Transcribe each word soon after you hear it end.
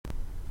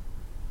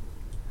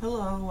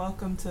Hello,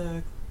 welcome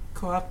to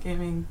Co-op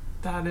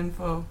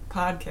Gaming.info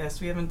podcast.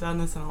 We haven't done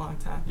this in a long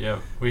time. Yep,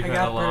 we've I had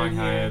got a long Bird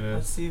here. hiatus.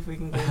 Let's see if we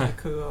can get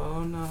Nakuo.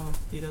 Oh no,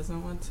 he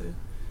doesn't want to.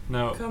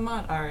 No. Come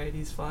on. Alright,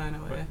 he's flying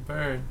away.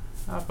 Bird,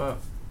 hop up.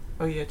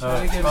 Oh yeah,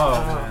 try to get him.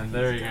 Oh man,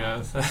 there he gone.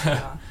 goes.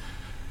 Yeah.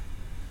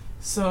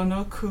 So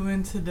no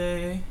Kuin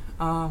today.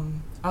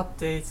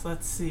 Updates,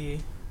 let's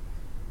see.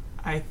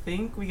 I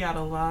think we got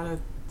a lot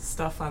of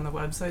stuff on the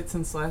website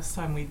since last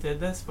time we did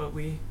this, but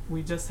we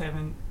just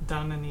haven't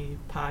done any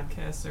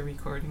podcasts or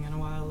recording in a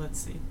while. Let's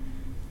see.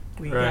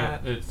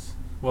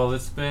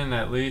 It's been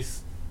at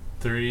least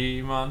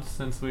 3 months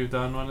since we've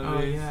done one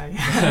of these. Oh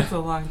yeah, that's a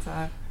long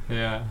time.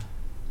 Yeah.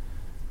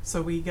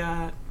 So we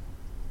got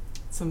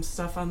some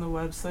stuff on the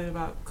website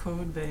about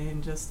Code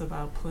Vein, just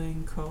about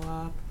playing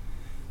co-op.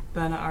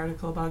 Then an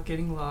article about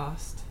getting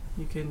lost.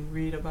 You can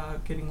read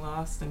about getting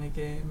lost in a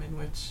game in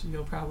which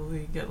you'll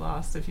probably get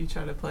lost if you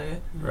try to play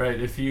it. Right.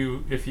 If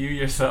you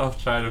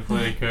yourself try to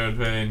play Code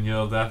Vein,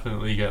 you'll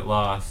definitely get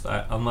lost.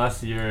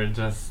 Unless you're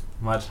just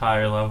much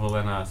higher level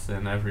than us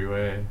in every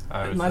way,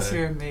 I would Unless say.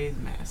 you're a maze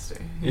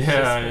master.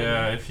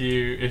 Yeah. If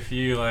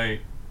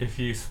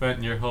you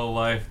spent your whole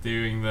life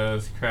doing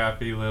those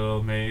crappy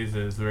little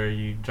mazes where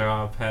you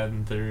draw a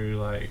pen through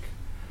like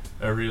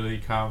a really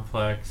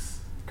complex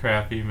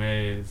crappy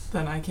maze,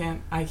 then I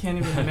can't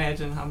even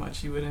imagine how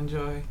much you would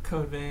enjoy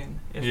Code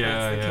Vein if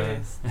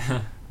that's the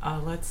case.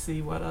 Let's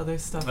see what other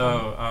stuff.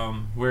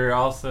 We're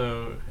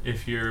also,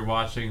 if you're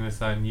watching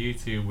this on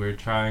YouTube, we're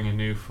trying a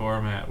new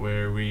format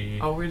where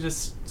we're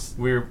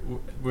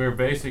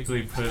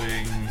basically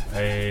putting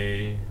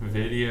a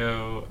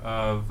video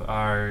of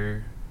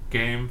our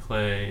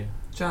gameplay,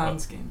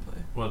 John's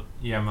gameplay. Well,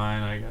 yeah,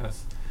 mine, I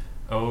guess,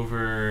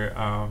 over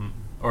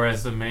or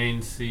as the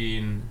main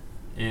scene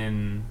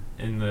in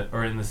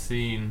the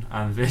scene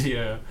on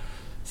video.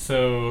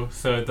 So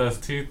it does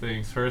two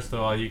things. First of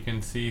all, you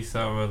can see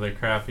some of the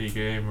crappy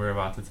game we're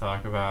about to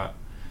talk about.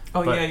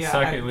 Oh, but yeah.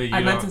 Secondly,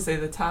 I meant to say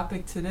the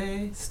topic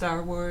today,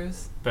 Star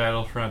Wars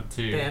Battlefront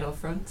 2.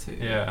 Battlefront 2.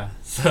 Yeah.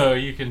 So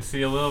you can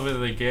see a little bit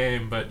of the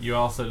game, but you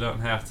also don't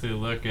have to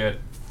look at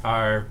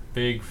our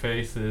big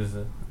faces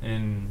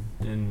in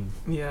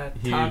huge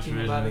talking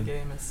vision. about a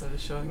game instead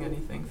of showing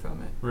anything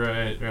from it.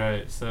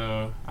 Right.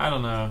 So I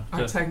don't know.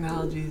 Our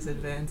technology is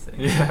advancing.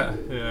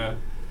 Yeah.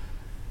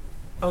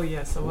 Oh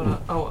yeah. So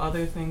what?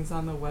 Other things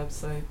on the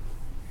website.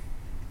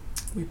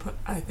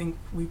 I think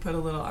we put a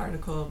little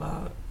article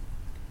about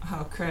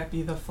how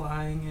crappy the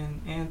flying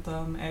in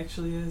Anthem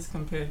actually is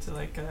compared to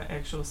like an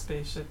actual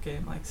spaceship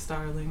game like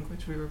Starlink,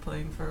 which we were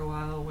playing for a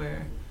while,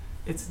 where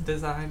it's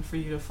designed for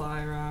you to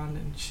fly around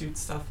and shoot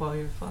stuff while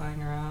you're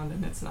flying around,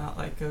 and it's not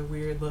like a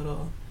weird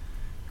little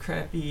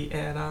crappy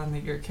add-on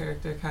that your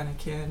character kind of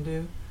can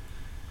do.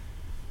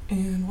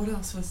 And what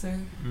else was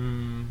there?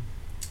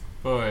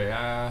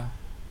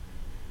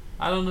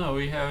 I don't know.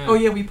 We haven't. Oh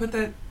yeah, we put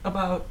that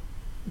about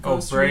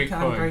Ghost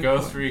Recon Breakpoint.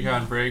 Ghost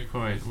Recon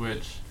Breakpoint,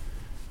 which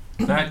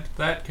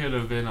that could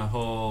have been a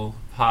whole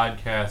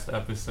podcast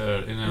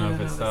episode in and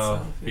of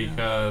itself,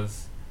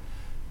 because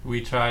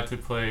we tried to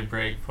play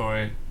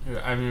Breakpoint.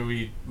 I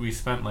mean, we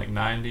spent like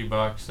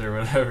 $90 or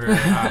whatever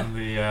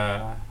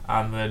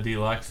on the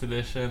deluxe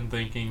edition,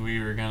 thinking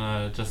we were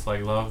gonna just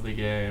like love the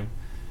game.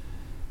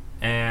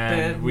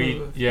 And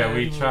we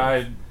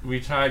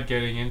tried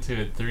getting into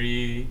it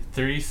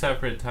three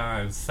separate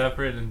times,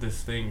 separate and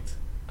distinct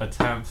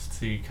attempts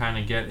to kind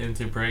of get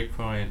into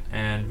Breakpoint,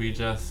 and we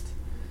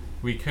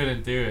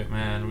couldn't do it,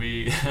 man.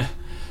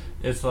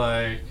 It's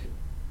like.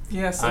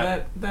 Yeah,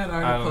 so that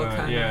article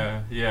kind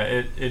of... Yeah,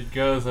 it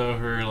goes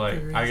over,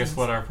 like, I guess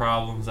what our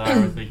problems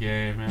are with the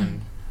game,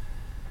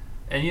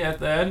 and yeah, at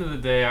the end of the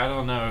day, I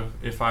don't know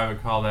if I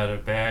would call that a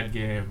bad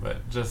game,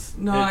 but just...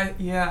 No,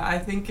 I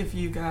think if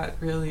you got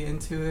really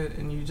into it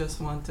and you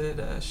just wanted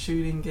a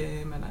shooting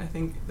game, and I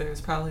think there's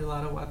probably a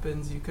lot of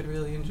weapons you could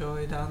really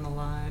enjoy down the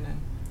line,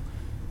 and...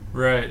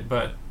 Right,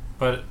 but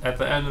at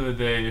the end of the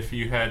day, if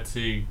you had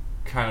to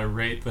kind of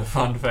rate the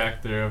fun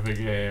factor of a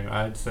game,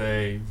 I'd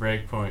say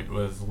Breakpoint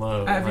was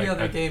low. Every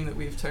other game that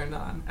we've turned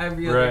on.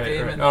 Every other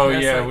game in the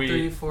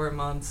past 3-4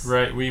 months.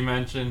 Right, we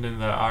mentioned in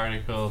the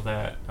article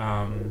that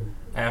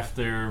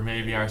after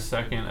maybe our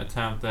second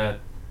attempt at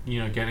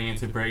getting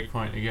into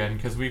Breakpoint again,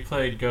 because we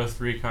played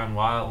Ghost Recon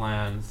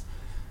Wildlands,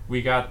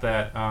 we got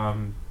that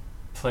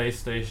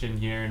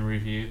PlayStation Year in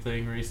Review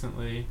thing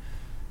recently,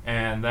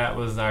 and that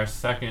was our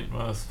second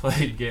most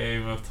played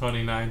game of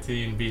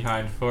 2019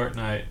 behind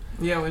Fortnite.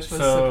 Yeah, which was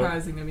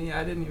surprising to me.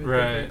 I didn't even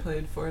think we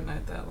played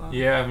Fortnite that long.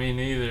 Yeah, me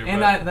neither.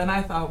 And then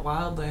I thought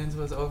Wildlands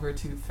was over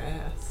too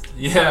fast.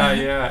 Yeah,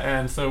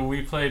 and so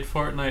we played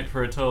Fortnite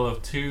for a total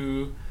of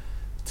two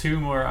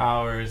more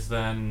hours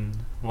than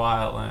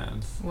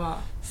Wildlands.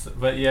 Wow.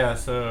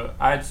 So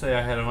I'd say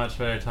I had a much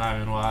better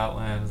time in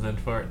Wildlands than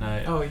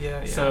Fortnite. Oh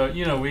yeah. So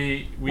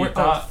we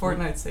thought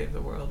Fortnite saved the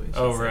world.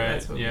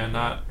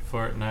 Not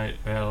Fortnite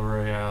Battle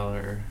Royale,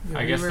 or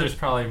I guess there's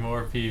probably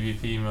more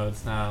PvP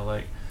modes now.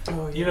 Like,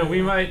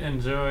 we might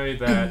enjoy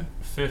that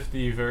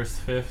 50 versus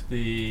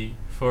 50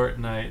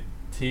 Fortnite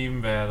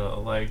team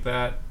battle like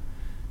that.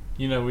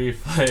 we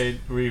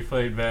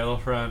played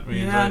Battlefront.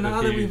 Yeah,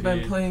 now that we've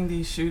been playing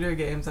these shooter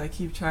games, I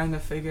keep trying to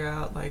figure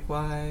out like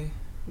why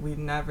we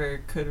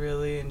never could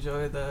really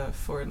enjoy the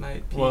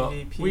Fortnite PvP. Well,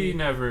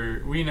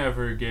 we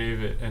never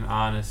gave it an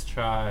honest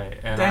try,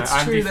 and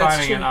I'm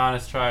defining an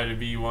honest try to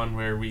be one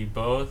where we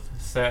both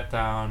sat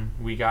down,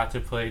 we got to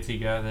play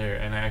together,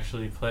 and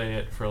actually play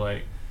it for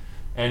like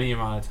any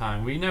amount of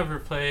time. We never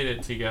played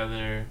it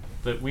together.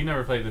 We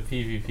never played the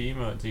PvP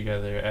mode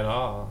together at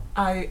all.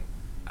 We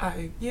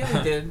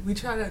did. We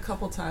tried it a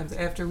couple times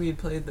after we had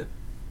played the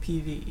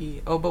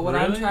PvE. Oh, but what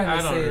really? I'm trying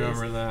to say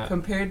is, that.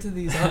 Compared to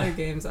these other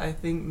games, I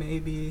think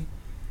maybe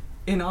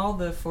in all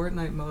the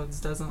Fortnite modes,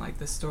 doesn't like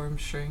the storm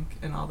shrink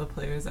and all the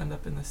players end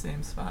up in the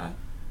same spot?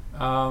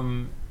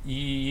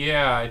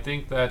 Yeah, I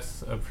think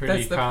that's a pretty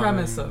That's the common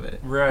premise of it.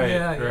 Right,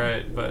 yeah.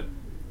 right, but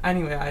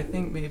anyway, I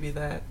think maybe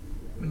that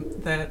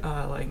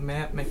like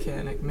map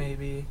mechanic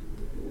maybe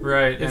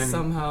right is and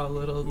somehow a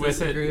little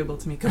disagreeable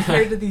to me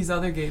compared to these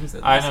other games.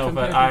 I know,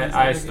 but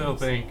I still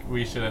think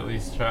we should at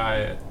least try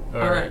it.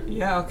 Or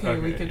yeah, okay,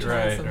 we could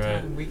try it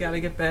sometime. Right. We got to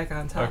get back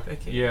on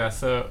topic here. Yeah,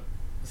 so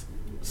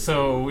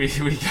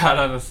we got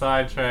on a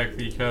sidetrack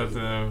because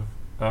I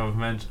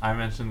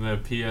mentioned the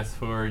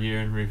PS4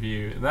 year in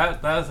review.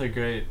 That was a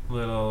great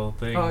little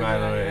thing, by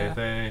the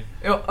way.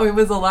 Yeah. It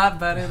was a lot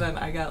better than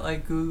I got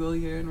like Google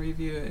year in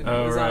review, and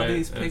it was all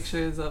these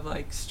pictures of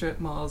like strip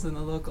malls in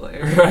the local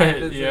area.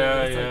 Right. Like,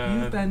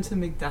 you've been to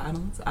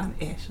McDonald's on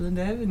Ashland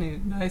Avenue.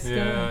 Nice guy.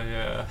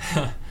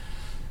 Yeah.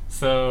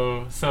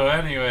 So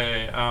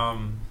anyway,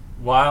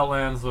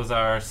 Wildlands was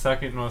our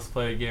second most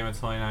played game of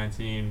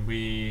 2019.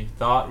 We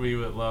thought we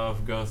would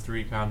love Ghost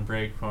Recon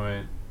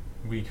Breakpoint.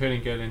 We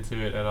couldn't get into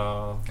it at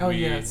all.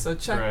 So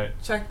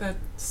check that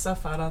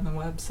stuff out on the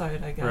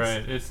website, I guess.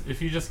 Right. It's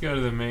if you just go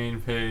to the main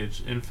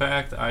page. In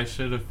fact, I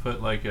should have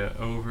put like an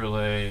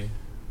overlay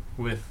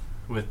with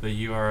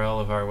the URL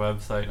of our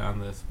website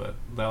on this, but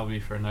that'll be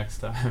for next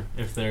time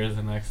if there is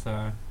a next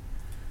time.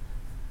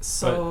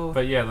 So,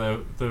 but yeah,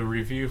 the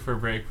review for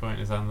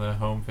Breakpoint is on the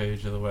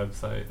homepage of the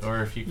website,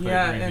 or if you click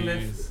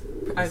reviews.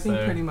 I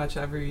think pretty much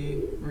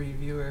every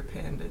reviewer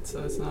panned it,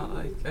 so it's not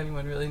like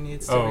anyone really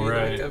needs to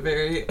read like a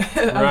very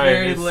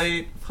very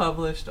late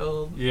published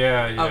old of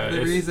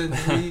the reasons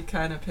we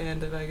kind of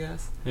panned it, I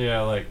guess. Yeah,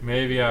 like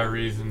maybe our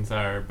reasons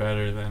are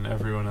better than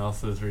everyone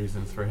else's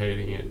reasons for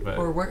hating it, but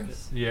or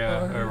worse.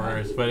 Yeah, or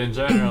worse. But in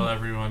general,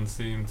 everyone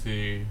seemed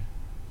to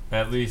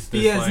at least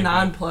be as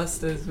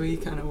nonplussed as we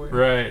kind of were.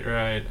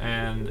 Right.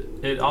 And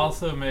it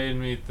also made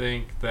me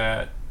think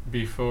that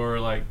before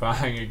like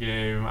buying a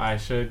game, I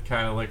should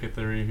kind of look at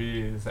the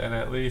reviews, and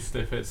at least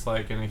if it's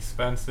like an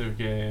expensive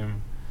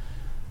game,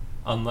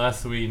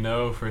 unless we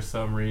know for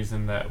some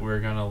reason that we're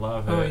gonna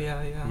love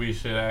it, we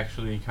should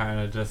actually kind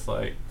of just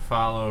like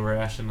follow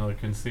rational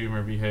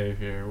consumer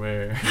behavior,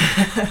 where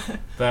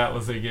that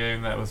was a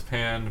game that was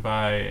panned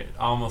by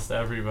almost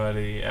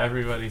everybody.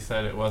 Everybody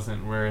said it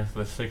wasn't worth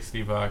the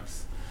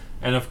 $60,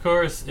 and of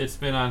course it's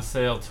been on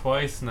sale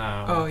twice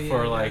now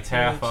for like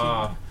half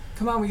off.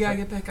 Come on, we gotta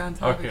get back on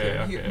topic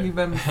here. We've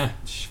been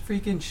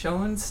freaking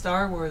showing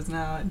Star Wars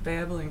now and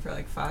babbling for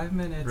like 5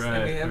 minutes,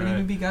 and we haven't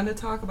even begun to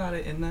talk about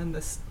it. And then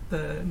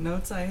the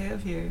notes I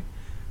have here,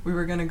 we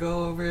were gonna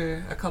go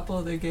over a couple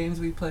other games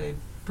we played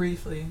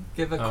briefly,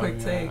 give a quick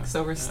take.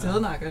 So we're still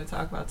not gonna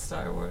talk about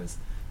Star Wars,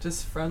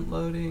 just front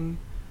loading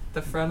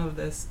the front of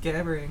this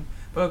gabbering.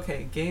 But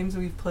okay, games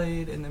we've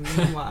played in the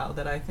meanwhile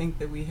that I think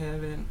that we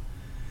haven't,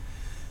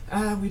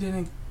 we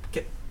didn't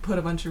put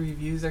a bunch of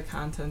reviews or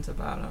content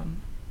about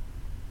them.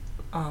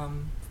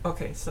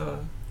 Okay,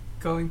 so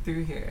going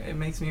through here, it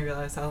makes me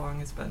realize how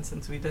long it's been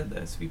since we did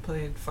this. We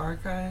played Far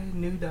Cry,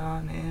 New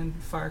Dawn, and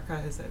Far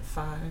Cry is at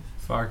 5.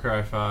 Far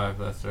Cry 5,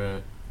 that's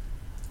right.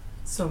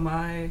 So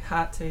my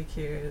hot take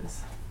here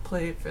is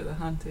play it for the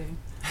hunting,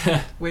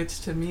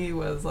 which to me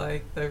was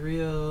like the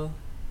real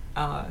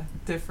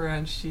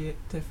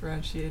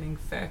differentiating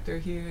factor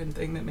here and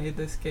thing that made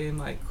this game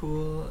like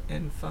cool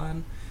and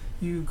fun.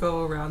 You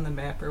go around the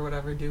map or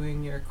whatever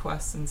doing your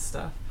quests and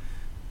stuff,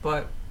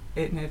 but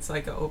it's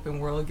like an open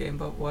world game,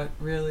 but what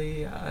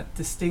really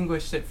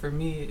distinguished it for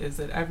me is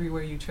that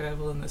everywhere you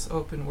travel in this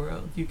open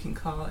world, you can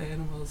call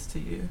animals to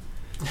you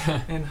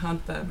and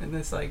hunt them in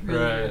this like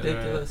really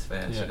ridiculous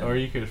fashion. Yeah, or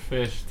you could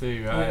fish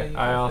too.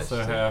 I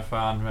also have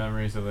fond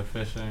memories of the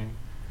fishing.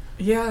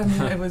 Yeah, I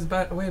mean, it was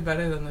way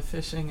better than the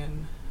fishing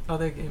in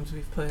other games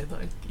we've played,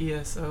 like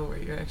ESO, where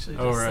you're actually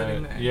just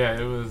sitting there. Yeah,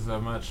 it was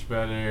a much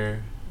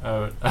better,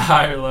 a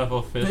higher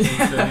level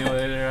fishing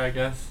simulator, I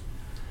guess.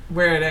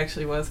 Where it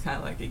actually was kind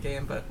of like a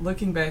game. But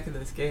looking back at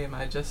this game,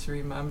 I just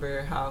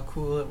remember how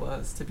cool it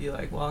was to be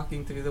like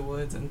walking through the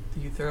woods and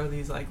you throw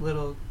these like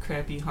little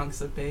crappy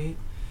hunks of bait,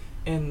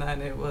 and then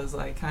it was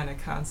like kind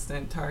of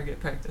constant target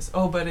practice.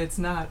 Oh, but it's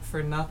not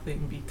for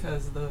nothing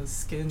because those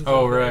skins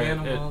of the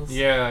animals.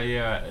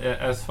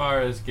 As far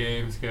as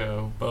games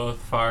go, both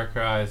Far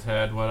Cry's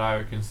had what I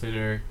would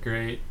consider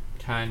great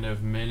kind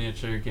of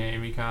miniature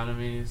game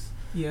economies.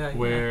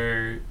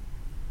 Where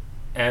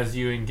as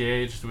you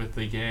engaged with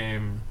the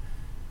game,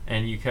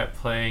 and you kept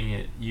playing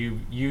it, you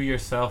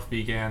yourself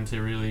began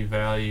to really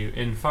value.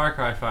 In Far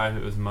Cry 5,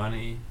 it was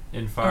money.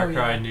 In Far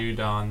Cry New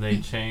Dawn, they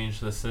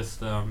changed the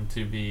system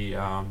to be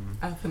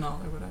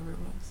ethanol or whatever it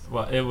was.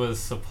 Well, it was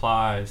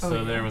supplies.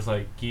 So there was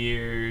like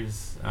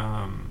gears.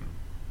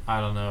 I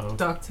don't know.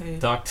 Duct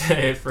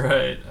tape,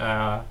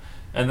 right?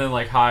 And then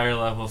like higher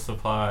level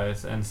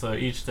supplies, and so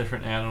each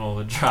different animal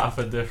would drop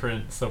a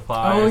different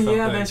supply. Oh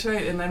yeah, that's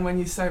right. And then when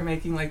you start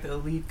making like the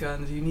elite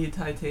guns, you need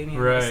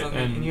titanium or something,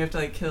 and you have to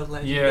like kill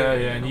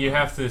legendary animals. And you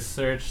have to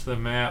search the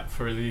map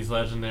for these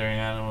legendary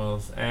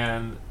animals,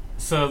 and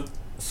so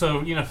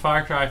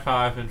Far Cry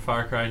 5 and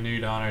Far Cry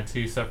New Dawn are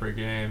two separate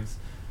games,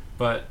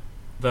 but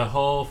the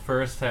whole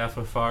first half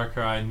of Far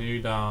Cry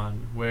New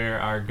Dawn, where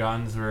our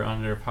guns were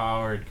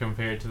underpowered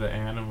compared to the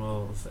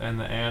animals, and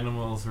the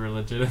animals were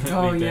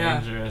legitimately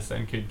dangerous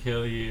and could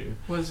kill you,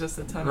 was just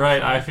a ton of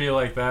fun. I feel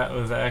like that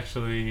was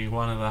actually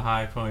one of the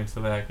high points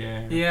of that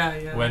game.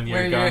 Yeah. When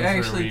where you're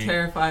actually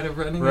terrified of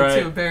running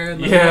into a bear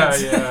in the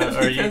woods.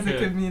 Or because it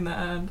could mean the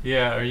end.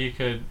 Yeah, or you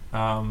could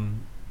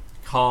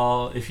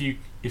call if you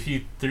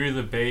threw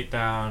the bait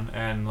down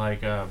and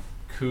like a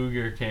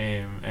cougar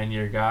came and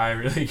your guy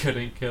really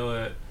couldn't kill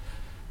it,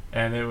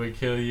 and it would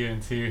kill you in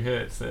 2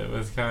 hits. It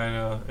was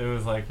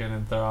like an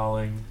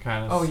enthralling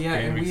kind of game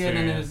and we experience.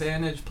 had an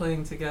advantage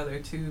playing together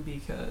too,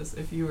 because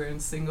if you were in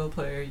single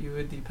player, you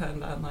would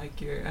depend on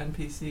like your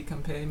NPC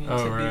companion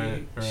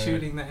to be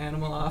shooting the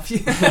animal off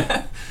you.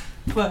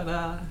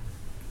 But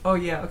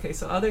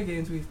so other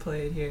games we've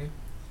played here.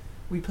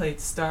 We played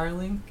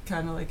Starlink,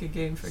 kind of like a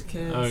game for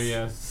kids. Oh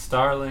yeah,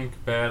 Starlink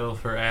Battle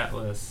for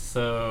Atlas.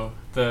 So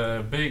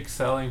the big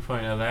selling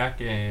point of that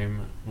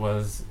game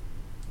was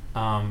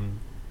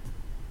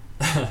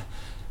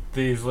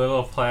these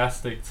little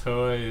plastic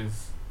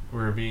toys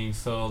were being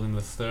sold in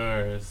the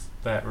stores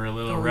that were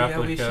little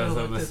replicas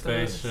of the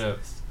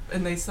spaceships.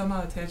 And they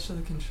somehow attached to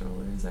the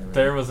controller, is that right?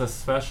 There was a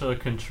special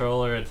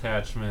controller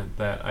attachment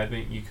that I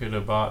think you could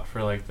have bought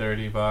for like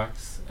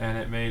 $30, and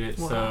it made it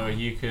so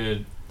you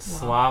could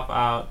swap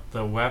out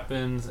the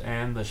weapons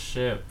and the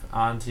ship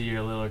onto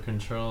your little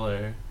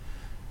controller,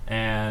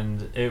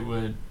 and it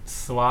would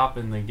swap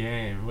in the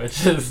game,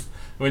 which is,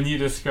 when you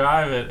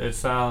describe it, it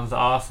sounds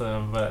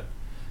awesome, but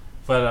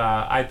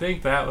I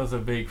think that was a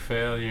big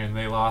failure, and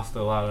they lost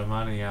a lot of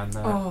money on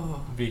that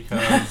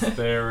because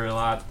there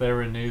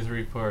were news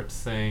reports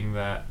saying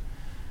that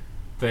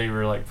they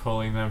were like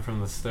pulling them from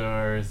the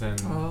stores, and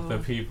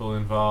the people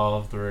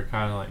involved were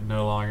kind of like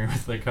no longer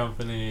with the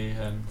company,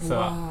 and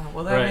so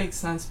well, that makes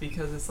sense,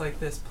 because it's like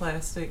this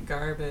plastic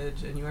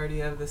garbage, and you already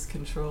have this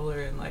controller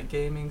and like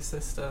gaming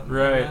system,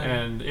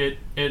 and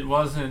it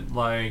wasn't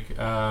like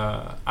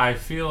I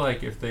feel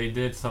like if they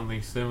did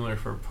something similar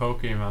for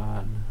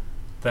Pokemon,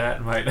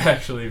 that might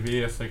actually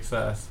be a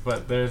success,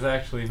 but there's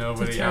actually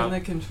nobody to turn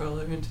the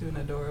controller into an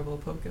adorable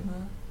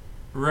Pokemon.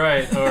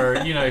 Right, or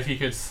if you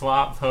could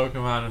swap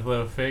Pokemon with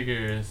little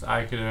figures,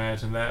 I could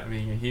imagine that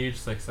being a huge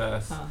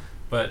success.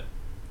 But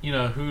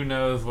who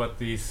knows what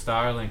these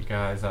Starlink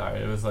guys are?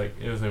 It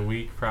was a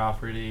weak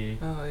property.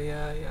 Oh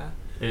yeah.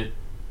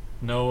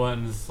 No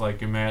one's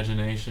like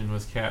imagination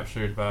was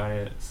captured by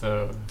it.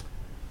 So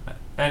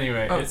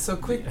anyway. So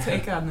quick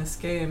take on this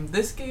game.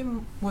 This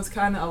game was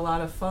kind of a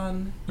lot of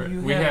fun.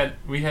 We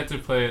had to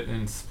play it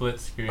in split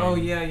screen. Oh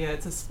yeah,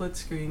 it's a split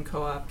screen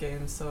co-op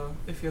game. So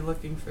if you're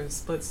looking for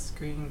split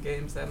screen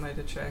games, that might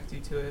attract you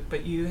to it.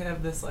 But you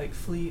have this like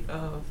fleet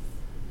of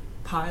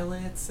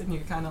pilots, and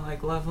you're kind of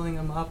like leveling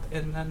them up,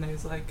 and then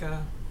there's like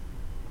a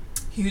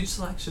huge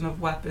selection of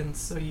weapons,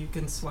 so you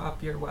can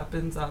swap your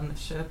weapons on the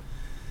ship.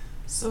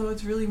 So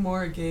it's really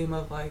more a game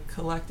of like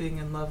collecting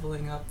and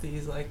leveling up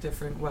these like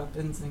different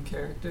weapons and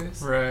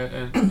characters. Right,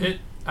 and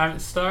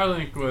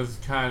Starlink was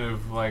kind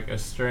of like a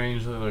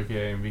strange little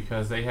game,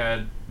 because they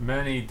had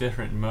many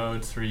different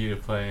modes for you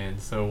to play in.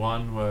 So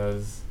one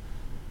was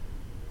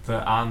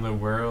on the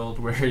world,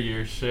 where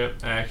your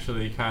ship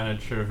actually kind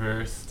of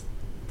traversed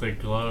the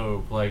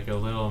globe like a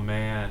little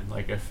man,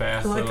 like a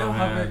fast like little a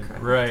man.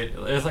 Hovercraft. Right, it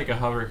was like a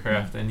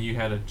hovercraft, and you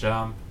had to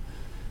jump.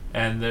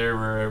 And there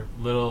were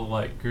little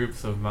like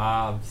groups of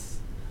mobs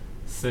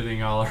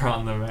sitting all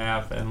around the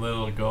map, and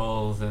little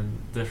goals and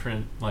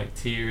different like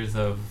tiers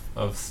of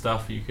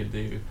stuff you could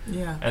do.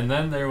 Yeah. And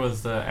then there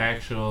was the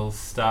actual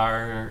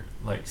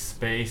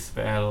space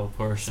battle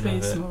portion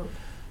of it. Mode.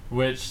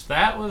 Which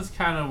that was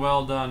kind of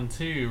well done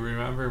too.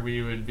 Remember,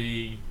 we would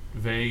be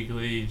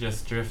vaguely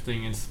just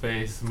drifting in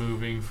space,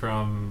 moving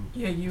from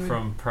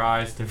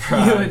prize to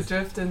prize. You would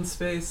drift in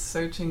space,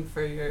 searching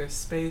for your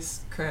space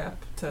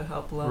crap to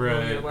help level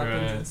your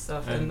weapons and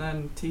stuff, and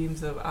then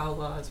teams of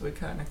outlaws would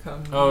kind of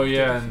come.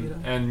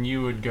 And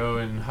you would go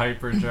in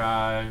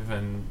hyperdrive,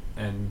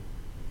 and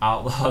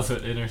outlaws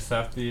would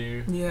intercept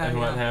you,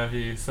 what have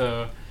you.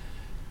 So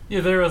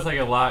there was like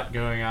a lot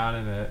going on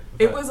in it.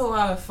 It was a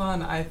lot of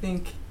fun. I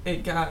think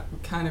it got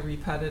kind of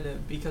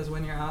repetitive, because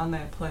when you're on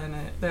that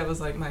planet, that was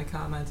like my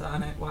comment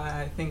on it,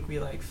 why I think we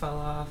like fell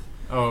off.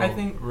 I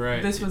think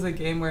this was a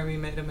game where we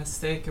made a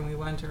mistake, and we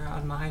went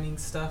around mining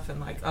stuff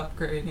and like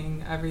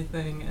upgrading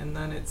everything, and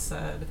then it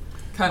said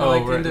Kind of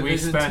like in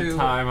Division 2. We spent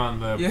time on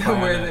the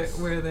planets.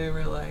 where they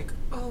were like,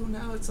 oh,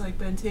 now it's like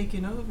been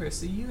taken over,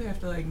 so you have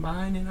to like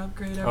mine and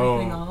upgrade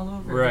everything all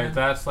over right, again.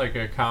 That's like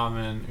a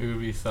common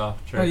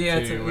Ubisoft trick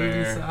it's too, an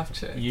where Ubisoft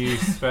trick. You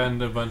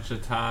spend a bunch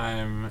of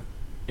time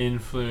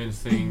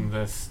influencing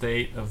the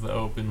state of the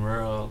open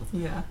world.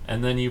 Yeah.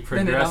 And then you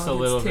progress a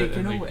little bit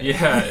in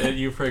the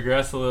you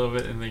progress a little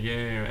bit in the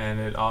game, and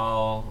it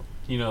all,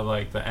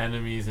 like the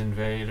enemies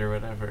invade or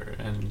whatever,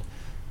 and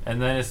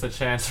then it's a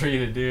chance for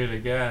you to do it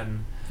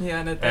again.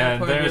 Yeah, and at that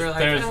point you were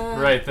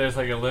like, there's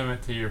like a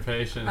limit to your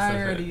patience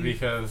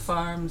because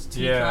farms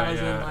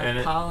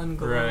 2,000 pollen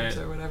globes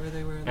or whatever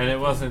they were. And it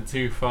wasn't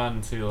too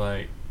fun to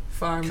like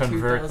farm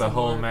convert the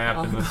whole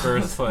map in the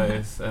first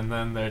place, and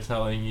then they're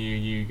telling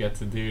you get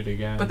to do it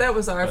again. But that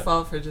was our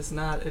fault for just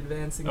not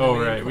advancing the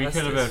main quest we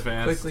could have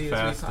advanced quickly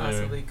faster. As we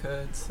possibly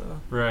could.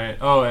 So. Right.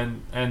 Oh,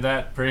 and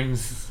that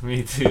brings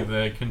me to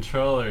the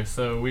controller.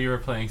 So we were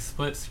playing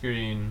split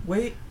screen.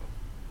 Wait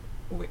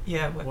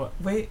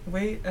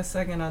a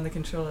second on the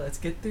controller. Let's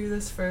get through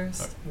this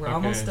first. We're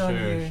almost done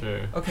here.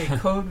 Sure. Okay,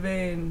 Code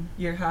Vein,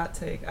 your hot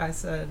take. I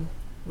said,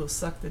 we'll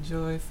suck the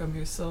joy from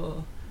your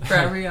soul. For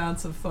every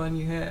ounce of fun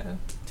you have,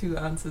 2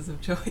 ounces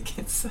of joy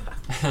can suck.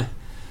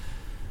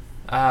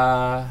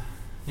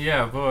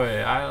 Yeah,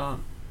 boy,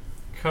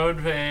 Code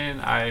Vein,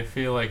 I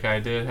feel like I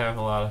did have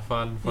a lot of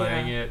fun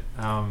playing it.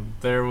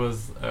 There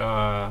was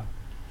a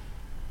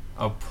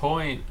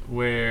point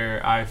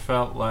where I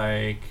felt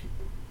like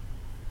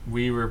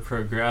we were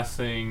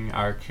progressing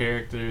our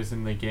characters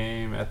in the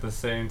game at the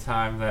same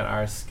time that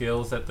our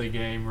skills at the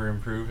game were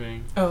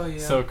improving. Oh, yeah.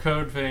 So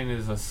Code Vein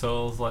is a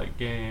Souls-like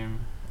game,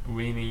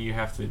 meaning you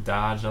have to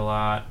dodge a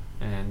lot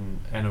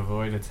and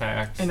avoid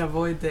attacks. And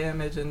avoid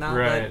damage and not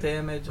let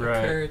damage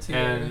occur to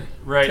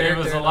your it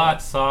was a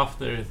lot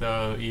softer,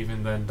 though,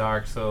 even than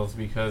Dark Souls,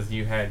 because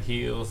you had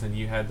heals and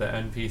you had the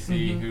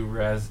NPC who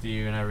rezzed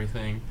you and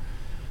everything.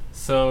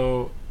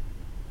 So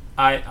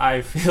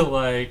I feel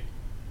like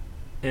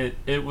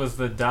it was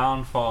the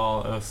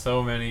downfall of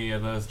so many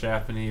of those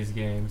Japanese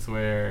games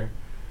where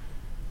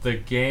the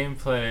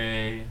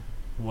gameplay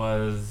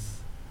was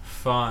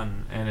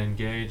fun and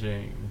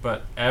engaging,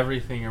 but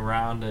everything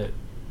around it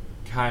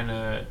kind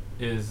of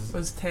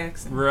was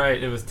taxing.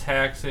 Right, it was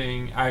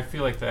taxing. I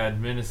feel like the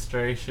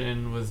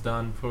administration was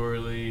done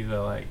poorly.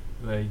 The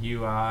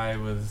UI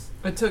was.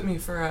 It took me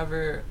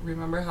forever.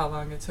 Remember how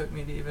long it took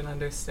me to even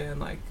understand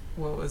like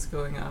what was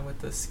going on with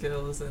the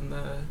skills and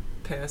the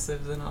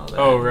passives and all that.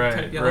 Oh,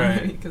 right.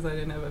 Because I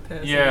didn't have a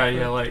passive.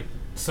 Yeah.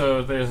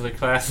 So there's the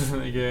classes in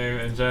the game,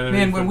 and Genevieve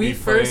Man, when we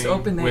first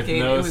opened that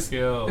game, it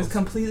was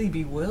completely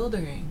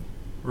bewildering.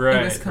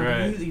 Right. It was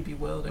completely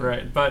bewildering.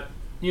 Right, but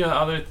the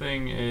other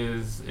thing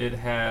is it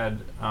had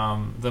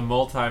the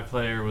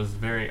multiplayer was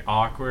very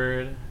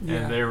awkward,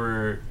 and there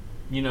were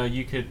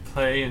you could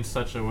play in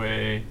such a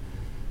way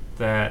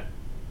that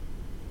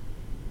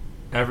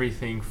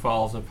everything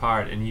falls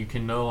apart and you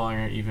can no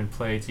longer even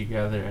play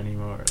together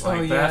anymore.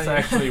 That's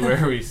actually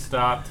where we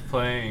stopped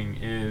playing.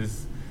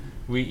 Is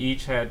we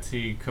each had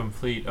to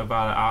complete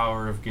about an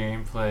hour of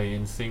gameplay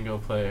in single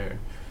player.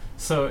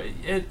 So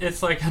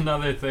it's like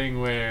another thing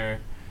where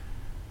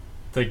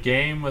the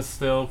game was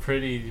still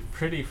pretty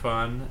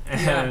fun,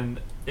 and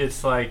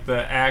it's like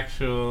the act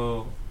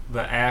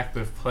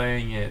of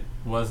playing it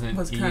wasn't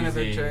easy. Kind of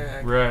a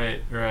drag.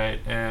 Right,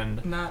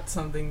 and not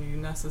something you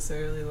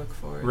necessarily look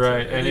forward to.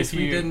 Right, and if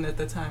we didn't at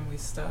the time we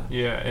stopped.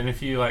 Yeah, and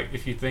if you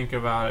think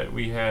about it,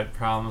 we had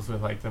problems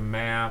with like the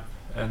map,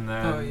 and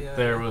then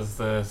there was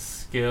the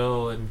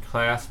skill and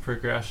class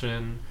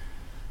progression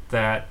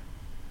that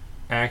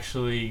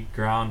actually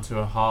ground to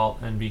a halt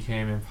and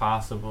became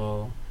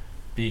impossible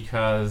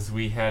because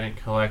we hadn't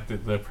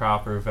collected the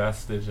proper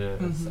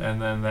vestiges,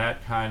 and then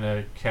that kind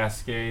of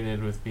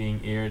cascaded with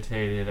being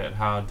irritated at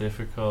how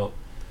difficult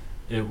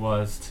it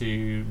was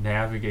to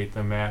navigate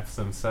the maps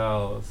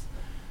themselves.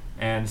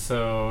 And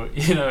so,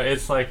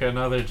 it's like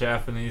another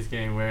Japanese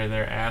game where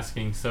they're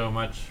asking so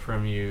much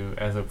from you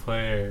as a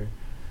player,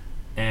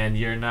 and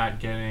you're not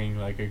getting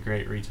like a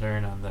great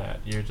return on that.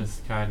 You're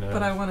just kind of.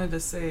 But I wanted to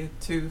say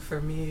too, for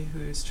me,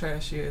 who's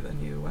trashier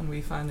than you, when we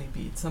finally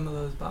beat some of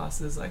those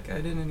bosses, like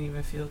I didn't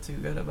even feel too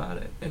good about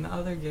it. In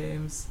other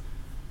games,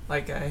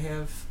 like I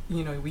have,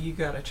 you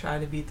gotta try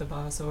to beat the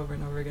boss over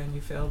and over again.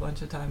 You fail a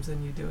bunch of times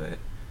and you do it.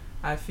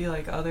 I feel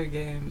like other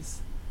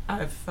games,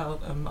 I've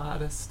felt a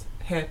modest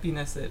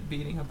happiness at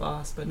beating a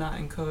boss, but not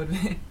in Code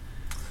Vein.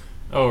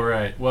 Oh,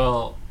 right.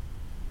 Well.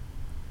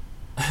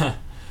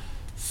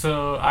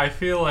 So I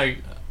feel like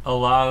a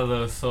lot of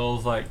those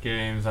Souls-like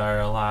games are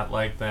a lot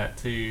like that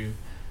too,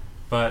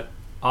 but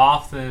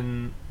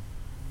often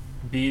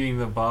beating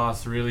the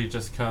boss really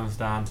just comes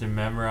down to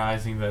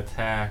memorizing the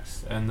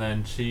attacks and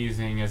then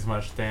cheesing as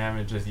much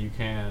damage as you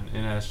can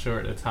in as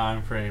short a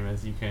time frame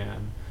as you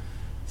can.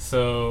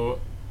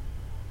 So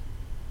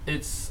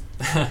it's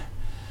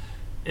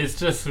it's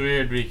just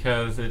weird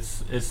because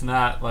it's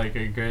not like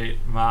a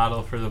great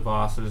model for the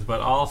bosses,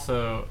 but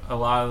also a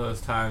lot of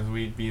those times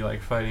we'd be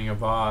like fighting a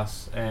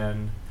boss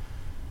and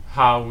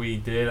how we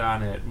did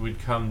on it would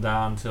come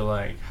down to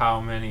like how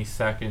many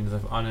seconds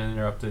of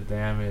uninterrupted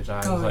damage I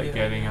was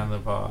getting on the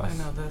boss. I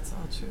know, that's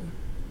all true.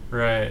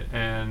 Right,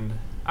 and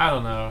I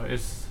don't know,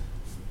 it's...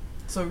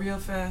 So real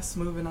fast,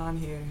 moving on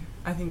here,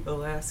 I think the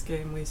last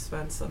game we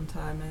spent some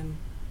time in,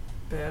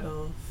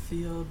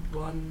 Battlefield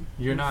 1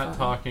 You're and not 5.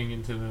 Talking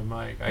into the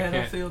mic.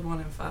 Battlefield 1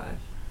 and 5.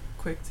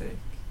 Quick take.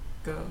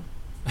 Go.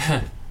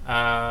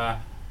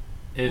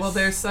 Well,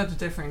 there's such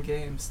different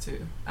games,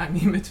 too. I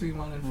mean, between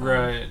 1 and 5.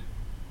 Right.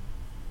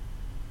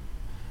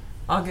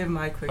 I'll give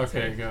my quick take.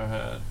 Okay, go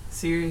ahead.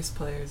 Serious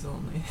players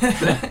only.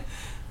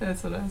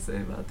 That's what I say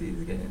about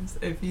these games.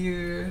 If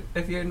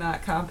you're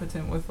not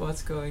competent with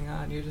what's going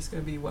on, you're just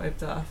going to be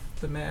wiped off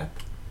the map.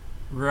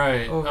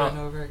 Right. Over and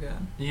over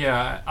again.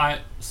 Yeah,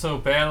 so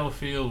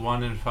Battlefield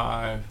 1 and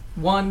 5.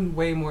 1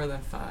 way more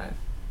than 5.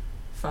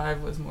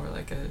 5 was more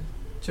like a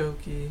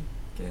jokey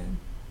game.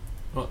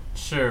 Well,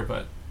 sure,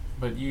 but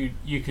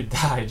you could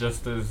die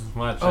just as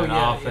much and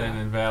often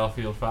in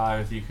Battlefield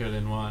 5 as you could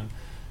in 1.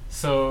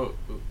 So,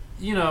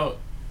 you know,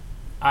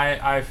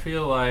 I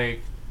feel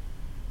like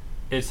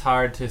it's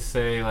hard to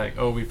say like,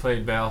 oh, we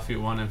played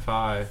Battlefield 1 and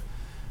 5,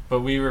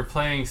 but we were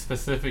playing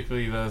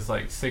specifically those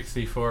like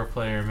 64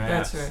 player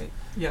maps. That's right.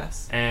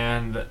 Yes.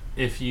 And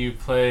if you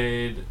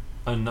played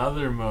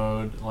another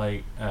mode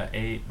like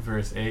 8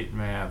 versus 8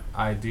 map,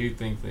 I do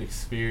think the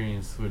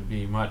experience would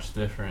be much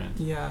different.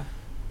 Yeah.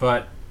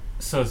 But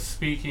so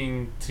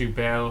speaking to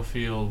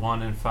Battlefield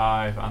 1 and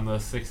 5 on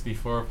those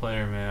 64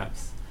 player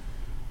maps,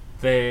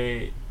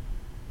 they're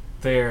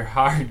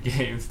hard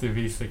games to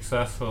be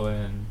successful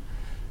in,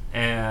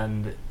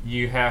 and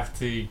you have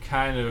to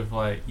kind of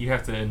like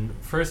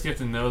first you have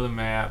to know the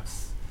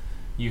maps.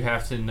 You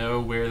have to know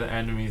where the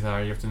enemies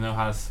are. You have to know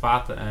how to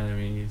spot the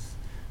enemies.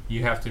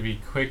 You have to be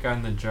quick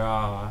on the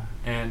draw.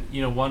 And,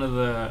 you know, one of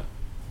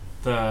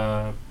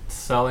the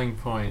selling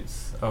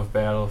points of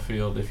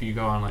Battlefield, if you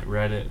go on, like,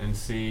 Reddit and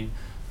see,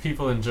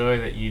 people enjoy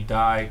that you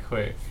die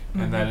quick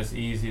and that it's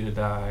easy to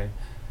die.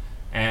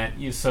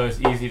 And so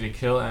it's easy to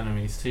kill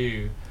enemies,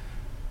 too.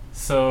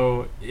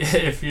 So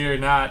if you're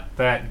not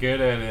that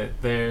good at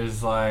it, there's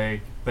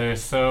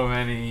so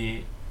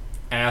many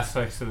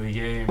aspects of the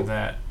game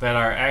that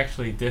are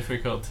actually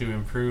difficult to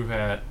improve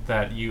at,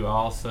 that you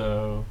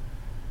also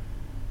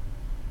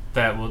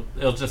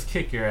it'll just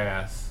kick your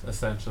ass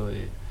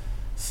essentially.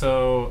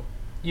 So,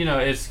 you know,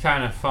 it's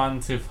kind of fun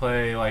to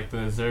play like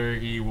the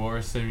Zergy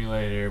War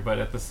Simulator, but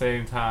at the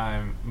same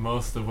time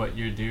most of what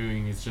you're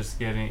doing is just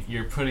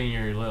you're putting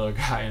your little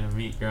guy in a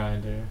meat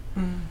grinder.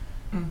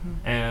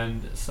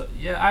 And so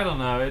I don't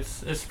know,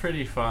 it's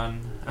pretty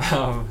fun.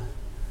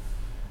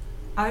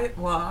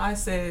 I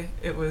say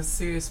it was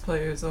serious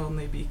players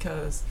only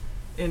because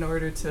in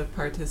order to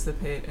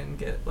participate and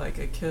get like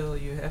a kill,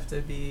 you have to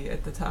be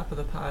at the top of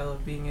the pile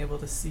of being able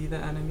to see the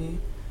enemy,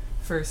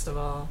 first of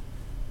all,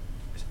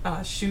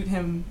 shoot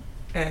him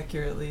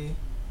accurately,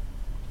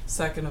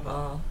 second of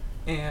all,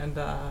 and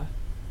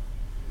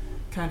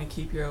kind of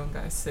keep your own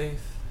guys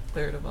safe,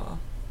 third of all.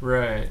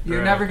 Right.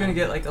 You're never going to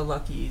get like a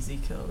lucky easy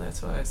kill.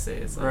 That's why I say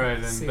it's like right,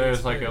 and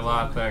there's like a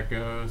lot that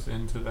goes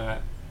into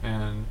that,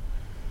 and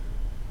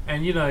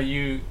you know,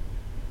 you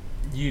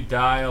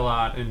die a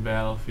lot in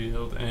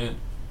Battlefield, and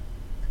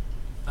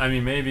I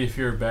mean, maybe if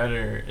you're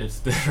better it's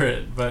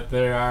different, but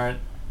there aren't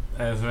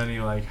as many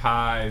like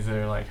highs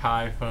or like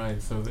high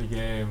points of the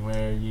game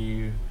where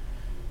you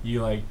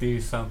like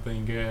do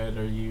something good,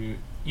 or you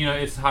know,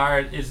 it's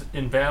hard,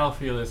 in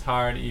Battlefield it's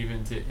hard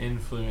even to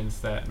influence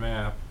that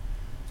map.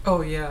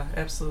 Oh yeah,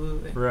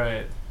 absolutely.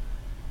 Right.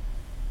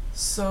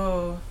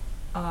 So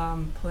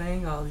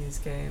playing all these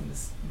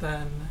games,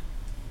 then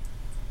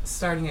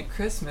starting at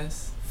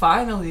Christmas,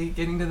 finally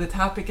getting to the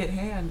topic at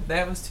hand.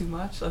 That was too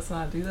much. Let's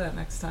not do that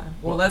next time.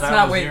 Well, let's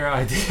not wait. Your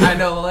idea. I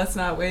know. Let's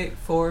not wait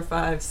 4,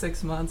 5,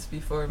 6 months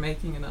before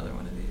making another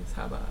one of these.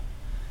 How about?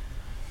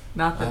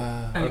 Not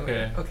that.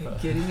 Anyway, okay.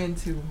 Getting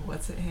into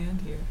what's at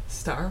hand here.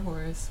 Star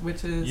Wars,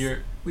 which is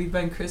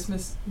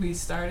we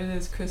started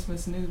as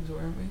Christmas noobs,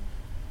 weren't we?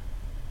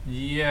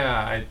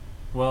 Yeah.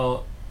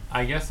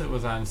 I guess it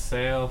was on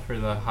sale for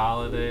the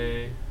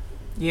holiday.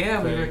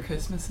 Yeah, we were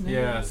Christmas noobs.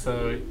 Yeah,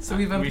 so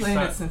we've been playing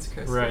it since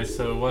Christmas. Right,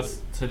 so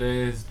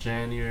today is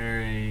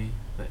January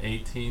the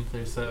 18th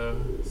or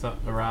so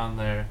around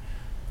there.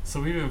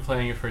 So we've been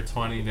playing it for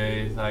 20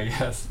 days, I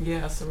guess.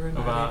 Yeah, so we're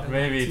not about even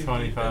maybe too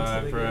 25,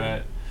 deep into the right?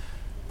 game.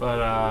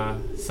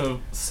 But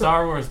so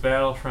Star Wars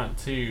Battlefront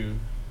 2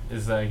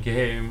 is that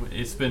game.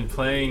 It's been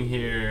playing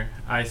here.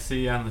 I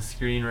see on the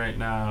screen right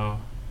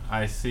now.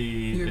 I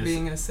see. You're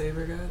being a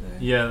saber guy there.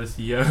 Yeah, this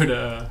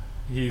Yoda.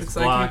 He's looks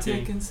blocking. like you're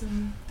taking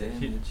some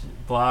damage.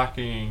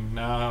 Blocking.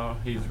 No,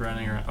 he's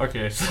running around.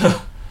 Okay,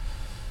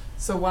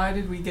 So why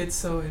did we get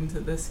so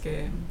into this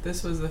game?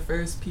 This was the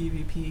first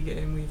PvP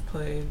game we've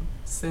played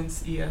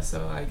since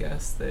ESO, I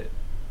guess, that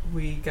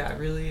we got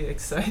really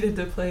excited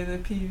to play the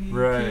PvP.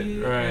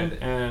 Right.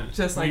 And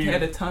just like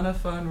had a ton of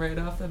fun right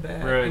off the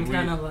bat, and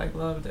kind of like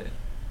loved it.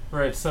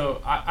 Right,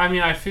 so I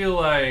mean, I feel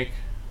like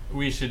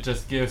we should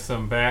just give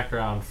some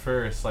background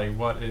first. Like,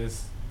 what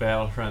is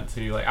Battlefront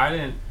 2? Like,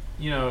 I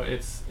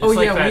it's oh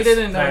like yeah, we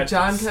didn't know.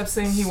 John kept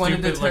saying he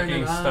wanted to turn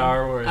it on.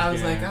 Star Wars I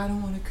was game. like, I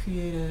don't want to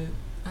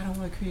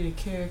create a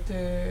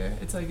character.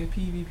 It's like a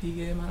PvP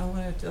game. I don't want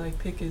to have to like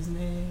pick his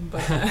name.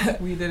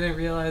 But we didn't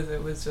realize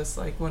it was just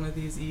like one of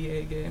these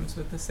EA games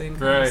with the same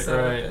kind of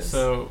setup. Right.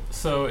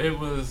 So it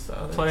was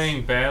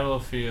playing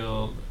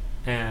Battlefield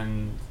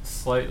and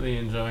slightly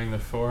enjoying the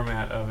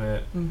format of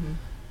it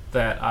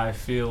that I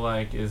feel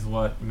like is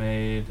what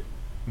made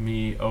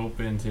me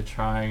open to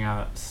trying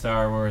out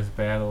Star Wars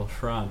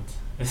Battlefront.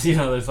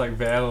 There's like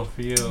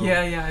Battlefield.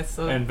 Yeah, I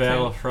saw. And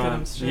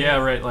Battlefront. Yeah,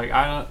 right. Like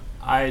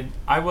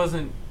I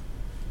wasn't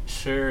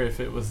sure if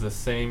it was the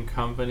same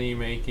company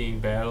making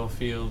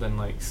Battlefield and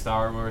like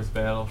Star Wars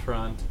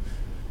Battlefront.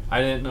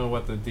 I didn't know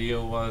what the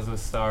deal was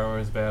with Star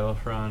Wars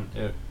Battlefront.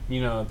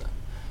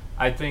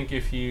 I think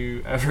if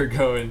you ever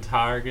go in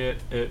Target,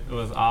 it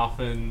was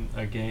often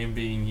a game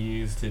being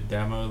used to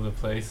demo the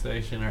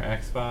PlayStation or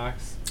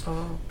Xbox.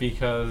 Oh.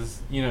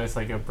 Because, it's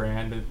like a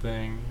branded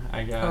thing,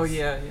 I guess. Oh,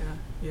 yeah.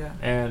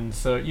 And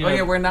so,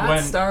 we're not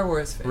Star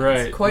Wars fans.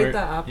 Right. Quite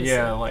the opposite.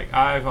 Yeah, like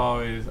I've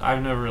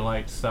never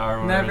liked Star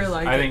Wars. Never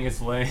liked it. I think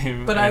it's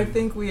lame. But I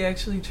think we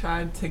actually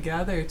tried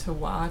together to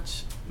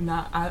watch.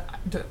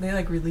 They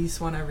like release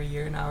one every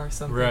year now or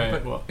something.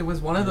 Right. But it was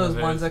one of those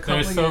ones a couple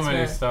years back. There's so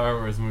many Star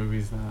Wars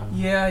movies now.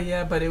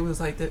 Yeah, but it was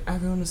like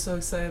everyone was so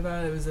excited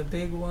about it. It was a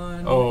big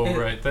one. Oh,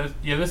 right.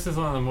 This is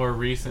one of the more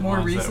recent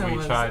ones that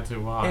we tried to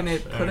watch. And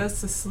it put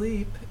us to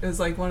sleep. It was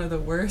like one of the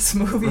worst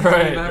movies we've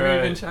ever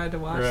even tried to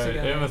watch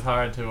together. It was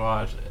hard to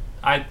watch.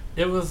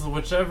 It was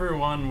whichever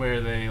one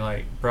where they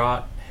like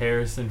brought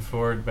Harrison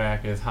Ford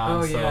back as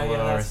Han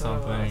Solo or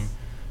something.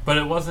 But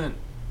it wasn't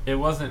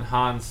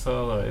Han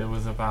Solo. It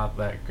was about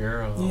that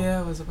girl.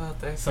 Yeah, it was about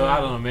that girl. So I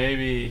don't know.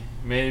 Maybe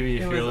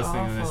if you're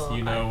listening to this,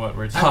 you know what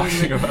we're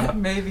talking about.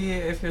 Maybe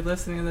if you're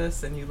listening to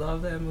this and you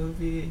love that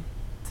movie,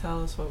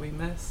 tell us what we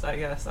missed. I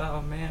guess.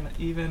 Oh man,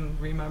 even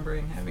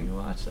remembering having to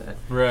watch that.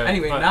 Right.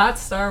 Anyway, not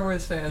Star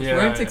Wars fans.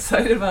 Weren't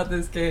excited about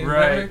this game.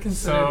 Right. Never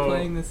considered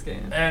playing this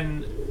game.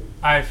 And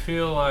I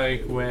feel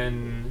like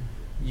when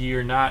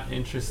you're not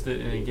interested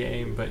in a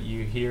game, but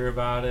you hear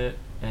about it,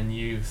 and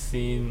you've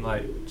seen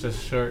like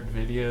just short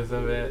videos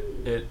of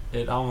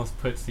it almost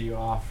puts you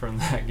off from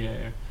that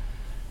game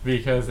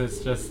because it's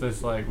just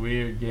this like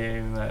weird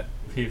game that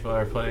people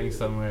are playing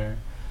somewhere.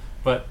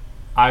 But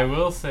I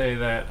will say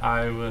that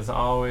I was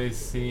always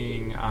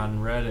seeing on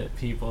Reddit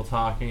people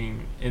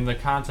talking in the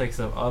context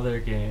of other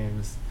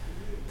games.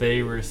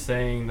 They were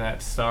saying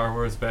that Star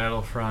Wars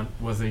Battlefront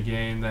was a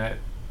game that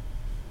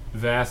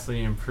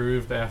vastly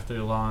improved after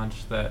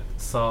launch, that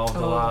solved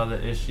a lot of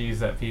the issues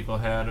that people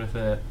had with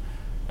it,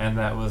 and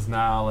that was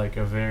now like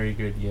a very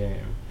good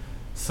game.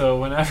 So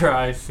whenever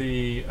I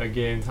see a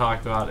game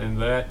talked about in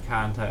that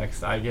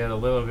context, I get a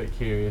little bit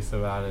curious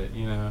about it,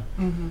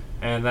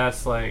 And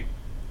that's like,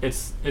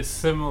 it's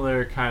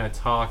similar kind of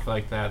talk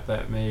like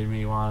that made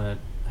me want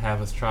to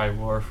have us try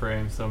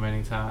Warframe so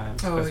many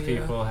times, because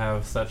people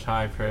have such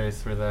high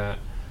praise for that.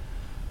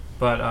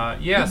 But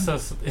so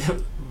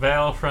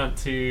Battlefront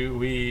 2,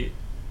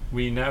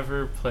 we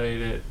never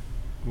played it.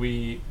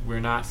 We're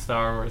not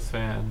Star Wars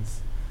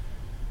fans.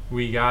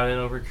 We got it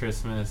over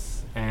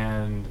Christmas,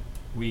 and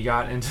we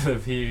got into the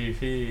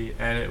PvP,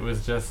 and it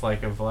was just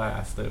like a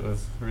blast. It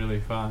was really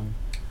fun.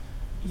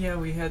 Yeah,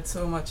 we had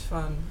so much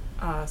fun.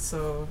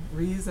 So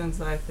reasons,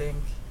 I think.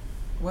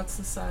 What's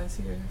the size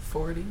here?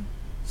 40?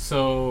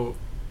 So,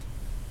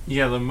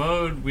 yeah, the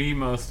mode we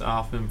most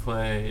often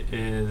play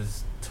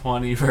is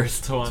 20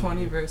 versus 20.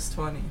 20 versus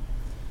 20.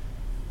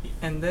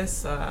 And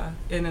this,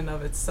 in and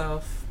of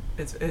itself,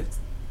 it's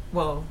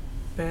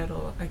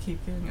battle.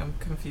 I'm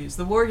confused.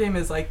 The war game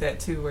is like that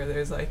too, where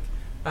there's like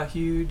a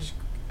huge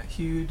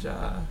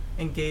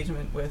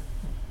engagement with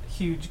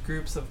huge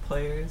groups of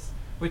players,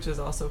 which is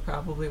also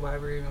probably why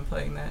we're even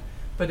playing that.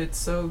 But it's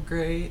so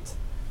great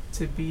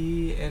to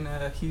be in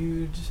a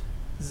huge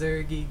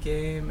Zergy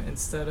game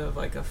instead of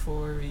like a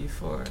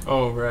 4v4.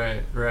 Oh,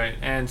 right.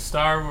 And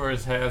Star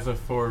Wars has a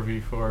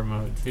 4v4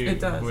 mode too. It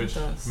does. Which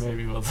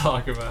maybe we'll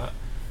talk about.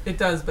 It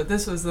does, but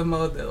this was the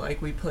mode that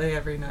like we play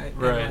every night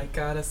and like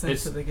got us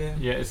into the game.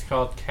 Yeah, it's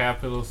called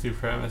Capital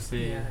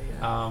Supremacy.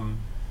 Yeah.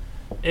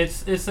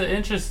 It's an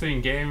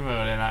interesting game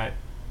mode, and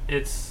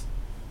it's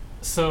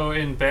so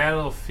in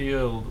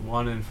Battlefield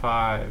 1 and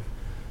 5,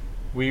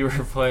 we were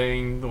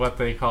playing what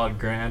they called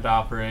Grand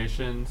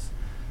Operations,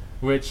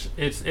 which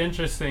it's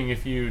interesting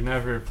if you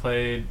never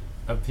played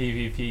a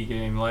PvP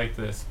game like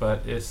this,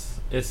 but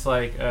it's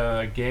like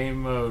a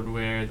game mode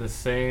where the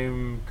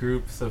same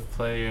groups of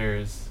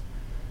players,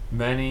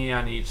 many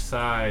on each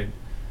side,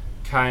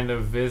 kind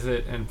of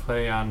visit and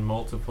play on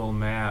multiple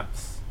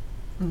maps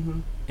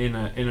in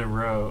a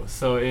row.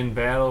 So in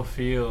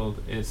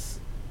Battlefield, it's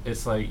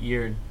like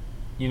you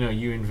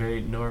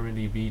invade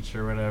Normandy Beach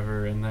or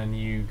whatever, and then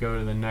you go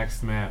to the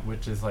next map,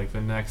 which is like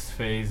the next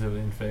phase of the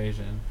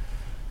invasion.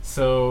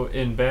 So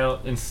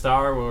in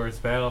Star Wars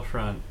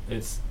Battlefront,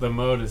 the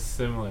mode is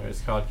similar.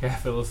 It's called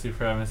Capital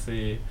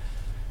Supremacy,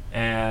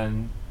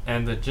 and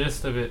the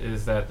gist of it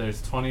is that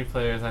there's 20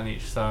 players on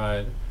each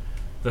side.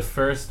 the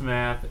first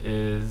map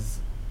is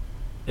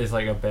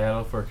like a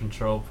battle for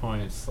control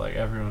points. Like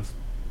everyone's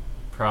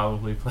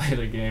probably played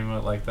a game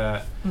like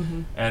that.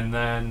 Mm-hmm. And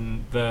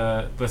then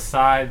the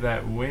side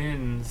that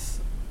wins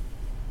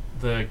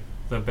the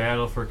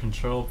battle for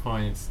control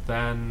points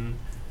then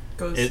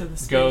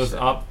goes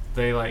up.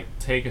 They like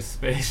take a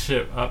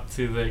spaceship up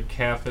to the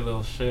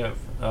capital ship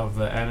of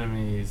the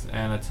enemies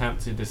and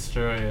attempt to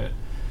destroy it.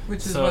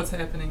 Which is what's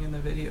happening in the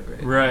video,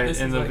 right? Right, this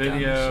in the like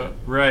video.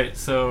 Right,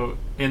 so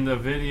in the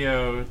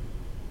video,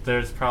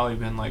 there's probably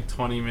been like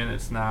 20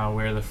 minutes now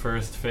where the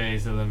first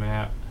phase of the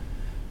map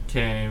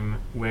came,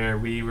 where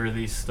we were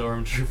these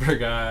stormtrooper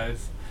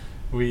guys.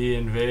 We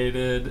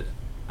invaded,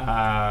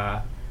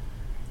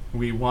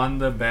 we won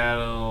the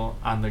battle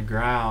on the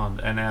ground,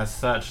 and as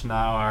such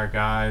now our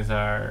guys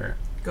are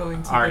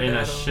in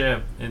a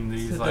ship in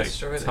these like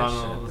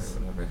tunnels.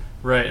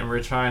 Right, and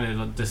we're trying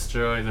to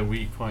destroy the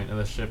weak point of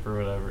the ship or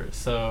whatever.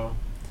 So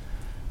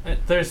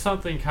there's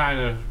something kind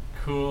of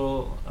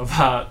cool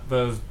about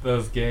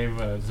those game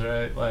modes,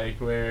 right?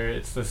 Like where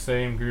it's the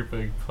same group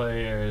of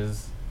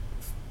players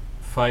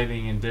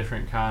fighting in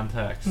different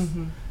contexts.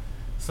 Mm-hmm.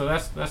 So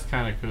that's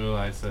kind of cool,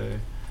 I'd say.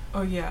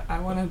 Oh yeah, I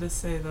wanted to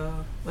say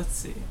though, let's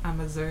see, I'm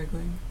a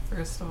Zergling,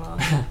 first of all.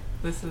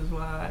 This is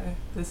why.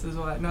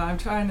 No, I'm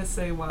trying to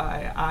say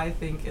why I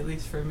think, at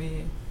least for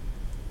me,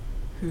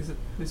 who's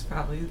is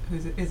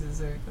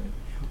a Zergling,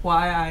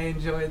 why I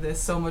enjoy this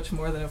so much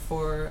more than a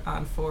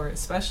 4-on-4,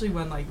 especially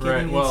when like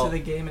getting into the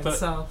game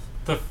itself.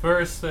 The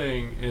first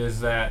thing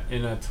is that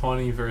in a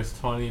 20 versus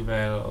 20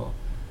 battle,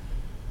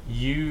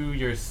 you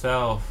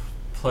yourself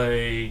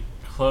play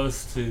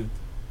close to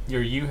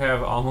you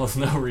have almost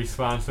no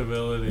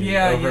responsibility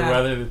over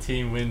whether the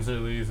team wins or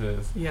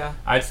loses. Yeah.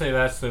 I'd say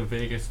that's the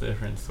biggest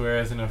difference.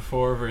 Whereas in a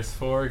 4 versus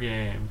 4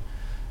 game,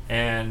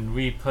 and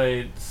we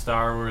played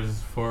Star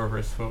Wars 4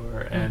 versus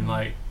 4, and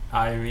like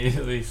I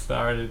immediately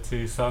started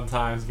to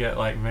sometimes get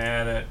like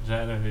mad at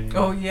Genevieve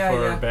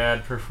for a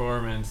bad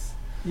performance.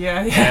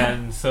 Yeah, yeah.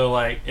 And so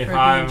like if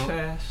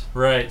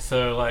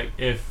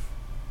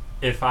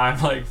if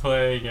I'm like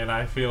playing and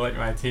I feel like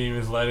my team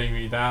is letting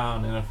me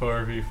down in a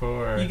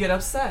 4v4, you get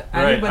upset.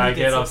 Right, I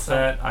get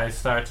upset. I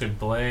start to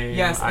blame.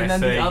 Yes, and then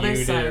say the other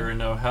you side, did or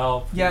no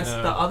help. Yes,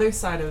 the other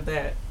side of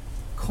that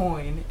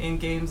coin in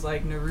games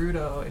like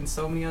Naruto and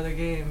so many other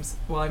games.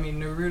 Well, I mean,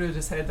 Naruto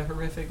just had the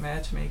horrific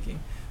matchmaking.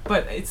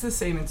 But it's the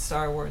same in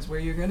Star Wars, where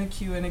you're going to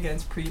queue in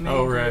against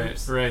pre-made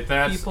groups. Right.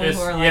 That's people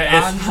who are like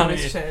on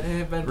voice chat and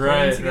have been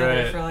playing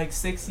together for like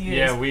 6 years.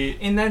 Yeah,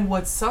 and then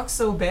what sucks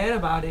so bad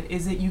about it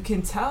is that you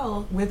can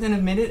tell within a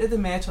minute of the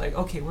match, like,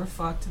 okay, we're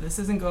fucked. This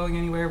isn't going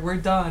anywhere. We're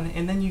done.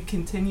 And then you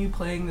continue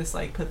playing this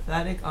like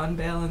pathetic,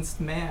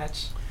 unbalanced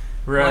match.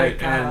 Right,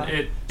 like,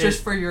 and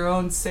just for your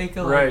own sake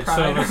of right. Pride.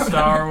 So the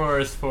Star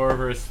Wars 4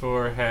 vs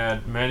 4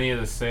 had many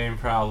of the same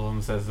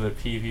problems as the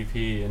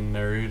PvP in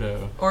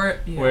Naruto,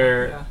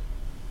 where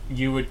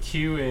you would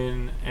queue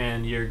in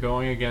and you're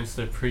going against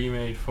a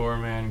pre-made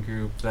 4-man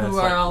group that's who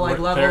are all like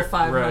level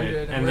 500,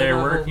 right, and they're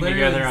working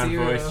together on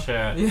 0. voice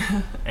chat.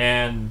 Yeah.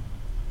 And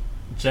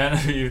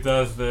Genevieve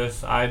does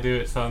this. I do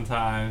it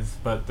sometimes,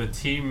 but the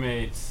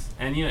teammates.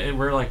 And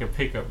we're like a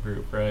pickup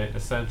group, right?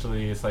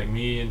 Essentially, it's like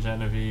me and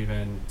Genevieve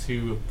and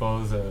 2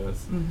 bozos.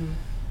 Mm-hmm.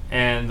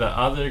 And the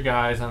other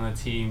guys on the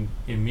team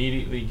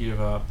immediately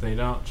give up. They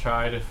don't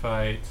try to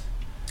fight.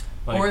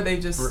 Like, or they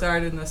just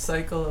start in the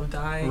cycle of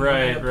dying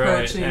and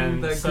approaching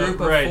and the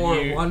group of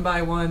 4 one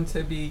by one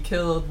to be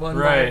killed one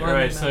by one.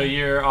 Right. So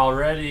you're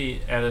already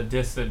at a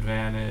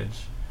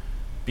disadvantage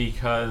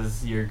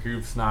because your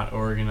group's not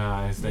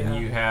organized and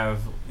you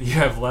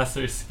have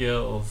lesser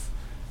skills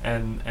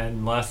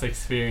and less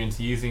experience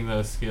using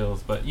those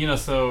skills. But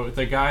so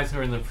the guys who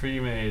are in the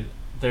pre-made,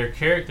 their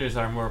characters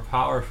are more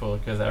powerful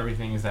because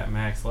everything is at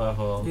max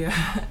level.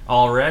 Yeah.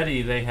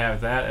 Already they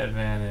have that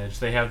advantage.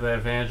 They have the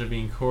advantage of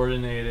being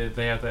coordinated.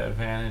 They have the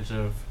advantage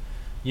of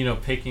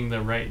picking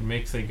the right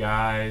mix of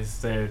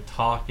guys. They're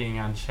talking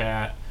on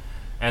chat,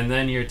 and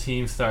then your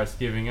team starts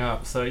giving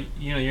up. So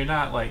you're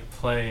not like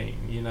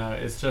playing.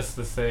 It's just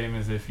the same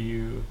as if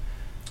you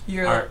keep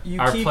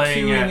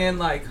queuing in,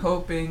 like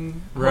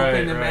hoping to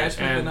match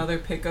with another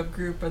pickup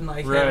group and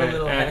like have a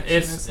little action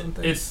or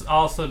something. It's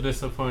also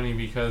disappointing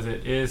because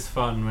it is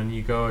fun when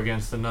you go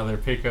against another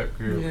pickup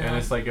group and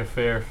it's like a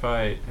fair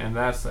fight, and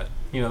that's a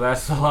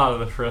lot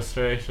of the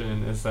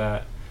frustration, is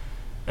that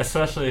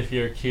especially if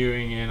you're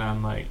queuing in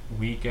on like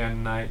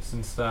weekend nights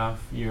and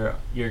stuff, you're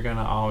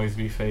gonna always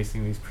be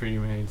facing these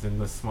pre-mades in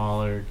the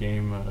smaller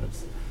game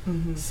modes.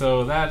 Mm-hmm.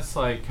 So that's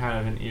like kind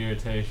of an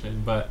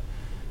irritation, But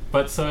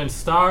so in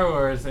Star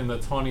Wars, in the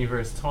 20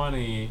 versus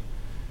 20,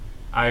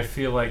 I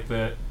feel like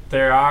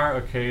there are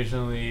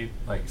occasionally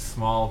like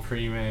small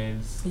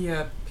pre-mades.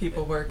 Yeah,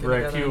 people working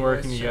together. Right, people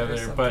working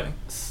together, but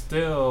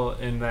still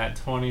in that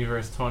 20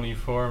 versus 20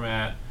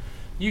 format,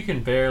 you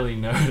can barely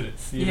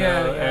notice, you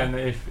know? And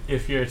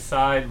if your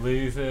side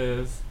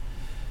loses,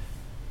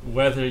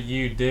 whether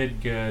you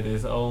did good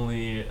is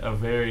only a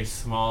very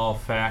small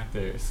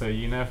factor. So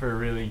you never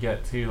really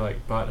get to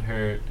like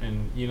butthurt,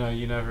 and you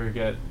never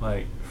get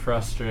like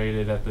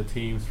frustrated at the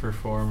team's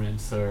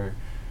performance or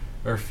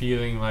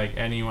feeling like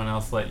anyone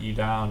else let you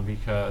down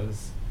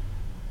because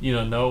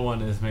no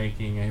one is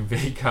making a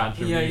big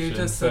contribution. Yeah, you're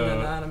just an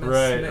anonymous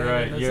man.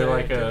 Right. You're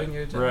like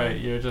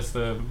you're just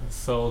a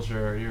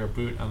soldier. You're a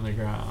boot on the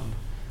ground.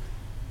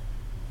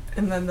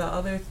 And then the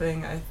other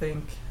thing I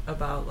think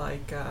about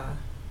like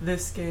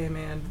this game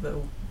and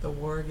the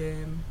war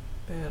game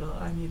battle,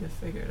 I need to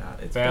figure it out.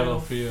 It's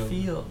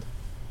Battlefield.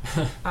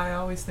 I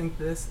always think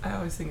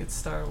it's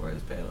Star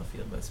Wars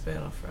Battlefield, but it's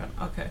Battlefront.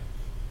 Okay.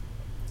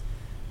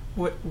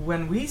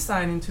 When we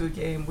sign into a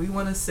game, we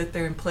want to sit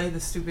there and play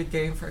the stupid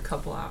game for a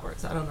couple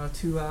hours. I don't know,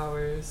 2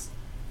 hours,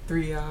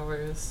 3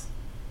 hours.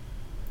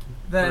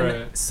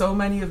 Then so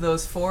many of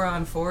those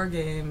 4-on-4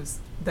 games,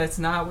 that's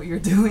not what you're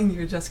doing.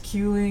 You're just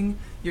queuing.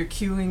 You're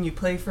queuing. You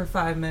play for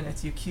 5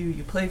 minutes. You queue.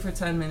 You play for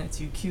 10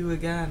 minutes. You queue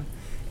again.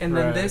 And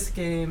then this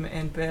game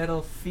and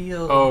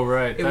Battlefield. Oh,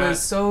 right. It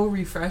was so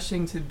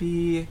refreshing to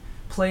be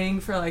playing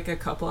for like a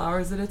couple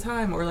hours at a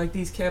time, or like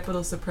these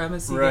Capital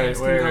Supremacy games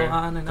can go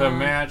on and on. The on.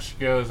 match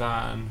goes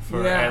on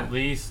for at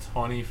least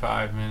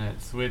 25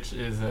 minutes, which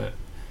is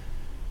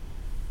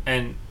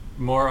and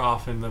more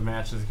often the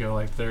matches go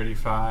like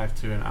 35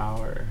 to an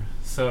hour.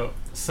 So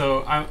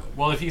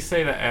if you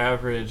say the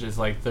average is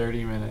like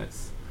 30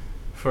 minutes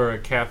for a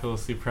Capital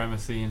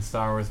Supremacy in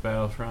Star Wars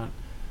Battlefront,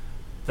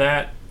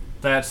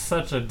 that's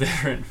such a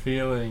different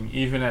feeling,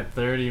 even at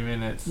 30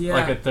 minutes. Yeah.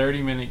 Like a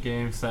 30-minute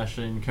game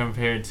session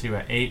compared to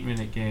an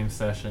 8-minute game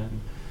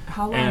session.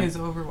 How long is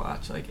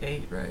Overwatch? Like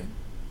 8, right?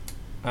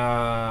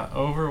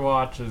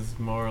 Overwatch is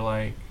more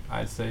like,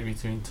 I'd say,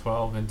 between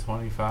 12 and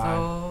 25.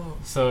 Oh.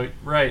 So,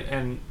 right,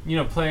 and,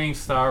 playing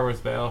Star Wars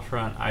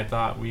Battlefront, I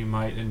thought we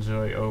might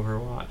enjoy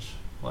Overwatch.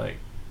 Like,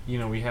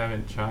 we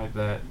haven't tried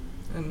that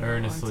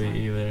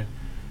earnestly either.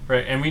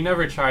 Right, and we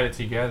never tried it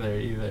together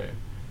either.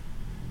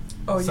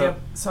 Oh, yeah.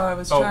 So I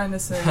was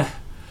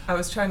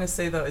trying to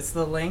say, though, it's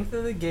the length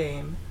of the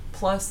game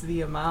plus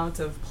the amount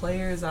of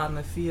players on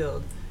the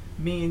field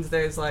means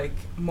there's, like,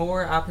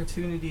 more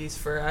opportunities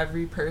for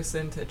every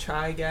person to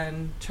try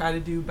again, try to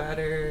do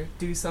better,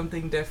 do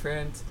something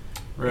different.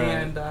 Right,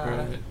 and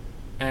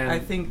And I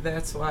think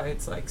that's why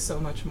it's, like, so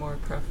much more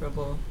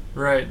preferable.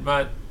 Right,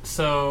 but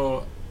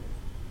so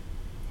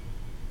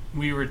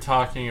we were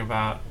talking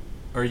about,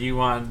 or you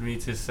wanted me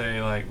to say,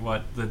 like,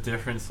 what the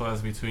difference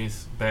was between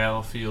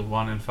Battlefield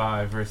 1 and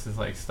 5 versus,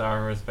 like,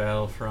 Star Wars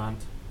Battlefront.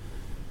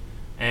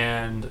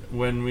 And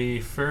when we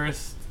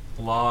first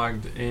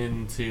logged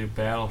into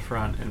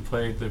Battlefront and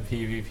played the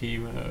PvP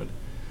mode,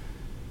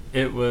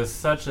 it was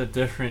such a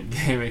different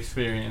game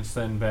experience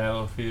than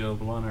Battlefield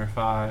 1 or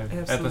 5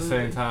 Absolutely. At the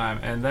same time.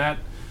 And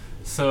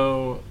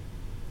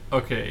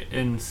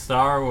in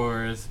Star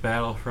Wars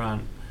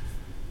Battlefront,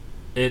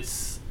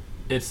 it's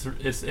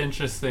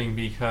interesting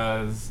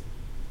because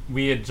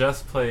we had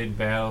just played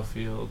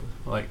Battlefield.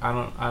 Like, I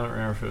don't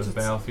remember if it was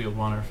Battlefield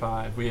 1 or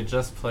 5. We had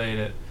just played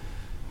it,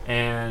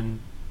 and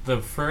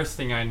the first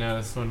thing I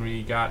noticed when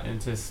we got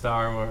into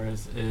Star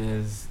Wars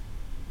is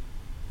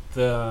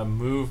the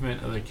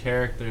movement of the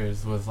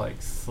characters was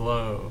like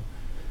slow,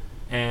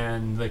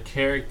 and the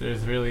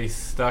characters really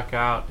stuck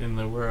out in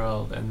the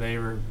world, and they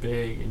were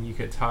big and you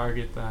could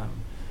target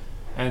them.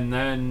 And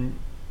then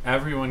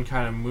everyone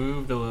kind of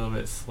moved a little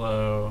bit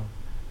slow,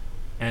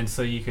 and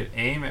so you could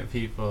aim at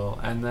people,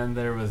 and then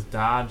there was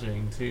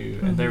dodging too.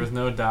 And there was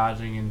no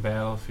dodging in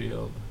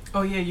Battlefield.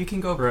 Oh yeah, you can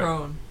go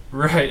prone.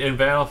 Right, in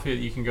Battlefield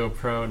you can go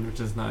prone, which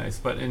is nice,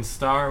 but in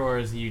Star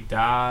Wars you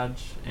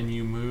dodge and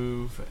you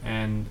move,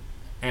 and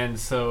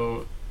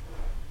so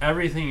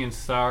everything in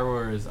Star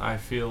Wars I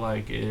feel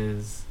like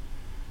is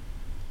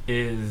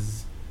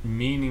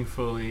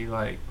meaningfully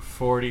like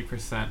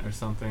 40% or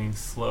something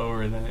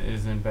slower than it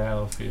is in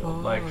Battlefield. Oh,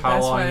 like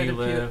how long you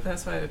live.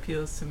 That's why it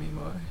appeals to me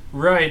more.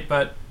 Right,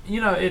 but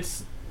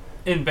it's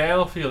in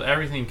Battlefield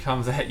everything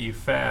comes at you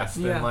fast,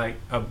 and like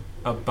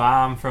a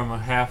bomb from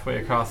halfway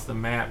across the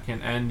map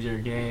can end your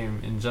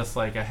game in just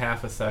like a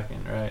half a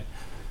second, right?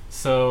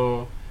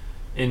 So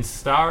in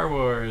Star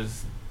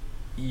Wars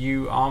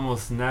you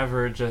almost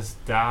never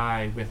just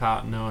die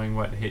without knowing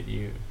what hit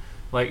you.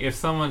 Like, if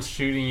someone's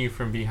shooting you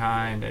from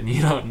behind and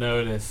you don't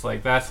notice,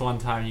 like, that's one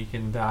time you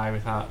can die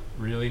without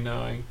really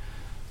knowing.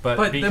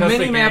 But the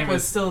mini-map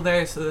was still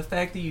there, so the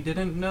fact that you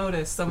didn't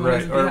notice someone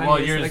is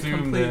behind you is like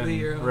completely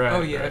your own.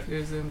 Right, if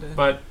you're zoomed in.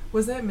 But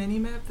was that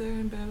mini-map there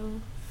in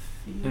Battlefield?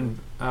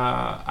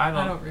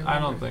 I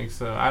don't think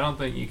so. I don't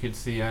think you could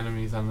see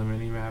enemies on the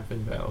mini-map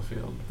in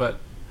Battlefield. But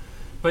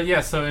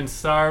yeah, so in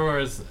Star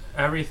Wars,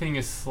 everything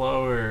is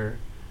slower,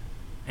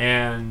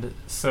 and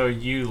so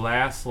you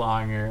last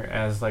longer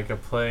as like a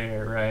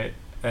player, right?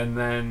 And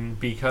then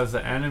because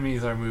the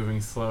enemies are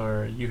moving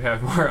slower, you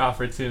have more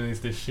opportunities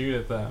to shoot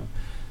at them.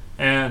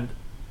 And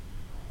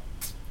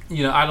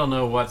I don't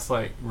know what's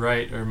like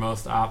right or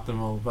most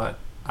optimal, but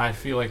I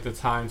feel like the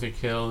time to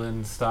kill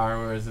in Star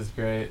Wars is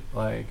great.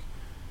 Like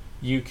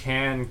you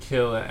can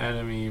kill an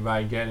enemy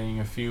by getting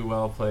a few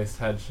well-placed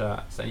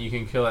headshots, and you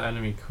can kill an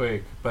enemy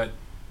quick, but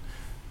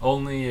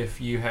only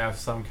if you have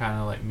some kind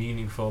of like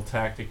meaningful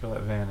tactical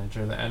advantage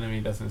or the enemy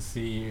doesn't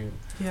see you.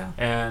 Yeah.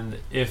 And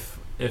if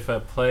a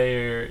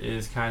player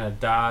is kind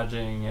of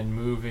dodging and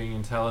moving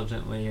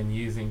intelligently and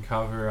using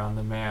cover on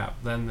the map,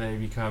 then they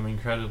become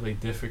incredibly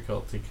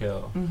difficult to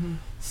kill. Mm-hmm.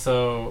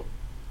 So,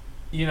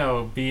 you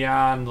know,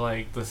 beyond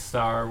like the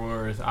Star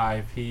Wars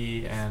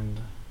IP and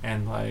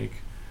like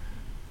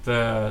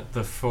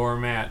the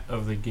format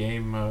of the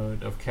game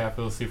mode of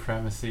Capital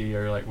Supremacy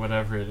or like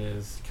whatever it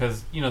is,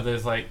 because you know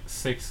there's like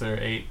 6 or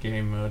 8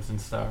 game modes in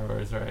Star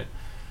Wars, right?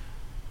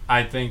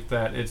 I think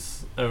that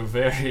it's a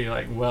very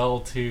like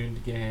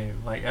well-tuned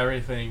game. Like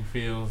everything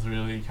feels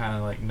really kind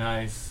of like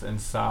nice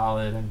and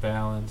solid and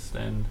balanced,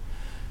 and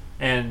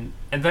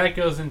that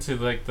goes into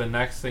like the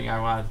next thing I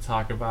wanted to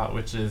talk about,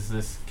 which is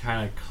this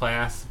kind of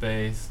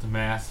class-based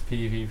mass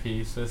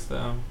PvP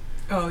system.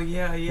 Oh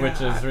yeah, which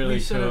is really cool. We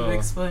should have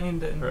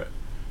explained in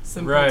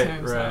simple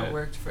terms how it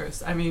worked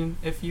first. I mean,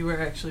 if you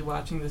were actually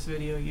watching this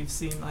video, you've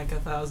seen like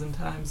 1,000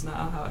 times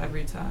now how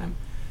every time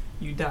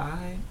you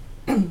die,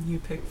 you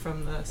pick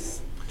from this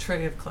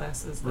tray of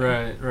classes.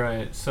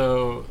 Right.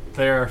 So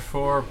there are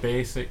 4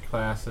 basic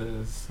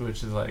classes,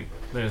 which is like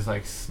there's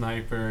like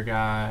sniper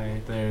guy,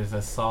 there's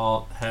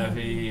assault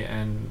heavy,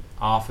 and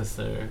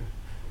officer,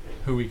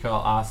 who we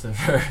call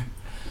Ossifer.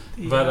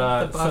 The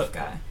buff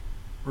guy.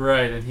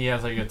 Right, and he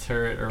has like a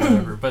turret or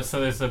whatever. But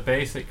so there's the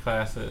basic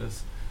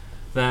classes.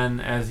 Then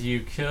as you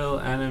kill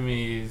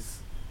enemies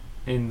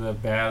in the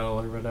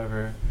battle or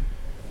whatever,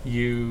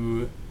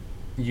 you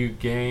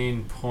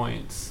gain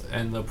points,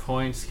 and the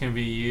points can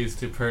be used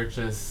to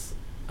purchase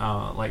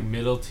like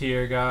middle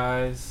tier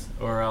guys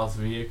or else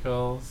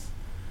vehicles,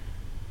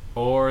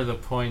 or the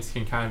points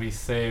can kind of be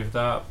saved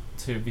up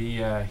to be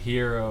a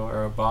hero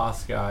or a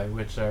boss guy,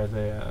 which are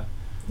the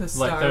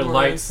like they're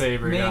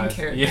lightsaber guys.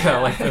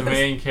 Yeah, like the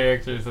main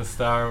characters of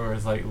Star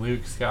Wars, like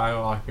Luke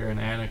Skywalker and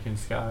Anakin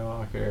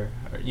Skywalker,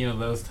 or, you know,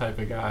 those type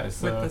of guys.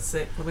 So,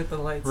 with the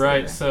lightsaber.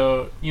 Right,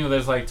 so you know,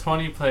 there's like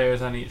 20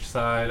 players on each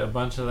side. A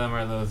bunch of them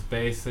are those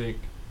basic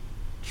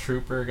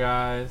trooper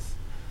guys.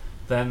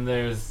 Then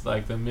there's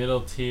like the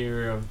middle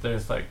tier of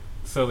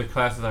so the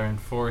classes are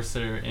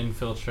Enforcer,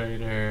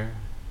 Infiltrator,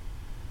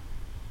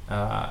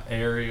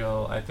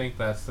 Aerial. I think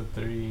that's the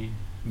 3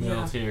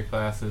 middle tier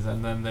classes,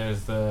 and then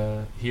there's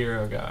the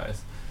hero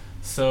guys.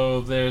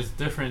 So there's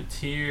different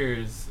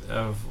tiers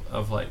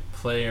of like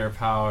player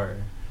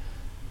power,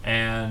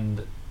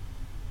 and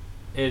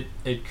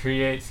it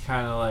creates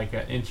kind of like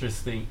an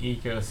interesting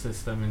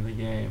ecosystem in the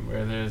game,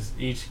 where there's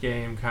each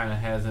game kind of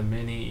has a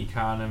mini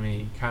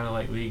economy, kind of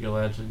like League of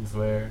Legends,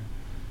 where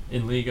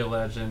in League of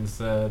Legends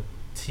the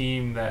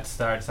team that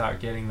starts out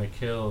getting the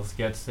kills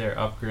gets their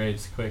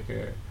upgrades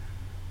quicker.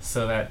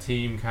 So that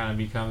team kind of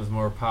becomes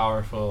more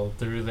powerful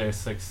through their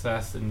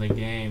success in the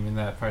game in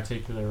that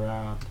particular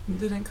round.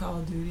 Didn't Call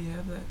of Duty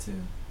have that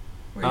too?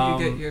 Where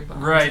you get your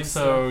bombs. Right,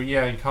 so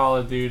yeah, in Call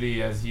of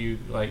Duty, as you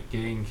like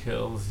gain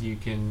kills, you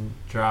can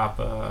drop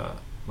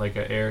like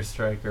an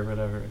airstrike or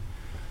whatever.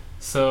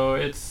 So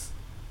it's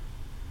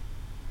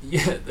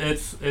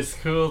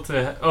cool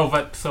to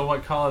but so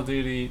what Call of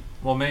Duty,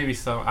 well maybe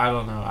some, I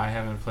don't know, I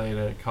haven't played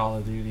a Call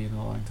of Duty in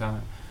a long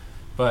time,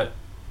 but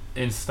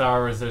in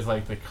Star Wars there's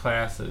like the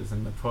classes,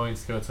 and the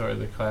points go toward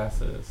the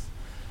classes.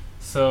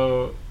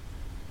 So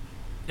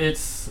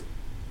it's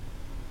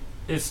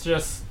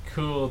just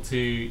cool to,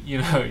 you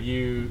know,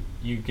 you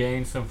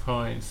gain some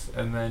points,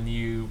 and then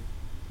you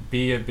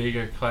be a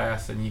bigger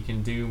class, and you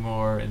can do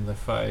more in the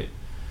fight.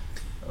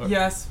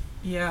 Yes,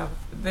 yeah,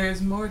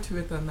 there's more to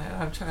it than that.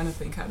 I'm trying to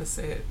think how to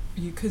say it,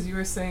 because you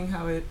were saying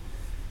how it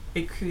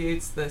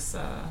creates this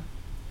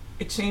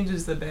it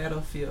changes the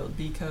battlefield,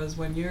 because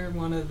when you're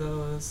one of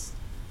those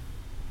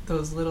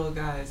little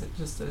guys,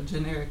 just a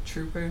generic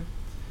trooper,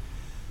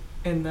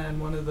 and then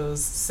one of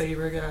those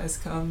saber guys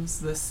comes,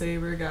 the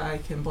saber guy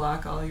can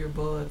block all your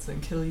bullets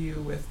and kill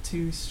you with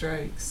 2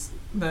 strikes.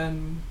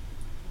 Then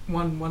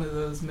one of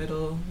those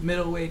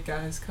middleweight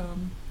guys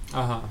come,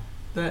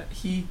 that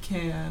he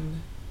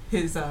can,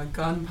 his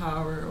gun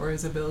power or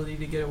his ability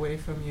to get away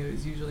from you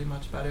is usually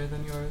much better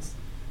than yours,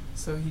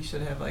 so he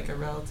should have like a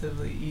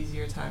relatively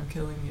easier time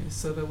killing you.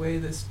 So the way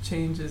this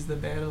changes the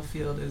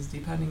battlefield is,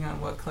 depending on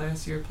what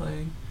class you're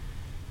playing,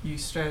 you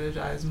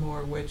strategize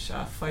more which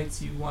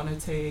fights you want to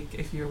take.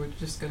 If you're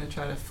just going to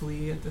try to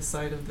flee at the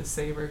sight of the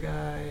saber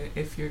guy,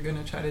 if you're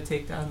going to try to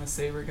take down the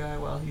saber guy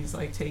while he's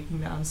like taking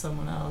down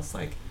someone else,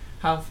 like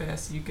how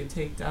fast you could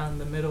take down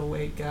the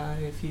middleweight guy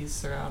if he's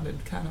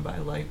surrounded kind of by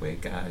lightweight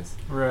guys.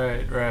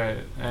 Right,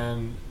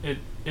 and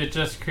it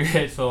just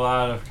creates a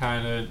lot of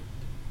kind of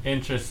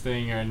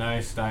interesting or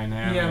nice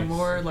dynamics. Yeah,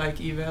 more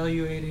like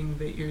evaluating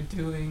that you're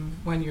doing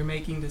when you're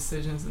making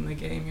decisions in the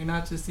game. You're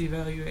not just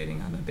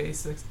evaluating on the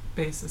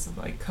basis of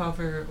like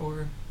cover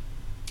or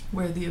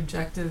where the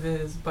objective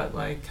is, but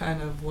like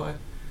kind of what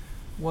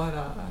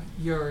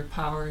your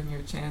power and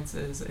your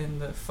chances in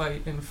the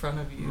fight in front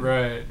of you.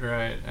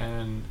 Right,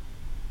 and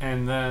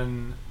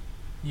then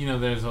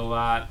there's a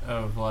lot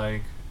of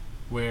like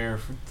where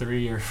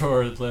 3 or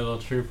 4 little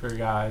trooper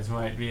guys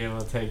might be able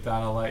to take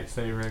down a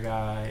lightsaber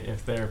guy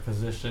if they're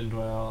positioned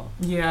well.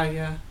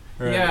 Yeah.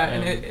 Right, yeah,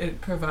 and it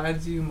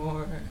provides you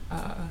more.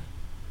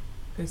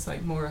 It's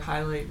like more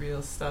highlight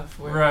reel stuff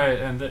where right,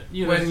 and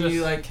when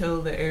you like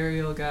kill the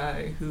aerial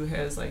guy who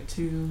has like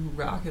 2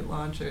 rocket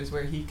launchers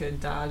where he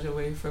could dodge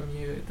away from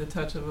you at the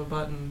touch of a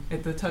button,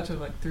 at the touch of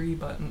like 3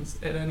 buttons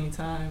at any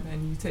time,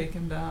 and you take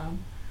him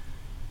down.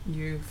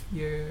 You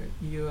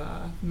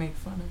make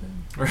fun of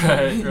him.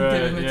 Right,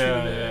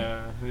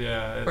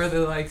 yeah. Or the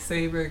like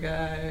saber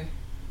guy.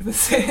 The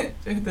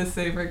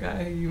saber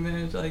guy you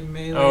manage like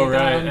melee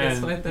down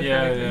despite the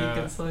fact that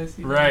he can slice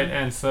you right,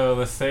 down. And so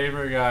the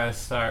saber guys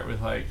start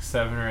with like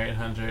 700 or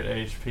 800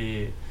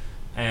 HP,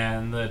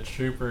 and the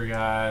trooper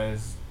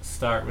guys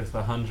start with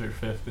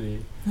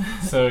 150.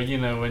 So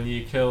when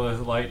you kill a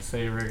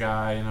lightsaber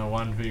guy in a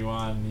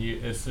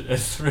 1v1,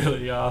 it's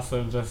really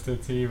awesome just to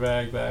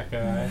teabag that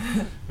guy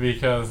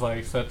because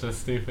like such a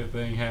stupid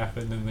thing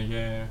happened in the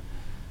game.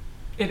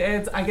 It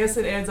adds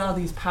all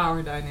these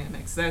power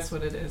dynamics. That's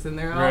what it is, and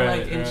they're all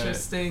like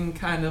interesting,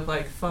 kind of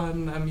like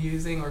fun,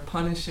 amusing, or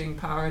punishing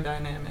power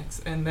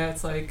dynamics, and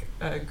that's like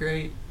a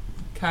great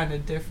kind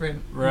of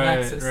different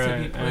nexus to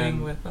be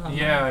playing with on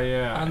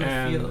the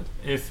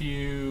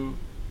field.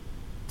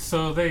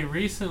 So they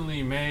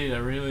recently made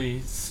a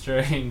really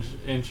strange,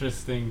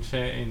 interesting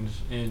change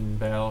in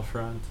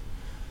Battlefront,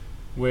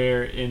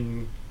 where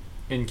in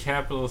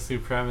Capital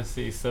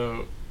Supremacy,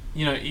 so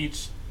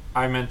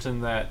I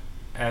mentioned that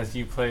as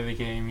you play the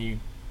game,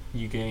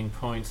 you gain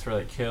points for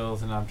like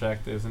kills and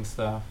objectives and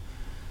stuff.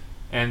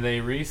 And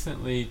they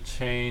recently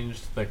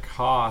changed the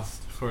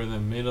cost for the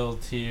middle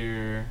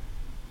tier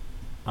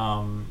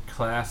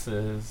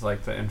classes,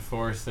 like the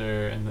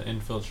Enforcer and the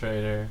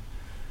Infiltrator.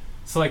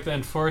 So like the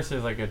Enforcer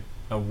is like a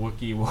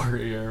Wookiee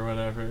warrior or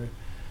whatever.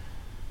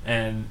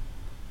 And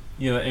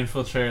the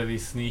Infiltrator are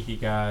these sneaky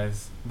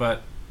guys.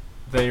 But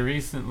they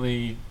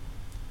recently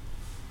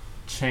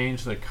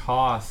change the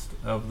cost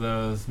of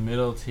those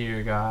middle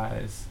tier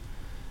guys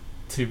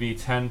to be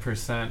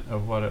 10%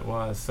 of what it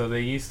was. So they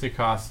used to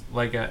cost,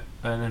 like an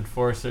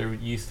Enforcer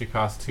used to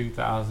cost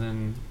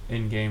 2,000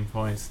 in-game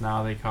points.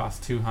 Now they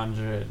cost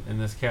 200 in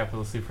this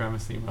Capital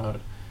Supremacy mode.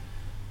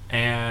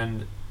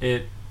 And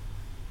it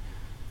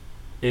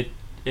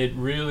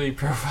really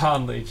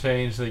profoundly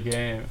changed the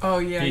game. Oh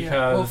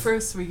yeah. Well,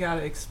 first we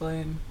gotta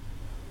explain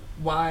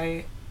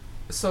why.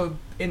 So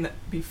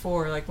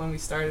before, like when we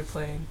started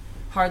playing,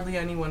 hardly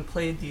anyone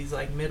played these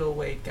like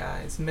middleweight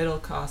guys, middle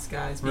cost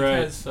guys,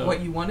 because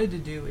what you wanted to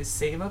do is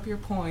save up your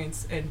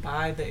points and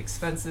buy the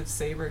expensive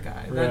saber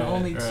guy. Then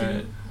only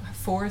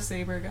 4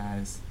 saber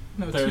guys.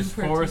 No, there's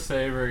 2 per 4 team.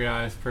 saber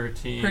guys per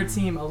team. Per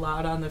team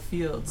allowed on the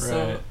field. Right.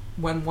 So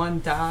when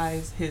one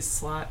dies, his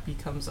slot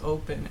becomes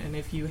open, and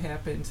if you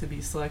happen to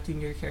be selecting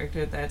your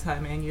character at that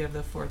time and you have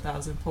the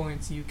 4,000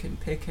 points, you can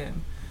pick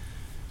him.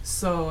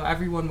 So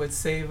everyone would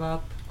save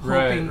up,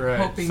 hoping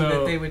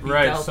that they would be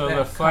dealt so that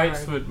the fights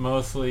card. would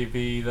mostly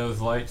be those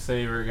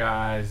lightsaber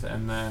guys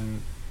and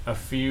then a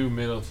few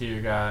middle tier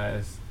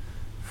guys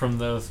from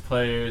those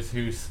players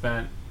who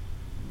spent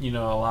a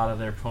lot of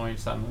their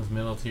points on those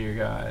middle tier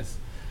guys,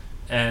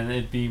 and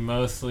it'd be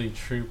mostly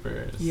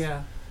troopers.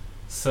 Yeah.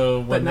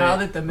 So but now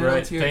that the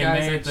middle tier guys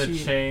they made the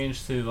cheap.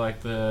 change to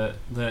like the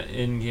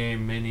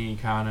in-game mini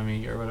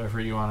economy or whatever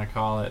you want to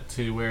call it,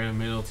 to where the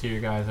middle tier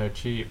guys are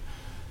cheap.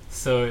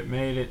 So it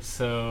made it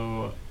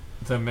so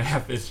the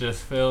map is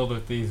just filled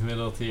with these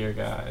middle tier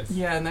guys.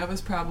 Yeah, and that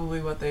was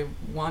probably what they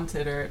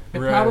wanted, or it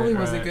probably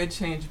was a good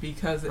change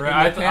because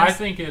I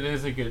think it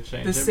is a good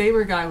change. The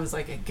saber guy was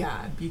like a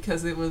god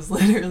because it was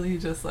literally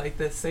just like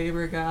the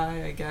saber guy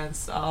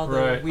against all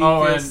the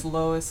weakest,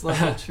 lowest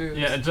level troops.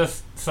 Yeah,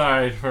 just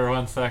sorry for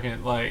 1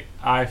 second. Like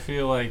I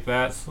feel like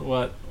that's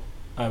what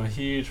a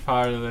huge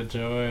part of the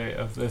joy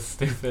of this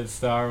stupid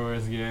Star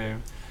Wars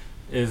game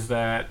is,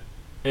 that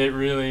it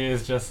really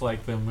is just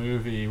like the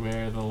movie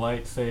where the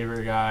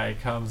lightsaber guy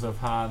comes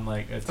upon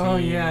like a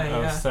team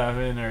of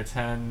 7 or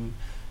 10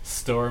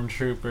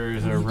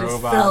 stormtroopers or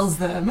robots. Just fells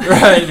them.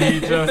 Right, he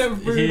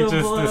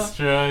just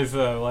destroys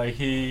them. Like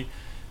he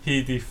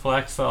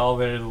deflects all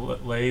their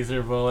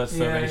laser bullets so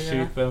they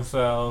shoot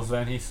themselves.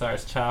 Then he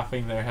starts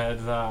chopping their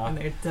heads off, and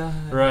they're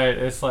done. Right,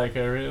 it's like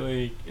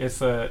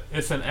it's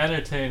an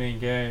entertaining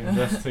game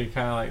just to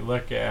kind of like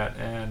look at.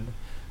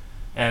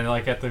 And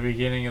like at the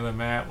beginning of the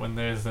map, when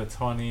there's the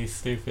 20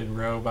 stupid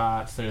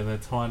robots or the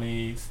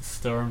 20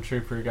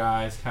 stormtrooper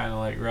guys kind of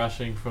like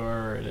rushing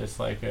forward, it's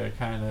like a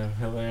kind of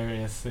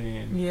hilarious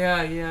scene.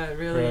 Yeah, it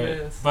really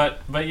is.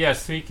 But yeah,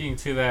 speaking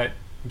to that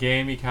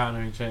game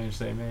economy change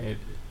they made,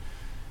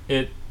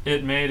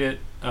 it made it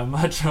a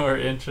much more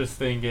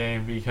interesting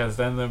game because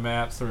then the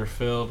maps were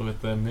filled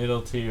with the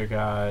middle tier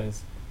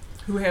guys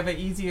who have an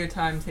easier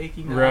time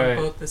taking down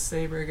both the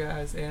saber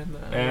guys and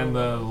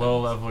the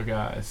low level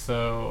guys.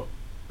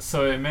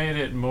 So it made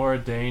it more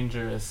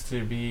dangerous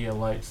to be a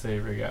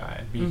lightsaber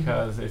guy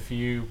because if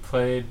you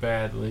played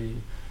badly,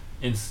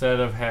 instead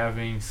of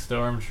having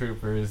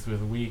stormtroopers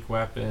with weak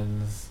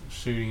weapons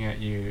shooting at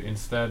you,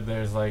 instead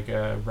there's like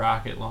a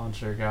rocket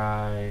launcher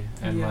guy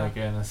and like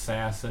an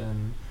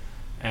assassin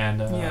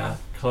and a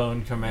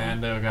clone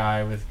commando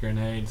guy with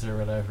grenades or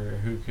whatever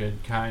who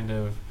could kind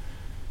of,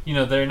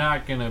 they're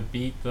not going to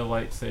beat the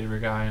lightsaber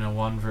guy in a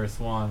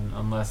 1v1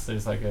 unless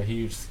there's like a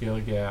huge skill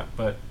gap,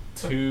 but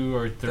 2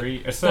 or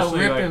 3, especially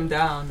they'll rip him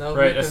down.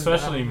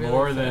 Especially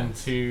more really than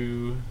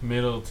 2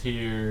 middle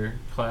tier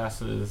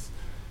classes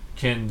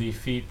can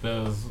defeat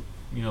those,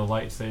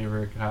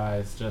 lightsaber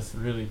guys just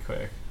really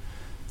quick.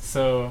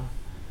 So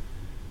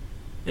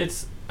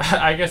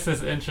I guess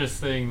it's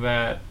interesting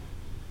that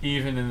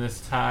even in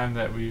this time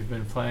that we've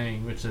been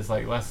playing, which is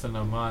like less than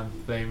a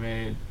month, they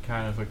made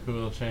kind of a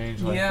cool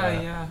change like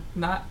that. Yeah.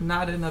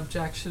 Not an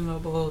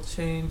objectionable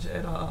change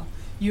at all.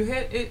 You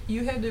had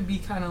to be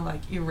kind of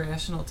like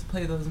irrational to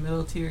play those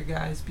middle tier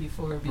guys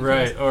before,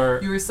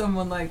 because you were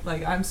someone like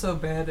I'm so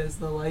bad as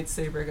the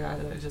lightsaber guy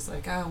that I just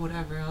like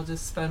whatever, I'll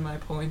just spend my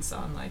points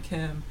on like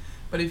him.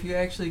 But if you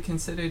actually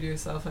considered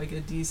yourself like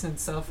a decent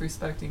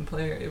self-respecting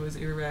player, it was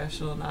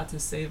irrational not to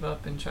save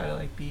up and try to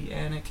like be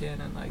Anakin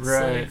and like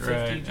slay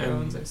 50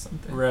 drones or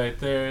something. Right.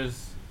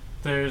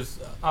 There's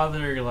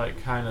other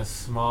like kind of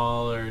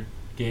smaller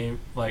game,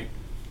 like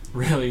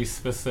really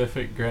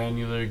specific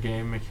granular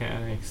game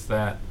mechanics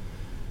that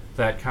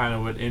kind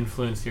of would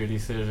influence your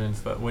decisions.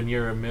 But when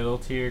you're a middle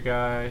tier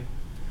guy,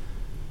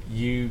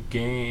 you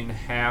gain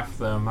half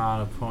the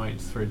amount of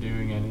points for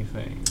doing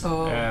anything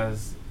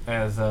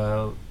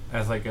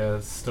as like a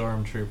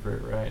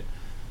stormtrooper, right?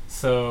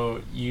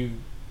 So you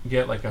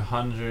get like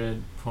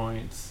 100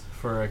 points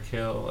for a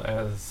kill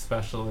as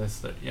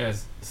specialist,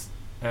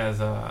 as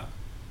a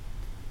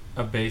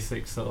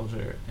basic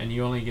soldier, and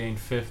you only gain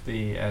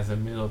 50 as a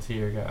middle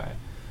tier guy.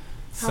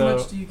 How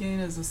much do you gain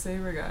as a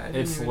saber guy?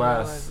 It's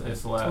less.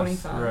 It's less.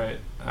 25. Right.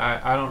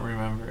 I don't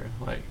remember.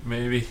 Like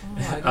maybe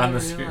on the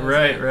screen.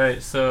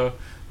 Right. So,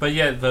 but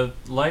yeah, the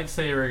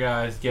lightsaber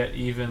guys get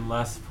even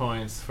less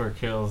points for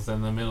kills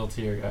than the middle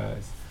tier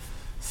guys.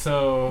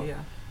 So,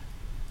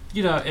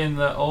 in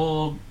the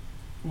old,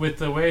 with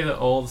the way the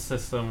old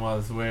system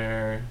was,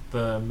 where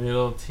the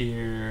middle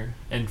tier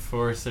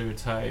enforcer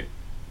type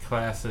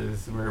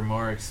classes were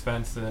more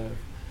expensive,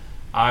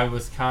 I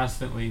was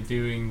constantly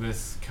doing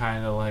this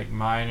kind of like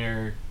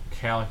minor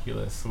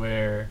calculus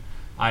where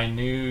I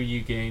knew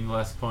you gained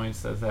less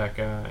points as that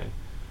guy,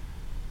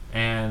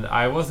 and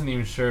I wasn't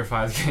even sure if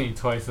I was getting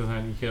twice as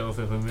many kills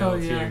as a middle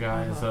tier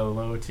guy as a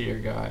low tier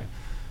guy.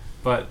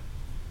 But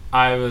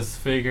I was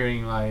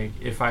figuring like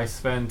if I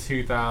spend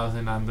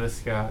 2,000 on this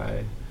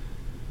guy,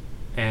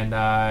 and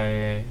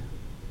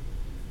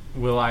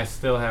will I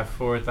still have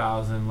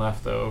 4,000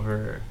 left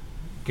over,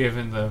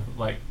 given the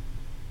like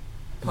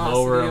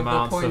lower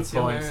amounts of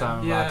points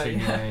I'm about to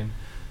gain.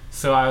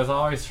 So I was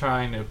always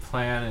trying to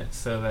plan it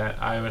so that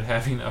I would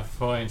have enough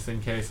points in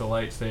case a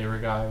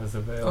lightsaber guy was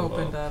available.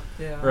 Opened up,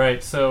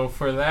 Right, so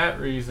for that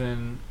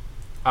reason,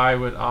 I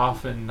would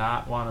often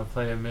not want to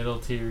play a middle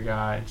tier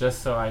guy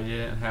just so I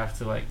didn't have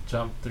to like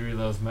jump through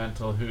those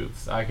mental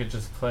hoops. I could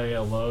just play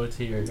a low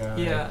tier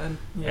guy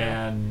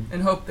and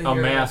hope that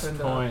amass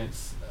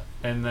points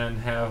and then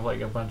have like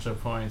a bunch of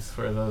points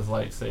for those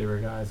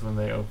lightsaber guys when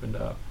they opened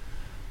up.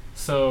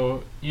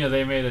 So,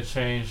 they made a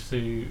change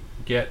to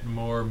get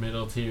more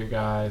middle tier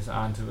guys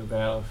onto the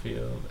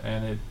battlefield,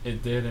 and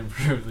it did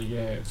improve the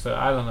game. So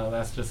I don't know,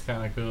 that's just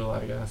kind of cool,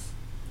 I guess.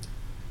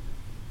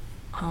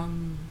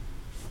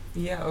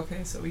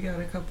 Okay, so we got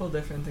a couple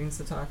different things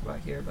to talk about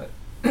here, but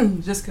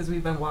just because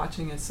we've been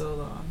watching it so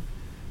long,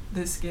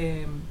 this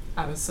game,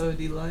 I was so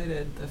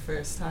delighted the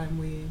first time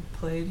we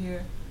played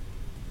here,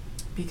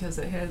 because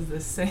it has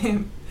the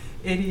same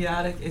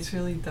idiotic, it's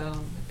really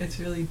dumb,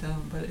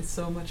 but it's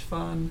so much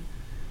fun,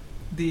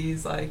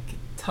 these like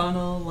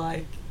tunnel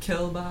like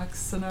kill box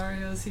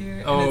scenarios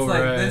here, and it's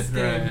like this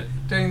game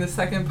during the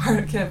second part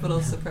of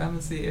Capital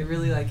Supremacy, it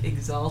really like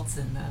exalts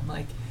in them,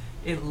 like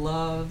it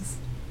loves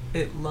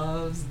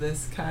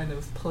this kind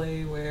of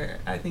play where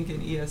I think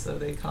in ESO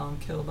they call them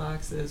kill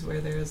boxes,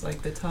 where there's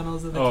like the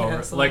tunnels of the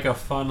castle. Like a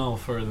funnel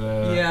for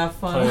the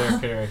player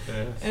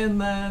characters. And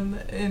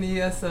then in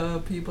ESO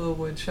people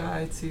would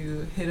try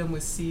to hit them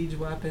with siege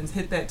weapons,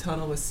 hit that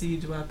tunnel with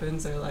siege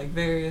weapons or like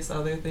various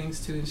other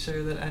things to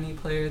ensure that any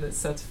player that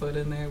sets foot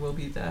in there will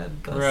be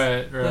dead.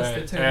 Thus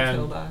the term and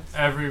kill box.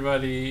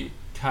 Everybody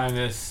kind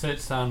of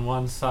sits on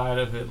one side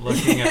of it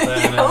looking at the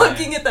enemy.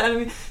 Looking at the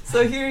enemy.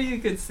 So here you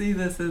could see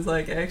this is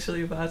like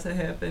actually about to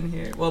happen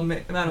here. Well,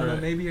 I don't know,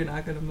 maybe you're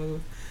not going to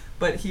move.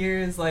 But here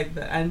is like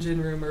the engine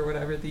room or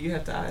whatever that you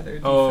have to either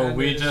defend or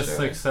we destroy. just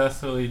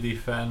successfully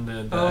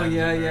defended the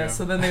engine room.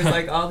 So then there's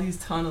like all these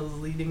tunnels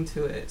leading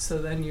to it.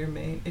 So then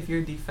if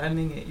you're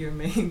defending it, your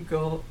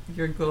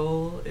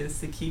goal is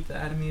to keep the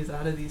enemies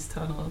out of these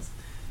tunnels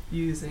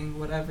using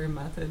whatever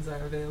methods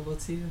are available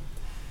to you.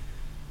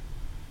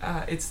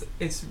 It's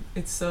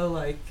so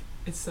like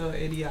it's so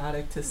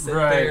idiotic to sit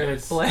right, there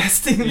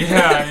blasting.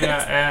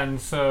 Yeah,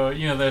 and so,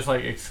 you know, there's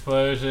like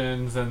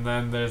explosions, and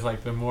then there's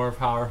like the more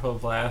powerful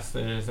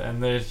blasters,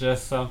 and there's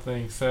just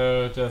something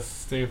so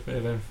just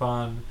stupid and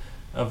fun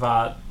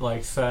about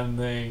like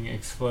sending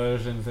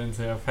explosions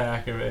into a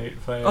pack of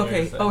 8 players.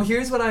 Okay. Oh,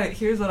 here's what I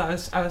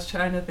was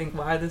trying to think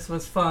why this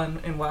was fun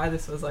and why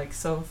this was like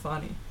so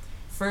funny.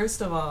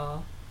 First of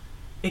all,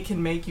 it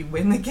can make you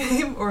win the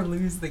game or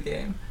lose the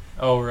game.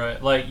 Oh,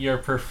 right. Like your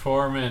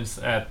performance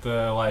at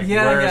the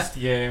worst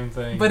game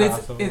thing but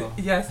possible.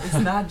 It's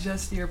not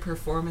just your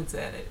performance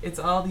at it. It's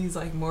all these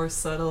like more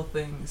subtle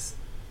things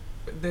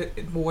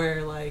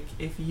where like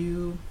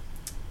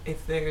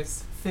if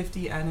there's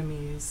 50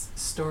 enemies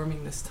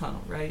storming this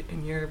tunnel, right?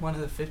 And you're one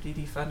of the 50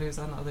 defenders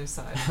on the other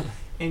side.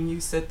 And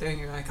you sit there and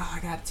you're like, oh, I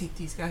gotta take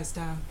these guys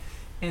down.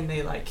 And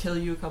they like kill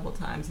you a couple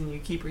times and you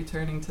keep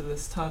returning to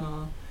this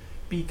tunnel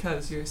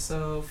because you're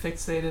so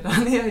fixated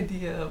on the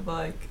idea of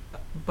like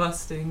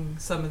busting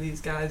some of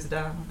these guys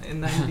down,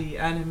 and then the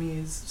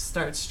enemies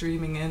start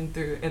streaming in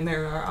through, and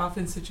there are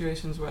often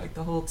situations where like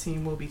the whole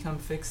team will become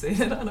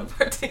fixated on a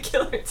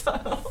particular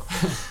tunnel.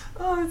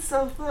 Oh, it's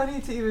so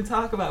funny to even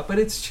talk about, but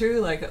it's true.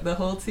 Like the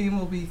whole team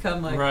will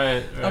become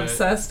like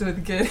obsessed with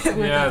a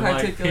particular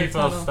like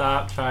people tunnel.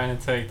 Stop trying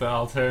to take the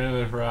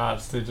alternative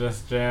routes to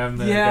just jam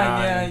their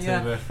guy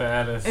into the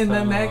fattest and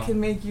tunnel. then that can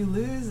make you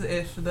lose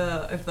if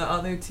the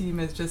other team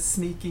is just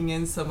sneaking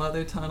in some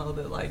other tunnel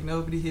that like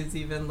nobody has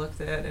even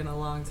looked at in a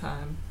long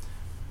time,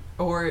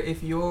 or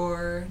if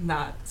you're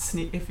not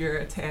if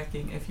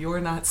you're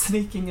not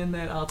sneaking in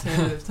that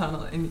alternative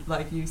tunnel, and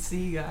like you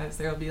see guys,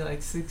 there'll be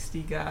like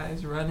 60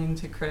 guys running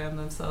to cram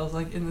themselves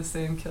like in the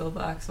same kill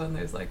box when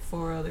there's like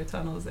 4 other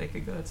tunnels they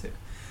could go to.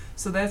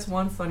 So that's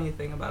one funny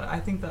thing about it. I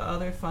think the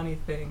other funny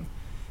thing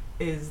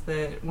is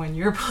that when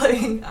you're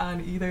playing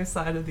on either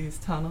side of these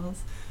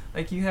tunnels,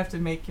 like you have to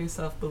make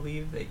yourself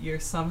believe that you're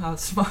somehow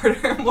smarter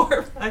and more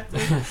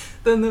effective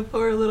than the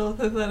poor little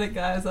pathetic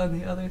guys on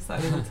the other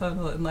side of the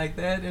tunnel. And like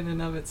that in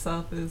and of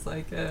itself is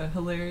like a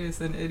hilarious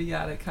and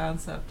idiotic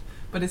concept.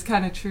 But it's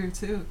kind of true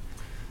too.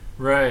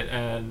 Right,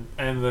 and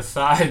the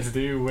sides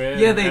do win.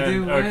 Yeah, they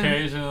do win.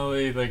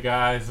 Occasionally the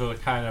guys will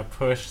kind of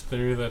push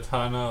through the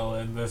tunnel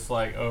in this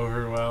like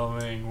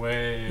overwhelming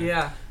wave.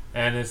 Yeah.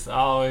 And it's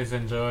always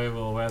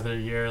enjoyable whether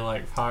you're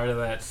like part of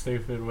that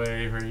stupid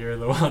wave or you're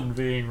the one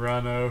being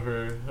run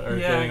over or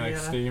getting like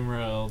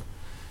steamrolled.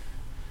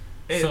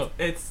 It's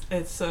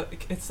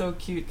so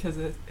cute because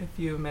if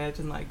you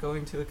imagine like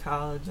going to a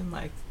college and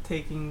like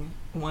taking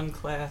one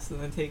class and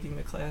then taking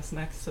the class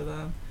next to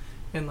them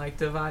and like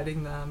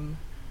dividing them,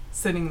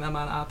 sitting them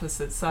on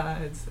opposite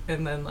sides,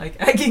 and then like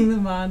egging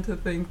them on to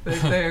think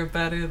that they're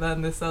better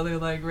than this other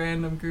like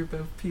random group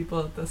of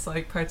people at this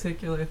like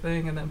particular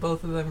thing, and then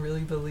both of them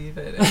really believe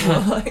it, and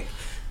we'll, like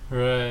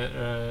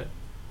right.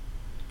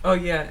 Oh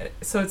yeah,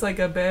 so it's like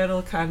a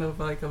battle kind of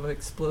like of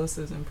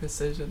explosives and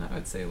precision, I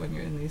would say, when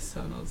you're in these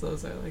tunnels.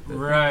 Those are like the things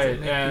that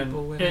make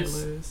people win or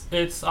lose.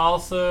 It's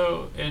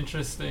also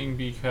interesting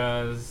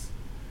because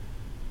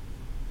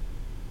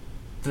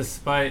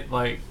despite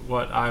like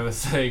what I was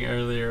saying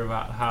earlier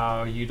about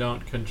how you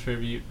don't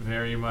contribute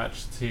very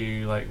much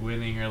to like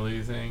winning or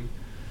losing,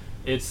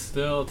 it's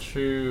still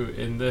true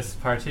in this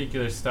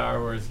particular Star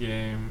Wars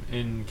game,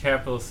 in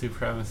Capital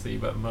Supremacy,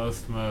 but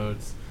most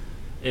modes,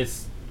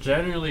 it's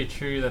generally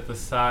true that the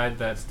side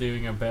that's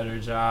doing a better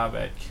job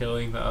at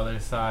killing the other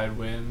side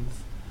wins.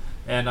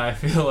 And I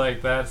feel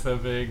like that's a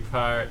big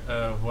part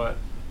of what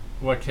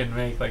can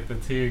make like the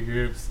two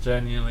groups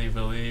genuinely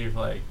believe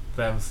like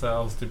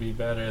themselves to be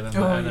better than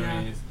the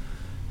enemies,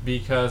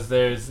 because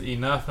there's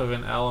enough of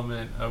an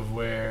element of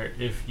where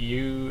if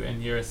you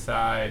and your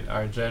side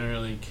are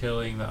generally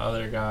killing the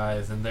other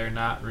guys and they're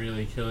not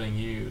really killing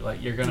you,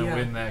 like you're gonna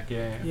win that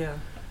game.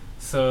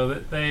 So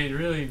that they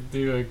really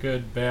do a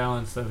good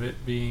balance of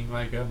it being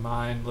like a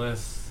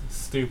mindless,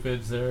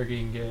 stupid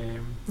zerging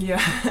game.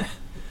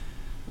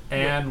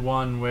 And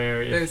one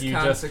where if you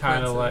just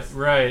kind of like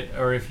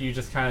or if you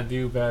just kind of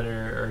do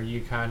better, or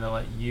you kind of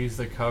like use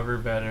the cover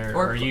better,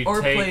 or you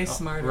take play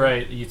smarter.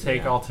 You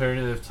take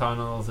alternative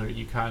tunnels, or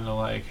you kind of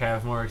like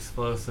have more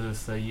explosives,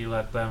 so you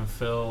let them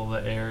fill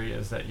the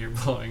areas that you're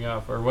blowing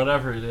up, or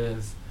whatever it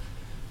is.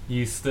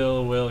 You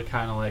still will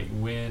kind of like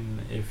win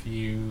if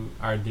you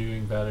are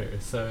doing better.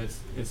 So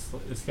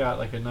it's got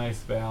like a nice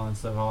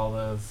balance of all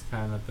those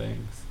kind of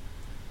things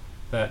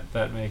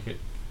that make it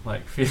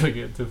like feel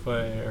good to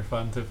play or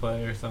fun to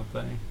play or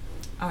something.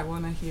 I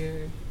want to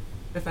hear,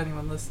 if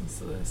anyone listens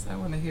to this, I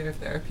want to hear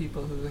if there are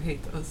people who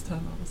hate those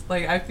tunnels.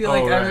 Like I feel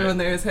like everyone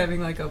there is having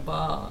like a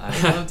ball.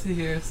 I'd love to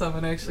hear if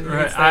someone actually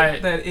hates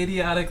that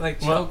idiotic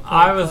like choke.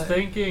 I was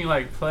thinking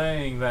like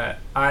playing that.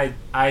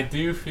 I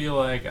do feel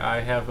like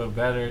I have a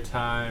better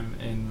time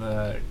in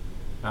the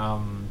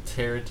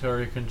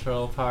territory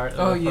control part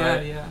of the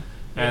fight.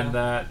 And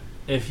that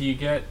if you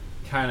get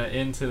kind of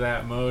into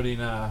that mode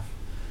enough,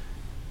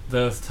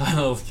 those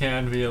tunnels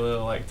can be a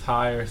little like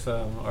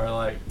tiresome, or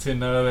like to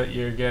know that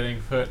you're getting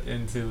put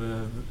into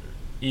the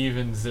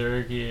even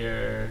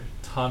zergier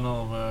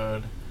tunnel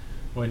mode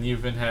when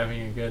you've been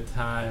having a good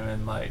time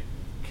and like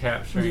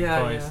capturing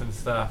points and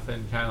stuff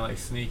and kind of like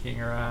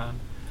sneaking around.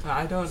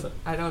 I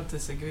don't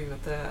disagree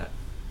with that.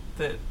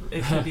 That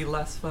it could be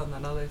less fun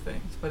than other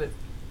things, but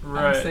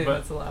I'm saying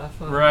it's a lot of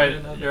fun. Right.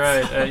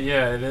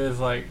 Yeah, it is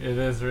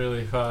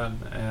really fun,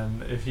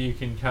 and if you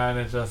can kind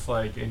of just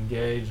like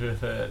engage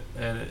with it,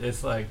 and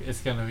it's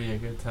gonna be a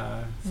good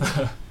time.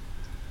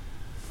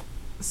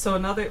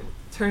 So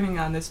turning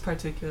on this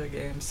particular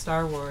game,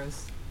 Star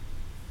Wars,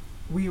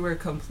 we were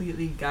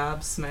completely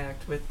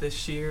gobsmacked with the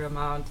sheer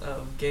amount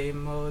of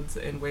game modes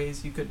and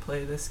ways you could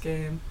play this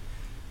game.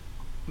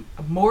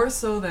 More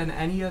so than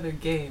any other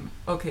game.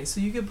 Okay,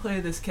 so you could play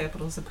this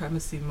Capital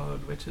Supremacy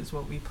mode, which is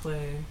what we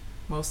play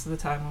most of the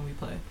time when we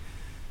play.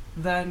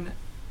 Then,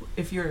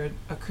 if you're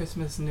a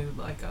Christmas noob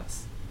like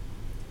us,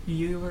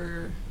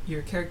 your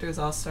characters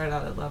all start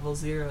out at level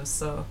 0,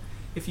 so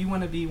if you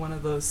want to be one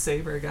of those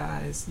saber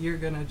guys, you're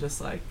gonna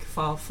just like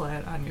fall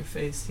flat on your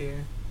face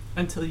here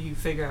until you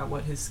figure out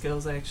what his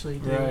skills actually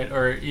do. Right,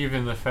 or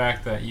even the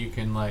fact that you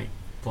can like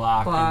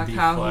block and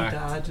deflect. How he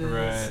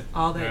dodges,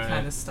 all that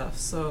kind of stuff.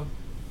 So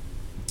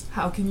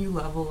how can you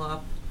level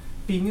up?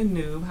 Being a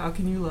noob, how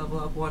can you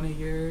level up one of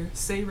your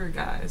saber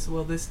guys?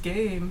 Well, this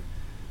game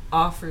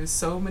offers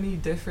so many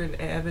different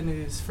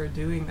avenues for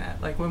doing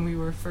that. Like when we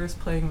were first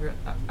playing,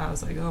 I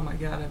was like, oh my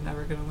god, I'm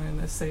never going to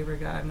learn this saber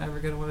guy. I'm never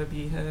going to want to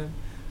be him.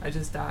 I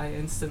just die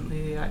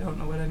instantly. I don't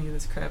know what any of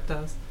this crap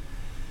does.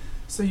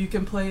 So you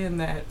can play in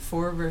that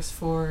 4 vs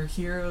 4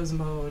 heroes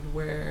mode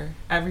where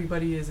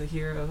everybody is a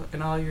hero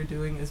and all you're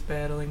doing is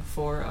battling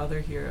 4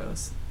 other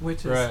heroes,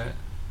 which is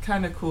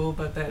kind of cool,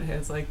 but that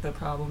has like the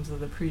problems of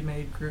the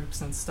pre-made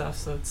groups and stuff,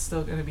 so it's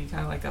still going to be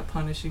kind of like a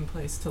punishing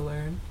place to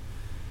learn.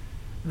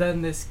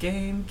 Then this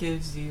game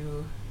gives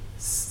you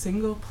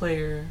single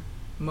player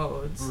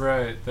modes.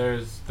 Right,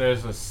 there's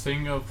a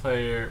single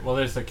player, well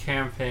there's a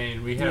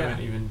campaign, we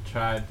haven't even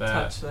tried that.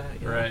 Touch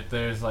that, yeah. Right,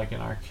 there's like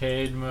an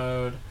arcade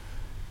mode,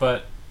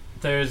 but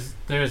there's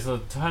a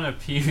ton of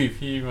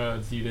PvP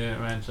modes you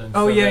didn't mention.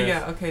 Oh,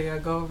 so okay,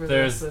 go over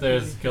there's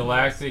PvP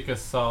Galactic modes.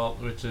 Assault,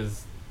 which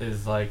is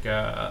like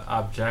a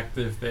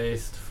objective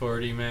based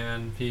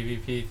 40-man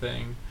PvP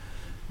thing.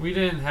 We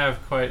didn't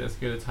have quite as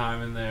good a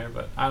time in there,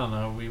 but I don't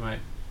know, we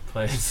might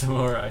play it some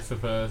more, I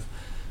suppose.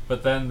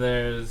 But then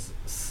there's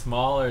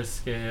smaller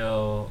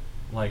scale,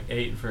 like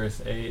 8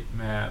 vs 8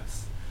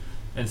 maps,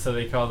 and so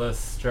they call those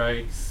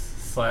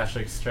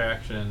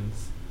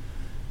strikes/extractions.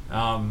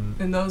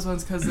 And those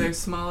ones, because they're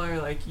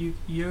smaller, like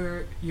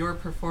your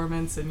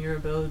performance and your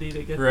ability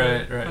to get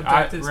the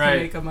objectives can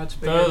make a much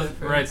bigger difference.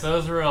 Right,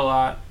 those were a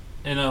lot.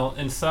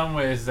 In some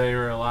ways, they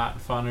were a lot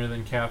funner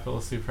than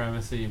Capital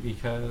Supremacy,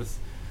 because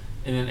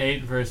in an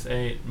 8 vs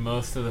 8,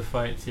 most of the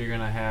fights you're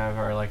gonna have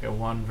are like a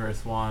 1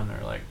 vs 1,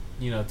 or like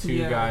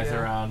 2 guys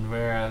around.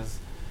 Whereas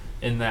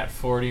in that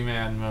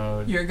 40-man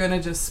mode, you're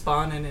gonna just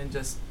spawn in and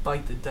just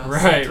bite the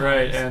dust.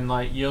 Right, and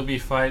like you'll be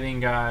fighting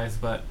guys,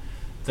 but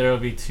there will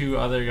be 2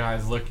 other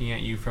guys looking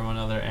at you from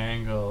another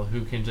angle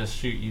who can just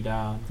shoot you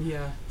down.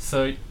 Yeah.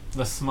 So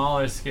the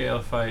smaller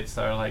scale fights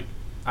are like,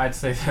 I'd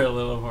say they're a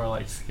little more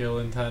like skill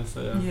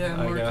intensive. Yeah,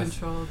 more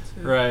controlled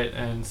too. Right,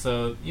 and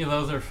so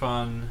those are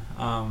fun.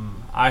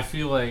 I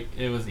feel like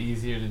it was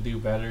easier to do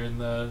better in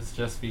those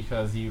just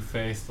because you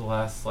faced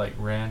less like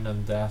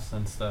random deaths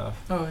and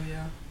stuff. Oh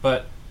yeah.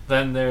 But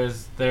then there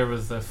was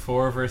the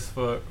 4 vs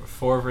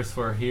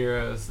 4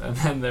 heroes, and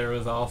then there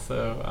was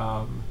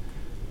also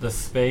the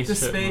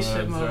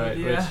spaceship mode,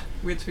 right?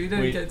 Which we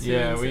didn't get to.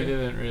 Yeah, we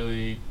didn't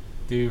really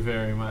do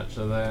very much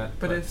of that.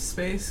 But if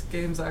space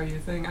games are your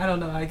thing, I don't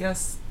know, I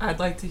guess I'd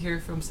like to hear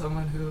from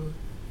someone who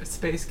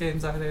space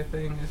games are their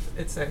thing, if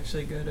it's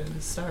actually good in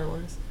Star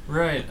Wars.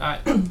 Right.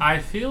 I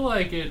feel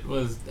like it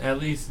was at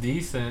least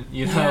decent,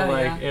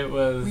 it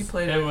was we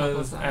played it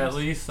was at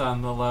least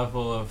on the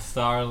level of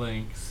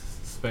Starlink's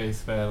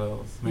space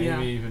battles,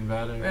 maybe even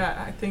better.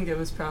 Yeah, I think it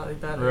was probably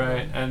better.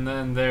 Right, and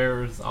then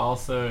there's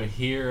also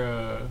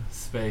hero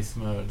space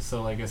mode,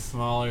 so like a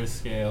smaller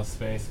scale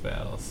space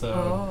battle.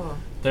 So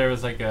there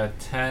was like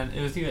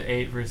it was either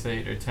 8 vs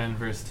 8 or 10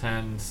 vs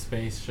 10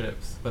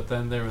 spaceships, but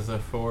then there was a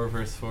 4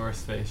 vs 4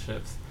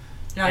 spaceships.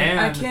 Yeah,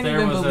 I can't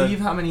even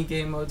believe how many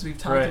game modes we've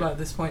talked about at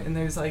this point, and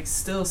there's like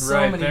still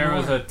so many more. There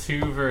was a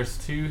 2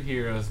 vs 2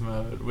 heroes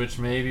mode, which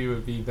maybe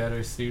would be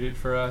better suited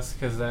for us,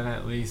 because then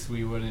at least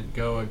we wouldn't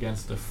go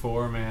against a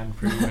 4-man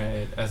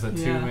pre-made as a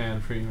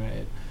 2-man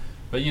pre-made.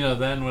 But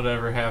then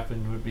whatever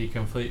happened would be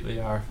completely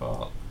our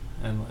fault,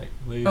 and like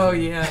losing. Oh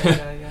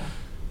yeah.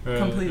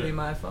 Completely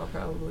my fault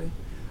probably.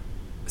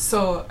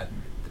 So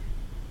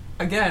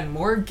again,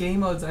 more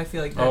game modes I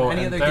feel like than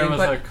any other game. There was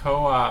a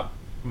co-op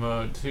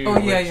mode too. Oh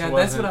yeah,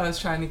 that's what I was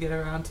trying to get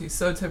around to.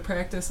 So to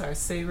practice our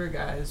saber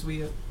guys,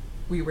 we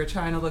were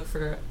trying to look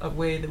for a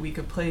way that we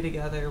could play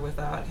together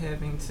without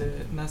having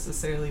to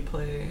necessarily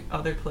play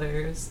other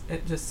players,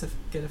 just to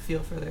get a feel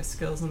for their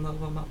skills and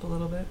level them up a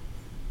little bit.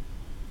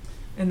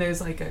 And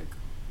there's like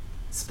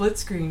split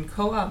screen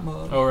co-op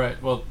mode. Oh, right.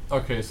 Well,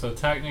 okay, so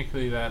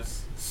technically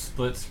that's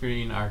split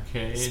screen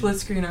arcade. Split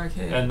screen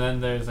arcade. And then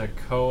there's a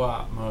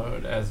co-op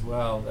mode as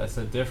well. That's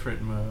a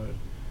different mode.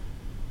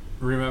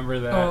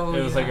 Remember that? Oh,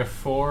 it was yeah. like a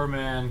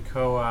 4-man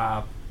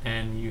co-op,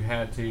 and you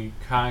had to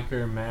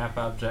conquer map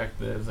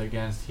objectives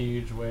against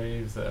huge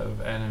waves of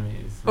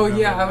enemies. Oh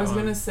Remember yeah, that I was one?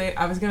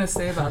 gonna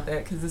say about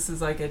that because this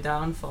is like a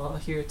downfall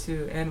here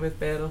too, and with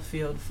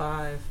Battlefield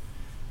 5.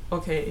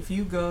 Okay, if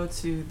you go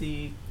to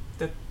the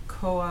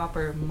co-op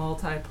or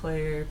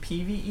multiplayer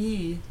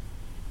PvE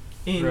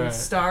in Right.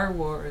 Star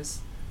Wars,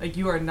 like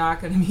you are not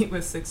going to meet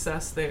with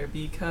success there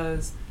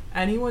because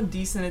anyone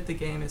decent at the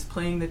game is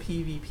playing the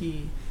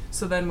PvP.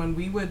 So then when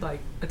we would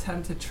like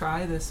attempt to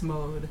try this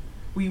mode,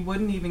 we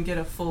wouldn't even get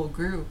a full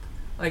group.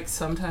 Like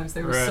sometimes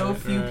there were so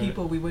few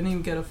people, we wouldn't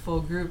even get a full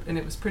group, and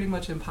it was pretty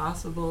much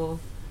impossible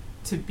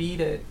to beat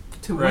it,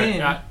 to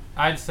win.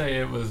 I'd say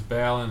it was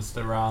balanced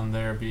around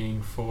there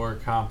being 4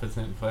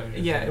 competent players.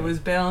 Yeah, it was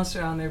balanced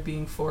around there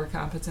being 4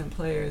 competent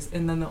players,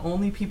 and then the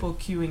only people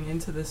queuing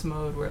into this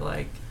mode were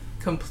like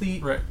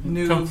complete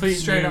noobs,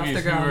 straight off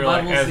the ground, who were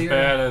like as zero.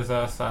 bad as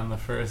us on the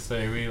first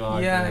day we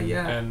logged in.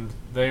 Yeah. And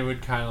they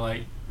would kind of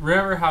like,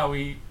 remember how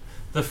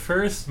the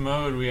first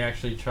mode we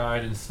actually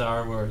tried in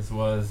Star Wars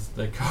was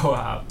the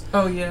co-op.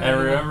 Oh yeah. And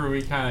remember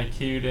we kind of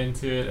queued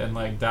into it and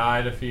like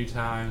died a few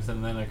times,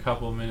 and then a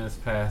couple minutes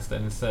passed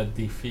and it said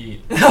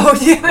defeat. Oh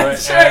yeah,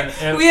 that's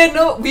right. And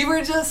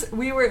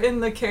We were in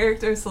the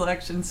character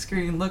selection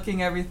screen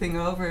looking everything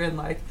over and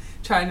like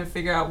trying to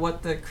figure out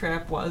what the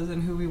crap was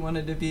and who we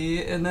wanted to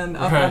be, and then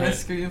up on the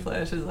screen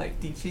flashes like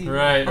defeat.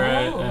 Right.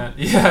 And,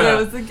 yeah. That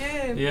was the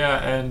game.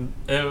 Yeah, and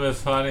it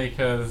was funny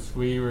because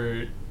we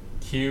were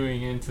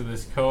queuing into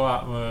this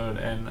co-op mode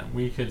and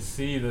we could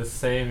see the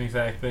same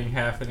exact thing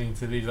happening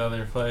to these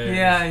other players.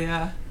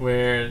 Yeah.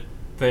 Where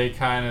they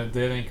kind of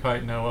didn't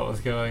quite know what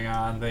was going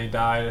on. They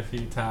died a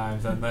few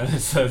times and then it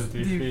says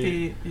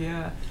defeat.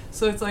 Yeah.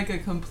 So it's like a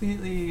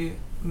completely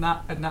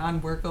not a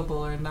non-workable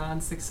or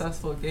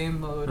non-successful game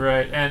mode.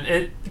 Right,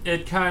 and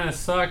it kind of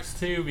sucks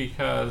too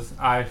because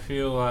I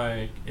feel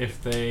like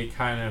if they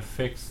kind of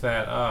fix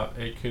that up,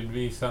 it could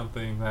be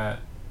something that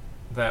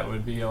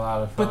would be a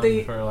lot of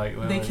fun for like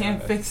little they can't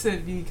guys. fix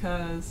it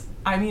because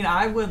I mean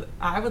I would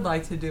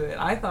like to do it.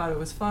 I thought it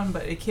was fun,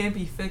 but it can't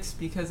be fixed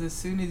because as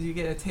soon as you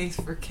get a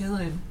taste for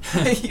killing,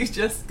 you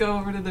just go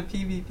over to the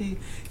PvP.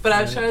 But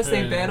I was trying to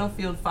say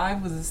Battlefield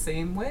 5 was the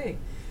same way.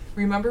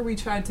 Remember we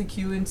tried to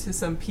queue into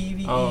some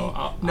PvE.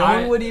 No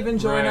one would even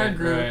join our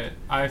group.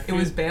 Right. It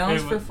was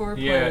balanced for 4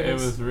 players. Yeah, it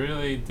was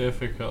really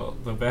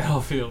difficult. The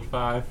Battlefield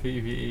 5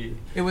 PvE.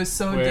 It was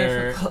so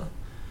difficult.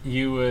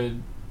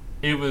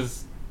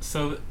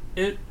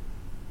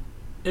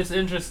 It's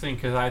interesting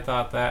because I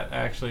thought that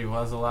actually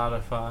was a lot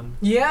of fun.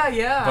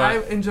 Yeah, I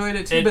enjoyed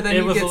it too. But then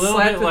you get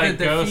slapped with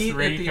the defeat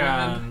at the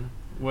end.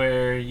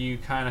 Where you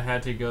kind of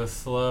had to go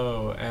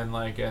slow, and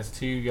like as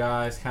 2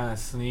 guys kind of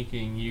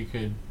sneaking, you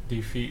could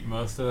defeat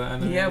most of the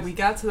enemies. Yeah, we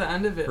got to the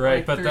end of it. Right,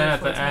 like but 3 then or at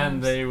 4 the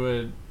times.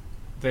 end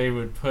they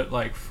would put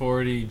like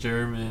 40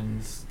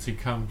 Germans to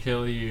come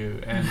kill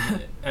you, and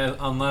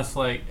unless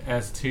like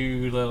as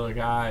 2 little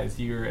guys,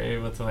 you were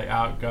able to like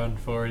outgun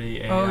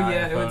 40 AI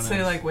opponents. It would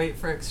say like wait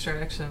for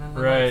extraction, and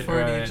then like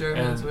 40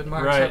 Germans would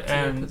march up to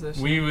their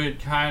position. We would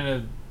kind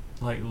of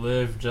like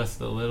live just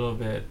a little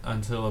bit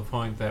until a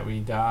point that we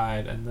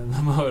died, and then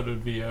the mode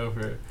would be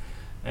over.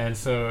 And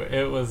so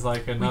it was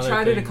like another. We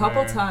tried it a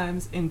couple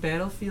times in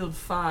Battlefield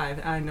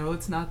 5. I know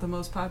it's not the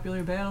most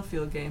popular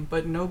Battlefield game,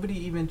 but nobody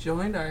even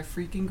joined our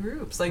freaking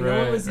groups. Like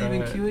no one was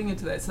even queuing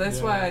into that. So that's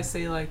why I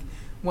say like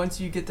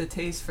once you get the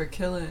taste for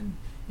killing,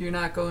 you're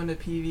not going to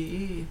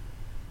PvE.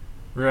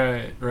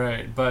 Right.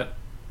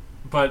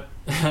 But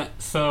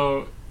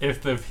so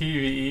if the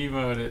PvE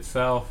mode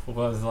itself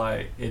was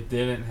like it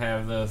didn't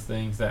have those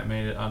things that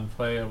made it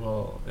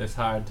unplayable, it's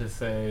hard to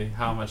say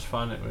how much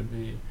fun it would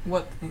be.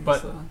 What things?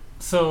 But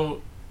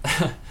so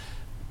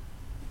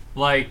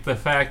like the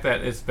fact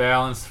that it's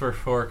balanced for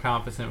 4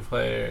 competent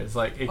players,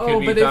 like it could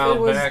be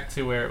dialed back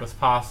to where it was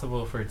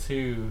possible for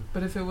 2.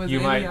 But if it was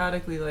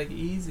idiotically like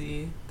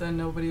easy, then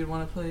nobody would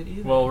want to play it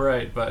either. Well,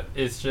 right, but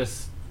it's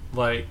just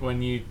like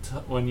when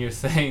you're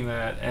saying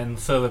that, and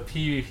so the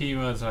PvP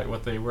mode's like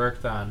what they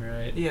worked on,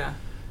 right? Yeah.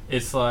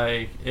 It's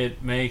like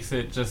it makes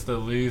it just a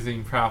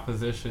losing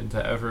proposition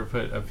to ever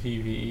put a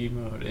PvE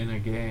mode in a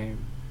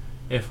game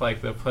if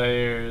like the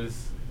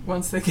players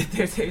once they get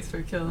their taste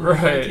for killing.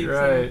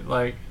 Right.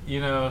 Like,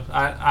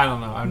 I don't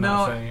know. I'm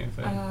not saying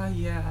anything.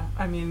 Yeah.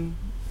 I mean,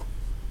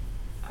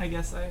 I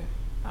guess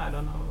I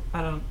don't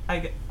know.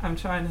 I'm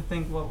trying to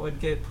think what would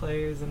get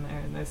players in there,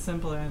 and the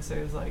simple answer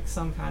is like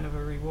some kind of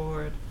a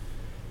reward.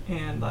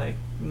 And like,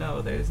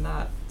 no, there's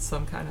not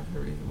some kind of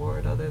a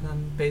reward other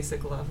than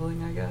basic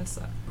leveling, I guess.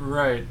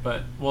 Right,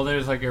 but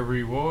there's like a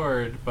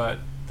reward, but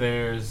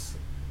there's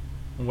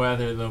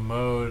whether the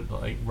mode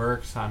like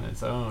works on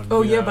its own.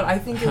 Oh yeah, but I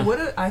think it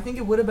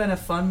would have been a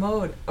fun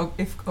mode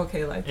if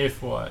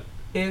what?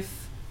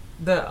 If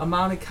the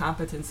amount of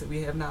competence that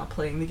we have now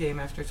playing the game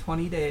after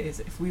 20 days,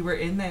 if we were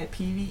in that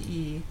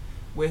PvE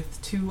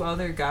with 2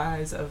 other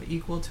guys of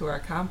equal to our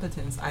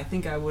competence, I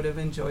think I would have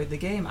enjoyed the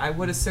game. I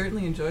would have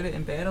certainly enjoyed it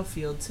in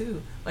Battlefield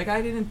too. Like,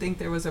 I didn't think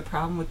there was a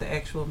problem with the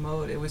actual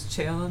mode. It was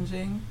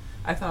challenging.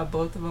 I thought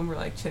both of them were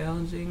like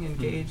challenging,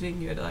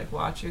 engaging. You had to like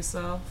watch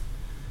yourself.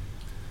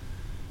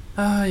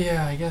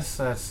 Yeah, I guess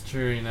that's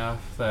true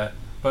enough. But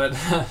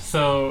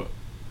so,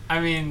 I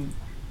mean,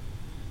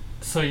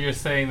 so you're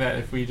saying that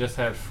if we just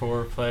had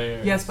 4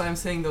 players? Yes, but I'm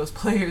saying those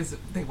players,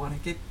 they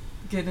want to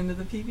get into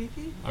the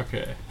PvP.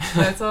 Okay.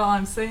 That's all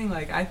I'm saying.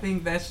 Like, I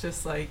think that's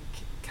just like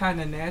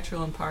kind of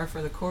natural and par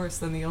for the course.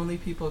 Then the only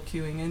people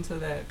queuing into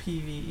that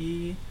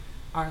PvE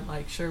aren't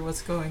like sure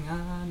what's going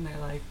on. They're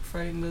like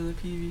frightened of the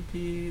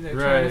PvP. They're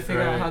trying to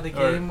figure out how the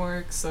game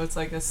works. So it's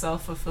like a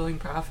self-fulfilling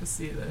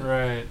prophecy.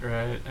 Right.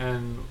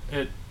 And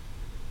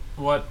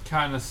what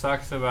kind of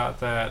sucks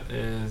about that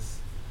is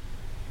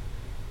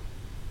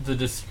the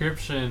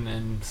description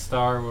in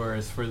Star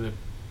Wars for the,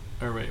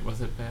 or wait,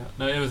 was it bad?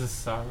 No, it was a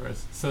Star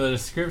Wars. So the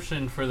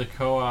description for the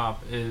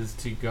co-op is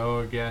to go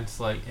against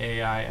like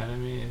AI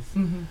enemies.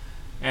 Mm-hmm.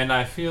 And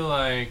I feel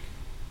like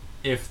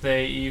if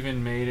they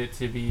even made it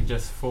to be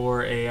just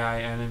 4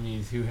 AI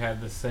enemies who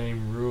had the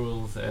same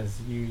rules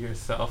as you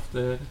yourself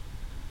did.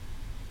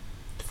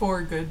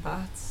 4 good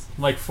bots?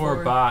 Like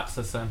 4 bots,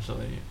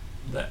 essentially.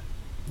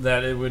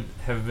 That it would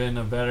have been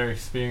a better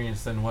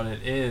experience than what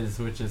it is,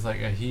 which is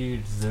like a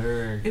huge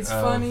zerg It's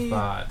of funny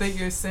bots. that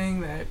you're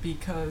saying that,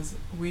 because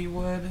we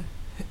would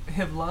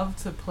have loved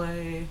to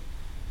play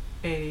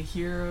a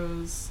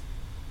Heroes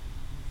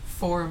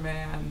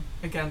 4-man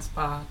against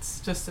bots,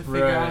 just to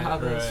figure out how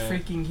those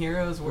freaking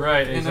heroes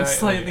work in a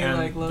slightly and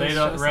like low they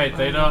don't stress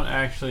they don't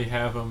actually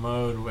have a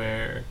mode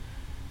where,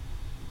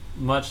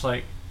 much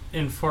like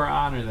in For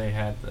Honor they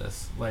had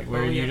this, like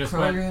where you just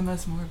program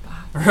us more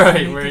bots,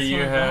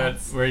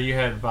 where you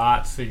had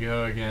bots to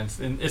go against,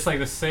 and it's like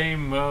the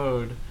same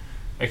mode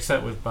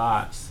except with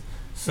bots.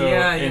 So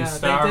in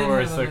Star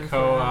Wars the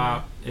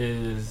co-op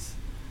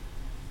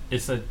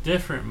it's a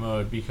different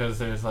mode because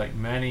there's like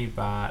many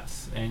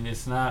bots, and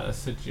it's not a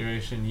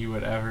situation you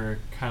would ever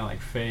kind of like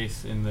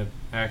face in the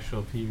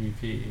actual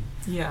PvP.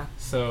 Yeah.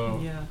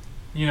 So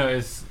you know,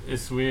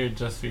 it's weird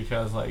just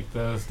because like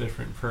those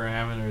different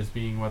parameters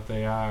being what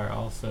they are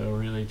also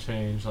really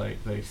change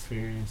like the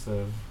experience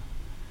of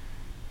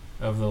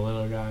the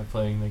little guy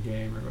playing the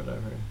game or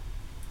whatever.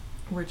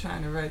 We're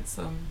trying to write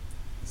some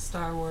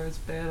Star Wars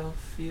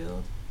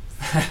Battlefield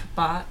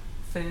bot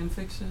fan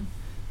fiction.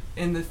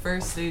 In the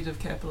first stage of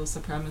Capital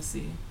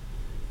Supremacy,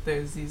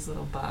 there's these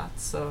little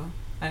bots. So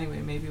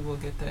anyway, maybe we'll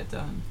get that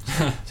done.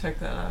 Check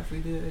that out. If we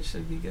do, it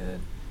should be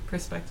good.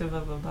 Perspective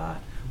of a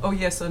bot. Oh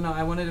yeah, so no,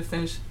 I wanted to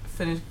finish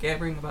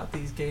gabbering about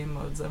these game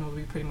modes, then we'll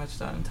be pretty much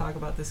done, and talk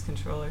about this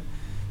controller.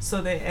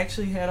 So they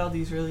actually had all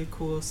these really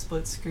cool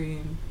split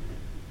screen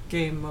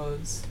game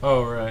modes.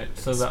 Oh right,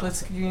 so split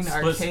screen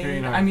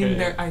arcade. I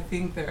mean, I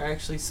think there are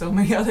actually so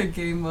many other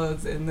game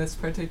modes in this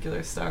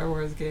particular Star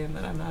Wars game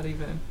that I'm not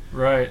even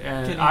right.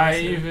 And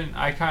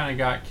I kind of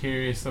got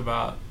curious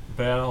about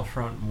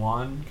Battlefront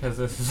 1 because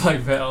this is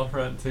like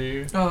Battlefront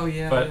 2. Oh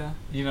yeah, but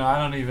you know, I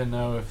don't even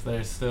know if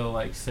there's still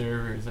like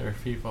servers or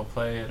if people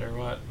play it or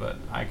what. But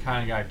I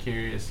kind of got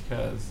curious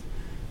because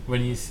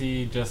when you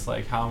see just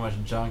like how much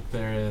junk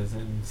there is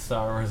in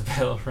Star Wars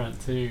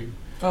Battlefront 2.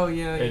 Oh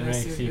yeah, it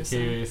makes you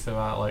curious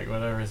about like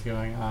whatever's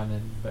going on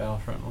in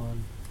Battlefront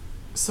 1.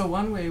 So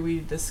one way we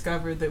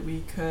discovered that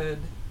we could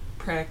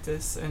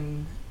practice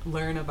and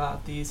learn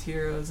about these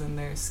heroes and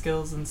their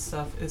skills and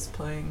stuff is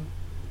playing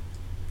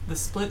the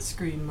split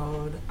screen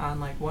mode on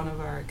like one of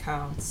our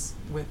accounts,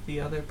 with the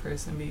other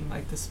person being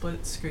like the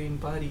split screen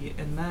buddy,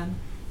 and then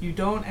you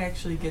don't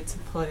actually get to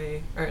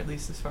play, or at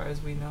least as far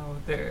as we know,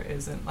 there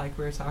isn't, like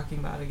we were talking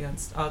about,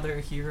 against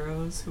other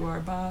heroes who are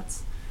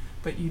bots.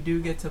 But you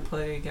do get to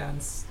play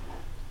against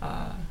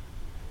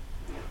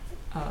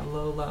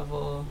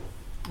low-level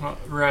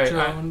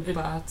drone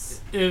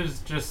bots. It was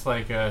just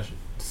like a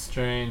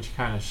strange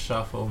kind of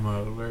shuffle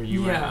mode where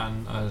you went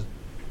on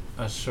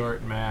a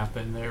short map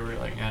and there were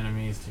like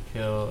enemies to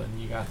kill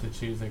and you got to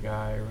choose a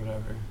guy or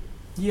whatever.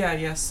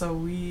 Yeah, so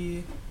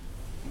we,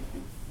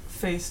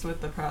 faced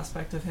with the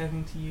prospect of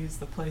having to use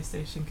the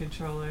PlayStation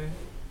controller,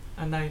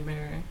 a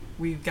nightmare,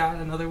 we got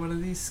another one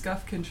of these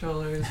SCUF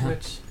controllers,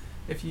 which...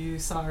 If you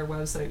saw our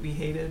website, we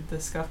hated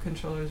the SCUF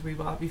controllers we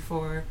bought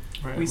before.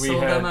 Right. We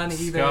sold them on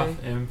eBay.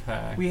 SCUF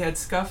Impact. We had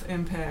SCUF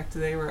Impact.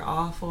 They were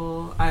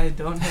awful. I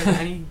don't have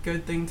any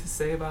good thing to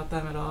say about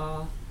them at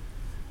all.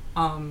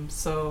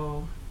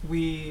 So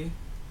we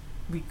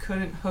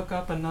couldn't hook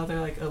up another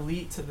like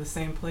Elite to the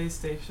same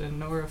PlayStation,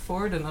 nor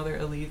afford another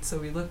Elite. So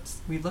we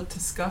looked to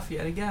SCUF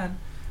yet again.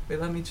 Wait,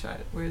 let me try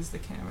it. Where's the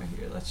camera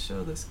here? Let's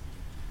show this.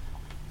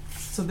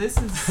 So this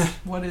is,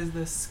 what is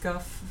this,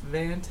 SCUF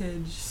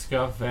Vantage?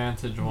 SCUF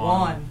Vantage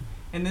 1.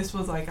 And this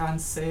was like on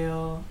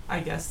sale. I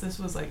guess this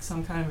was like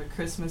some kind of a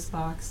Christmas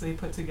box they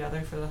put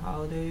together for the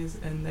holidays,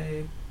 and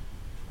they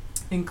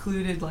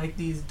included like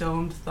these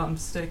domed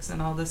thumbsticks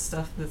and all this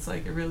stuff that's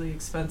like a really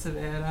expensive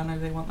add-on, or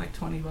they want like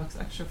 $20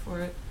 extra for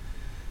it.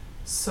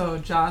 So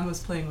John was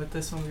playing with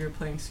this when we were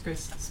playing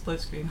split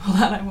screen.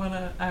 Hold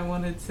on, I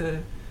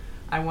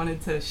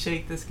wanted to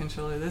shake this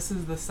controller. This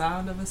is the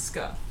sound of a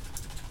scuff.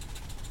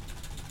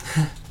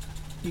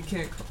 You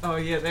can't. Oh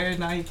yeah, there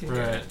now you can. Right.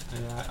 Hear it.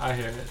 Yeah, I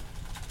hear it.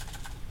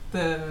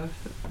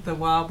 The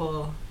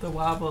wobble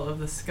of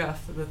the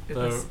scuff.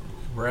 The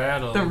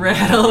rattle. The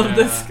rattle of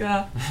the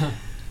scuff.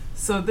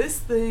 So this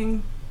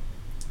thing.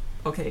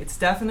 Okay, it's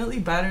definitely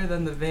better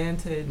than the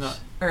Vantage. No,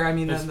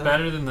 it's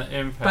better than the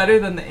Impact. Better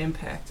than the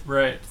Impact.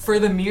 Right. For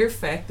the mere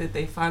fact that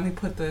they finally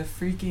put the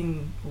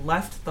freaking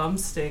left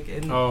thumbstick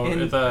in an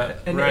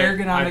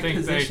ergonomic I think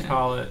position. They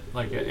call it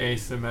like an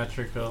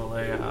asymmetrical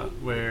layout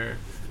where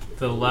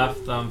the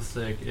left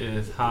thumbstick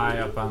is high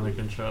up on the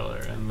controller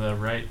and the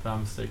right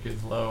thumbstick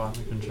is low on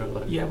the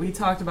controller. Yeah, we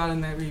talked about in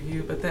that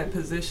review, but that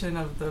position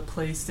of the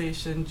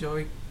PlayStation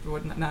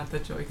not the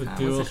Joy-Con,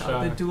 what's it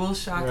called? The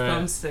DualShock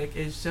thumbstick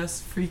is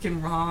just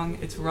freaking wrong.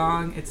 It's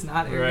wrong. It's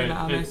not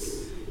ergonomic.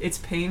 Right. It's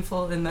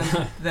painful. And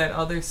then that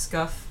other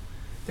scuff,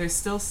 they're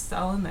still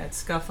selling that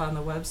scuff on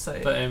the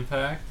website. The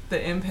Impact?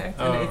 The Impact.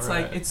 And it's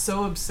like, it's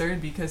so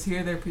absurd because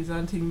here they're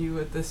presenting you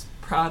with this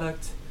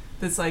product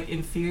that's like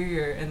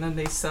inferior, and then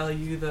they sell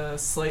you the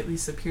slightly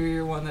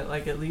superior one that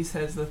like at least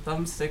has the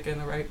thumbstick in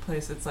the right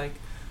place. It's like,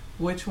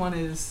 which one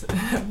is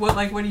what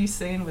are you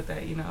saying with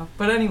that, you know?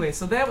 But anyway,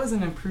 so that was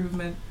an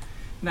improvement.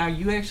 Now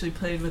you actually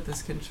played with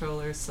this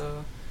controller,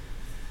 so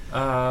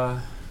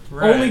right.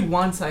 Only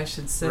once, I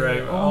should say.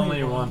 Right,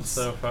 only once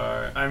so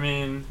far. I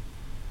mean,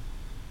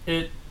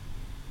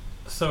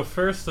 so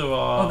first of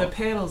all, the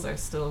paddles are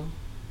still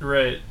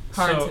hard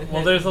to hit.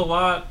 Well, there's a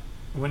lot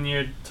when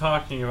you're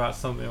talking about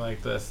something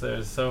like this.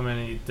 There's so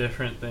many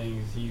different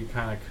things you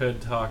kind of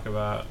could talk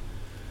about.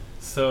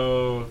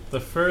 So the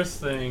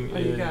first thing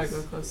is... you gotta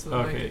go close to the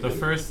mic again. The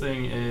first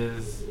thing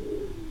is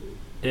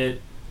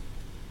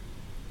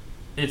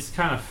it's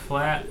kind of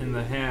flat in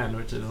the hand,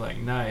 which is like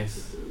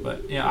nice.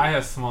 But yeah, I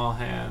have small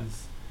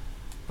hands.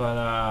 But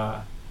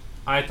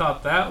I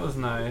thought that was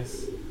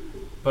nice.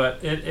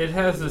 But it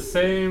has the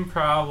same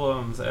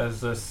problems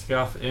as the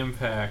Scuff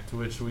Impact,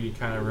 which we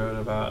kind of wrote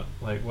about,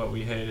 like what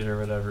we hated or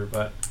whatever.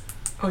 But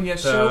show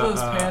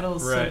those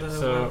paddles to the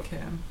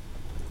webcam.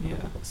 Yeah.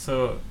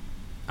 So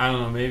I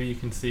don't know, maybe you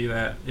can see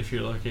that if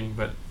you're looking,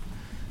 but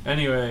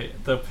anyway,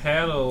 the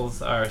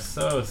paddles are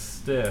so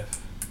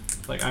stiff.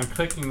 Like, I'm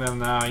clicking them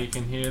now, you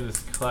can hear this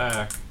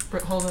clack.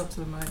 Hold up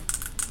to the mic.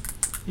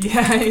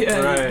 Yeah,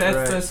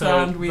 that's the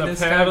sound we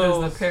described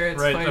as the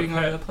parrots fighting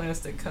over the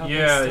plastic cup.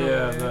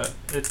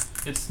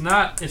 It's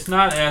not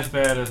as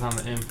bad as on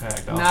the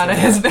Impact. Not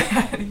as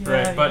bad,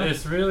 right, but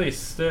it's really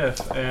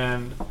stiff.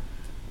 And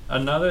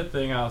another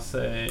thing I'll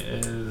say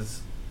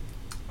is,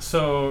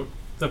 so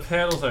the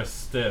paddles are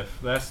stiff.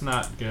 That's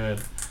not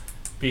good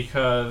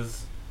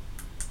because,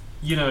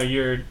 you know,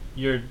 you're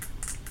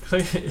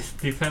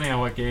depending on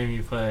what game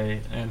you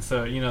play, and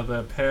so, you know,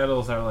 the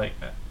paddles are like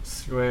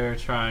square,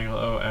 triangle,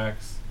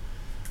 OX.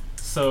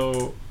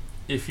 So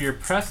if you're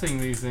pressing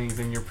these things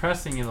and you're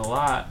pressing it a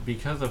lot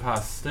because of how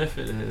stiff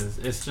it is,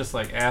 it's just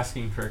like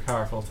asking for a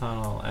carpal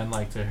tunnel and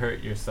like to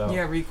hurt yourself.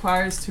 Yeah, it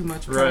requires too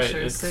much pressure.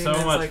 Right, it's so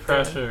much like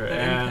pressure,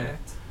 and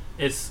Impact.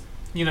 It's,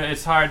 you know,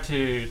 it's hard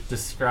to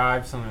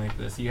describe something like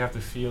this. You have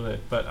to feel it.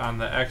 But on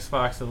the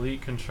Xbox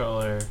Elite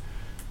controller,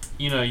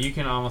 you know, you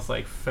can almost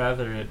like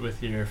feather it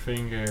with your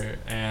finger,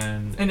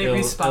 and it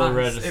responds.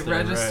 Register. It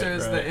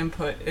registers the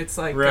input. It's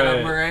like got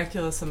a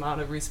miraculous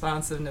amount of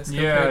responsiveness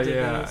compared to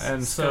this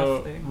and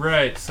so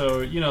thing.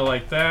 So you know,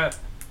 like that.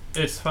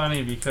 It's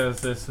funny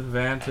because this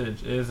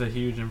Vantage is a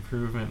huge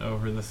improvement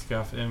over the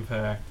Scuff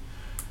Impact,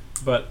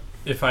 but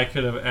if I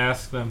could have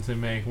asked them to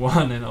make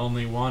one and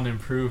only one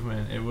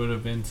improvement, it would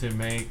have been to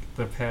make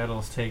the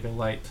paddles take a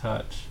light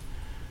touch,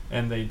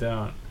 and they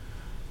don't.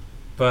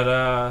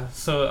 But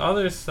so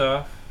other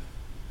stuff,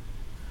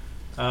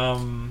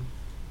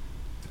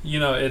 you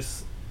know,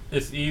 it's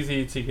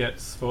easy to get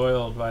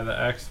spoiled by the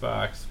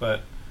Xbox,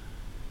 but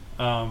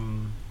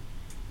on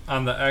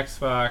the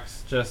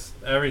Xbox, just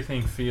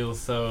everything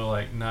feels so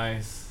like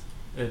nice.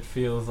 It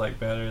feels like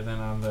better than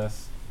on this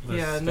stuff.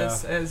 And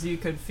this, as you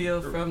could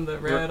feel from the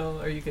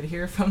rattle, or you could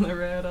hear from the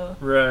rattle,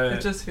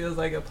 it just feels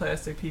like a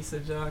plastic piece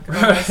of junk.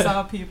 I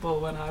saw people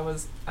when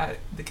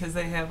because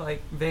they have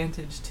like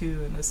Vantage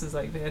 2 and this is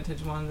like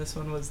Vantage 1, this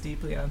one was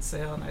deeply on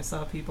sale, and I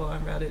saw people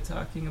on Reddit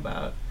talking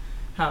about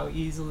how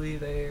easily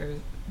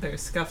their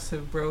scuffs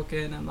have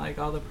broken and like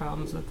all the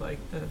problems with like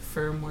the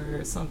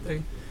firmware or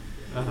something.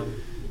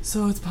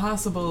 So it's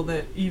possible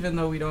that even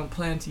though we don't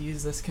plan to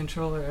use this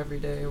controller every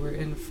day, we're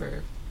in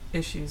for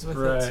issues with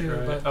it too.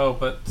 Right.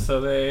 But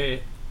so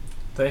they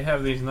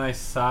have these nice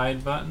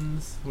side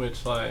buttons,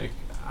 which like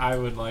I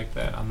would like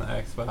that on the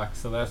Xbox.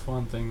 So that's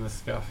one thing the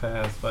Scuff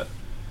has. But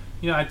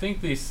you know, I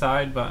think these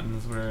side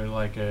buttons were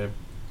like a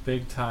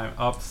big time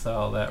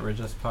upsell that were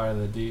just part of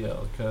the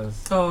deal.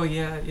 Cause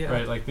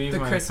right, like these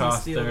might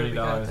cost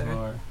 $30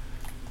 more.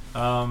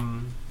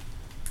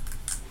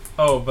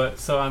 But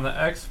so on the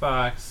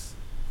Xbox,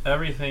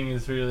 everything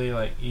is really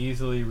like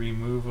easily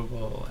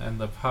removable, and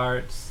the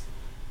parts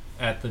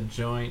at the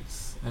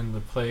joints and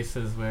the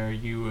places where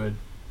you would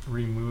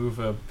remove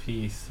a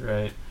piece,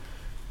 right?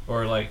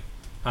 Or like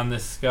on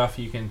this scuff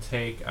you can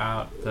take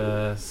out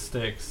the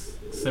sticks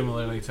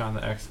similarly to on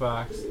the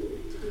Xbox.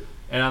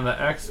 And on the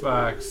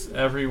Xbox,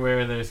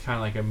 everywhere there's kind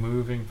of like a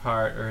moving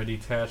part or a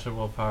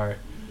detachable part,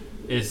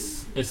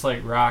 it's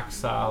like rock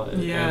solid.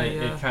 Yeah,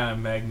 and it kind of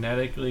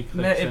magnetically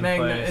clicks in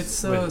place. It's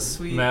so with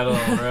sweet. Metal,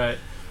 right?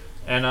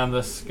 And on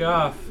the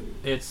scuff,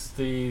 it's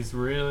these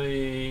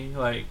really,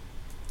 like,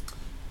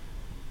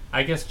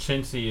 I guess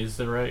chintzy is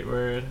the right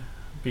word,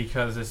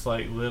 because it's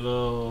like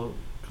little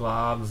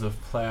globs of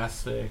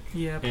plastic,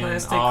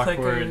 plastic in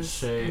awkward clickers.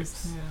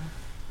 shapes.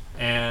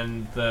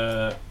 And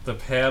the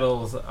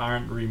paddles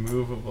aren't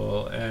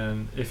removable,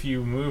 and if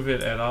you move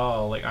it at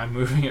all, like I'm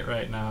moving it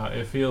right now,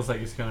 it feels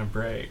like it's gonna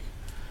break.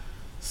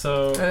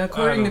 So and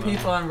according to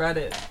people on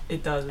Reddit,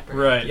 it does break.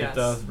 Right, yes. It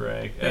does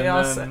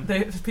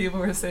break. People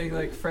were saying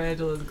like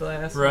fragile as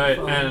glass. Right,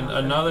 and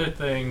another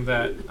thing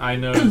that I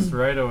noticed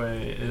right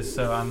away is,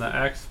 so on the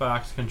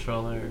Xbox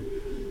controller,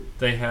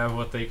 they have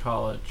what they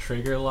call a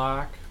trigger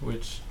lock,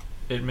 which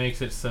it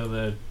makes it so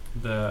that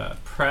the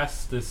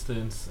press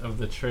distance of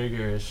the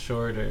trigger is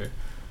shorter,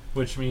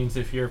 which means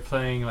if you're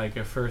playing like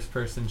a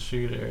first-person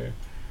shooter,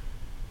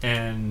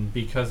 and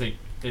because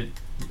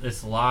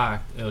it's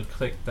locked, it'll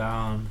click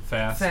down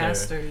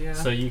faster. Yeah.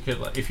 So you could,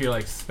 if you're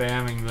like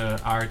spamming the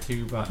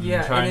R2 button,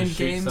 yeah, trying and in to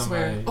shoot games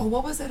somebody.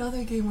 what was that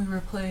other game we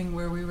were playing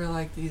where we were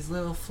like these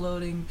little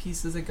floating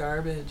pieces of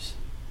garbage?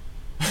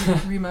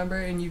 Remember?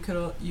 And you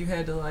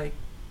had to like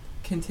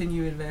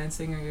continue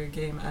advancing or your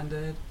game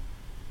ended.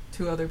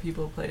 2 other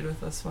people played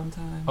with us one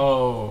time.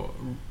 Oh,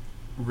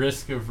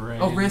 Risk of Rain.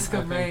 Oh, Risk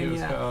of Rain,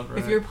 yeah. Called, right?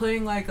 If you're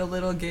playing like a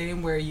little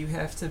game where you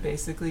have to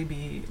basically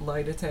be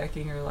light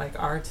attacking or like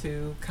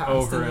R2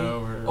 constantly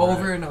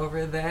over and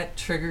over, that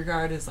trigger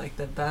guard is like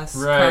the best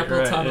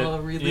carpal tunnel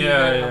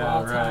reliever of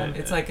all time.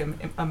 It's like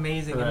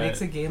amazing. It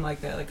makes a game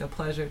like that like a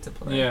pleasure to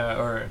play. Yeah,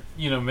 or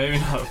maybe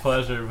not a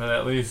pleasure, but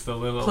at least a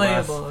little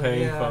playable, less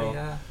painful.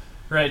 Yeah.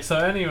 Right, so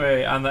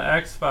anyway, on the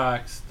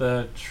Xbox,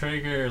 the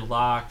trigger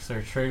locks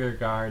or trigger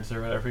guards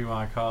or whatever you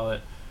want to call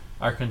it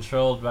are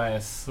controlled by a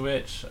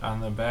switch on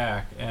the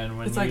back, and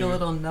when it's like a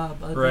little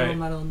nub, little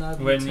metal nub.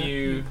 When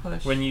you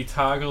push. When you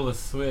toggle the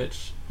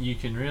switch, you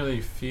can really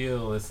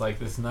feel it's like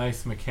this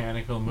nice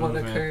mechanical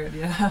movement. What occurred,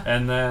 yeah.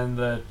 And then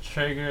the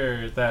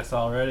trigger that's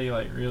already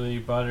like really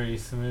buttery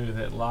smooth,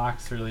 it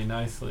locks really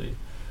nicely.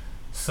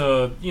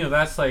 So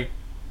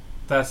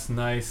that's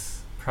nice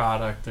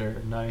product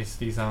or nice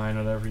design,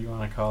 whatever you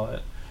want to call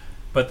it.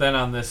 But then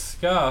on this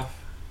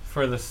scuff,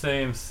 for the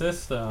same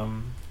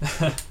system,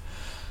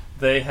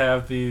 they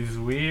have these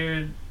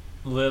weird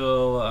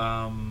little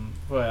I'm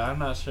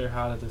not sure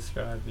how to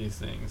describe these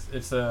things.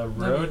 It's a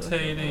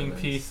rotating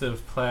piece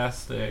of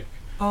plastic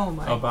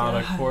about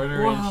God. A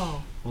quarter inch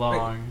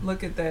long. Wait,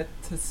 look at that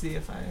to see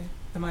if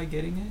am I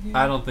getting it here?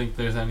 I don't think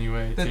there's any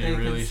way to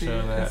really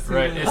show that.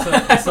 Right,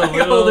 it's a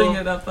little holding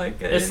it up like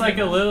it's like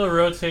a little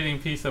rotating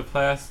piece of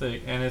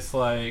plastic, and it's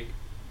like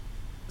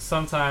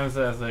sometimes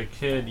as a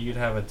kid you'd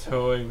have a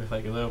toy with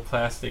like a little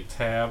plastic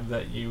tab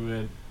that you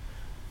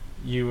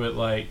would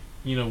like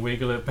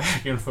wiggle it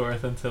back and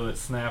forth until it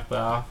snapped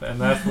off, and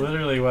that's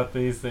literally what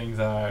these things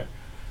are.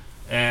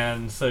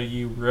 And so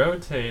you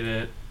rotate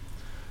it,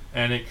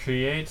 and it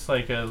creates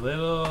like a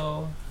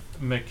little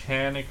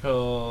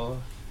mechanical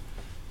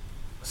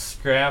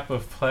scrap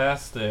of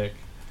plastic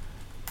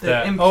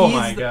that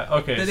impedes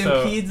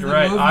the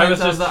movement I was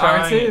just of the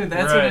R2.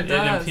 That's what it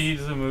does. It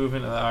impedes the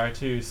movement of the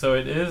R2. So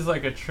it is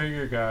like a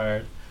trigger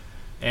guard,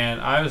 and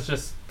I was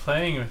just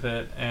playing with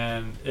it,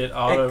 and it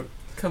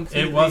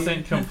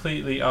wasn't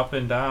completely up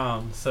and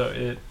down, so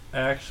it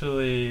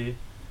actually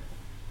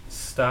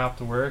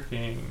stopped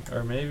working,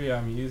 or maybe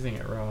I'm using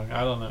it wrong.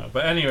 I don't know.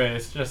 But anyway,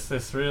 it's just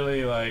this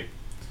really like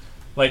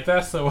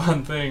that's the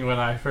one thing when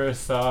I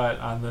first saw it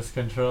on this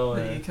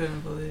controller that you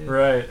couldn't believe.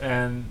 Right,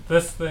 and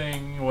this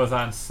thing was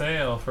on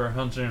sale for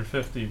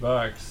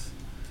 $150,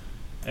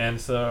 and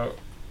so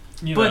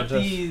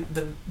the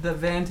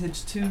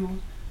Vantage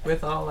 2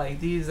 with all like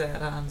these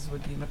add-ons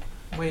would be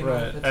way more.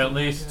 Right, at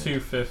least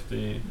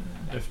 $250,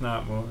 if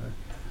not more.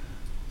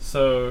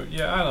 So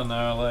yeah, I don't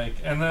know, like,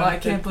 and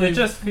then it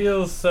just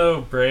feels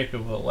so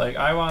breakable. Like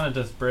I want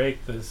to just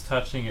break this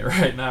touching it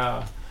right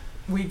now.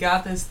 We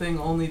got this thing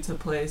only to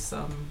play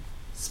some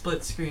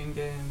split screen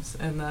games,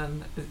 and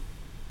then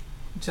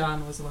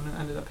John was the one who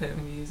ended up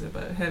having to use it,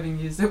 but having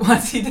used it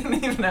once, he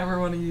didn't even ever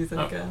want to use it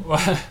again.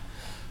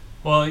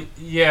 Well,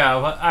 yeah,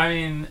 but I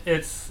mean,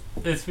 it's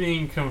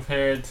being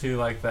compared to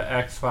like the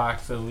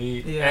Xbox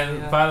Elite,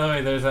 by the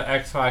way, there's an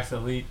Xbox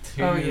Elite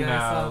 2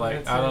 now.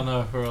 Like, I don't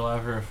know if we'll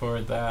ever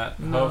afford that.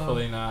 No.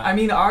 Hopefully not. I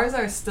mean, ours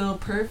are still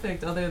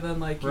perfect, other than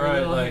like your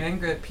little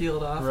hand grip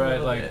peeled off. Right, a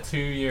little like bit. 2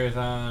 years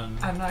on.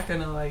 I'm not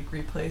gonna like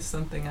replace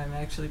something I'm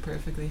actually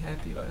perfectly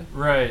happy with.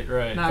 Right.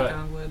 Knock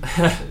on wood,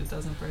 that it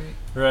doesn't break.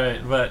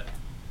 Right, but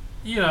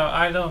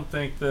I don't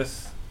think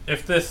this.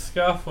 If this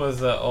scuff was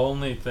the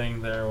only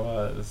thing there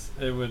was,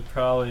 it would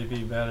probably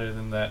be better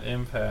than that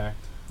Impact.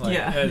 Like,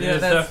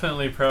 it's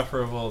definitely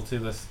preferable to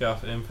the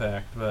Scuff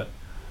Impact, but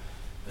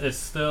it's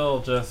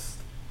still just,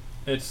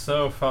 it's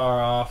so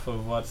far off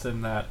of what's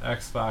in that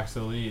Xbox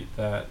Elite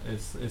that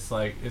it's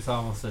like, it's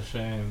almost a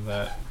shame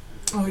that...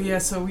 Oh yeah,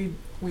 so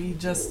we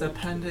just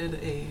appended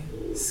a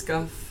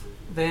Scuff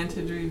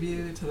Vantage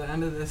review to the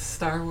end of this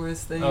Star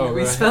Wars thing. Oh,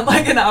 we right. spent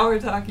like an hour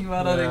talking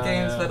about other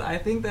games, but I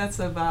think that's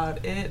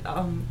about it.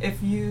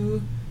 If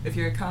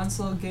you're a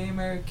console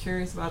gamer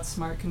curious about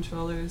smart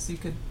controllers, you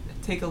could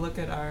take a look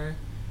at our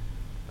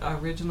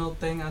original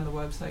thing on the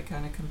website,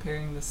 kind of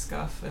comparing the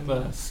Scuff and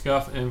the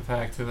Scuff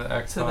Impact to the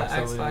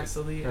Xbox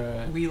Elite.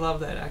 Right. We love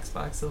that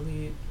Xbox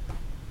Elite.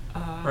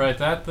 Right,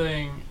 that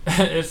thing,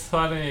 it's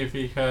funny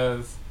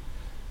because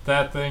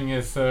that thing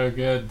is so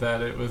good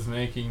that it was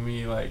making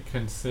me like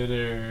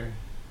consider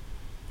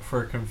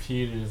for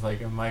computers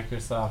like a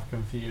Microsoft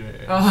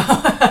computer.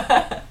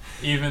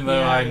 Even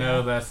though I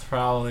know that's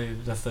probably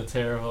just a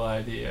terrible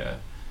idea.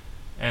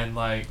 And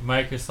like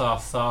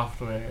Microsoft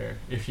software,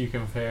 if you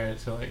compare it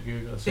to like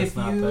Google, it's just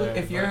not there.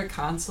 If you're a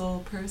console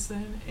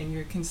person and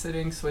you're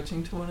considering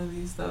switching to one of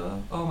these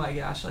though, oh my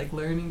gosh, like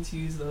learning to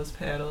use those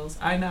paddles.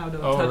 I now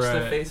don't touch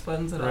the face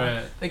buttons at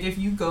all. Like if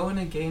you go in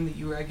a game that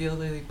you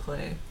regularly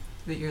play,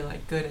 that you're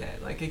like good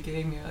at, like a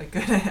game you're like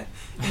good at,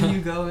 and you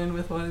go in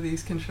with one of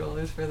these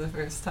controllers for the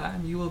first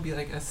time, you will be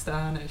like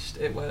astonished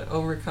at what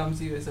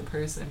overcomes you as a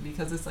person,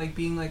 because it's like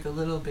being like a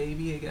little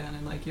baby again,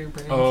 and like your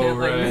brain can't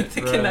like make the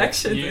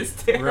connection.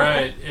 It's terrible.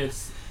 Right,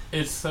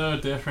 it's so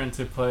different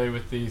to play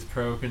with these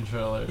pro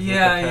controllers.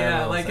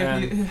 Yeah, like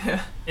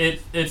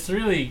it's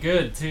really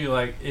good too.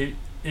 Like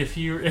if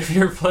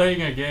you're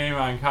playing a game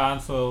on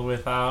console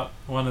without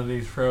one of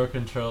these pro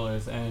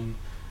controllers and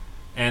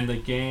the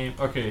game,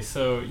 okay,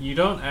 so you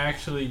don't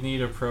actually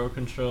need a pro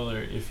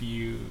controller if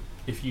you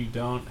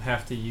don't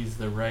have to use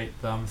the right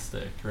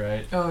thumbstick,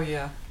 right? Oh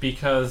yeah.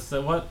 Because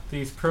what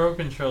these pro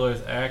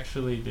controllers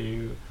actually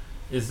do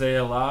is they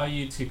allow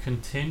you to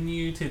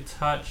continue to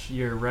touch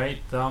your right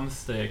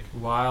thumbstick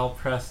while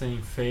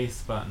pressing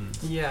face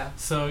buttons. Yeah.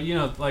 So,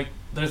 like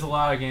there's a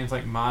lot of games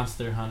like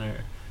Monster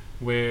Hunter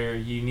where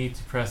you need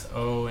to press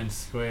O and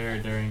square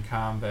during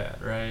combat,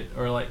 right?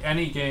 Or like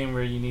any game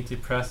where you need to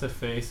press a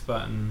face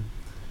button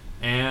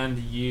and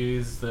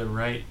use the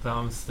right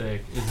thumbstick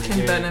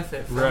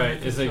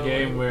is a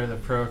game where the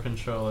pro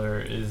controller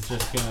is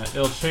just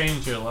it'll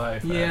change your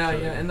life. Yeah,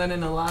 actually. Yeah, and then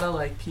in a lot of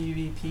like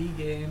PvP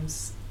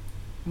games,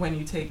 when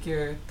you take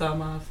your thumb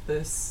off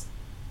this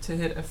to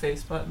hit a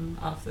face button,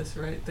 off this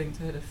right thing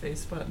to hit a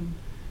face button,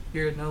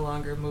 you're no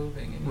longer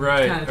moving, and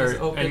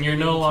you're and you're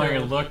no longer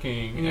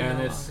looking,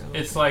 and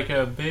it's like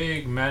a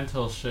big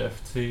mental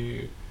shift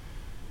to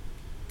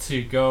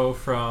go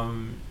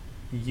from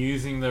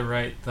using the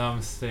right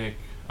thumbstick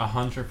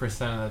 100%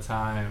 of the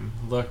time,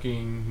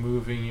 looking,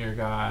 moving your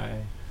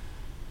guy,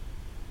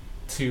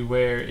 to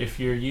where if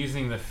you're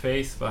using the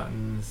face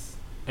buttons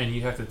and you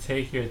have to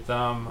take your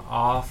thumb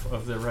off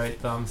of the right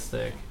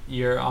thumbstick,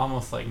 you're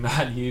almost like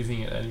not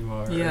using it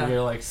anymore. Yeah. Or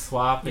you're like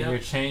swapping, you're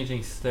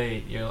changing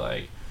state, you're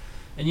like,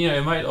 and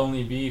it might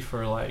only be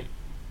for like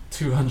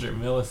 200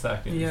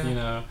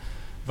 milliseconds,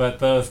 but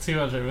those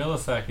 200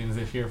 milliseconds,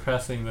 if you're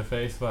pressing the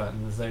face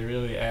buttons, they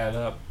really add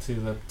up to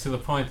the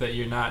point that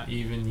you're not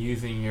even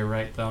using your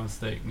right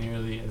thumbstick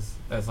nearly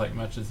as like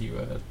much as you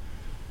would.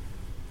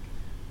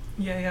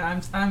 Yeah,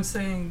 I'm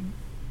saying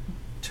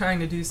trying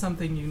to do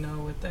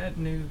something with that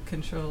new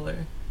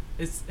controller.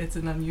 It's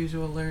an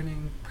unusual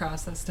learning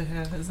process to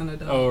have as an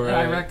adult. Oh, right. And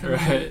I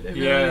recommend it. It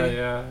really,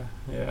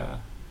 yeah.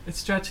 It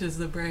stretches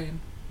the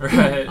brain.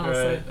 Right.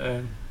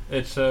 And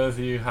it shows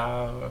you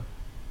how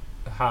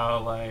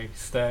like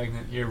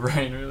stagnant your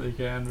brain really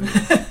can be.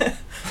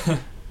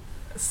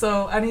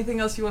 So anything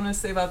else you want to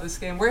say about this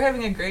game? We're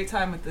having a great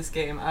time with this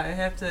game. I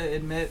have to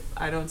admit,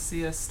 I don't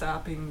see us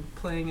stopping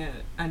playing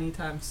it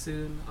anytime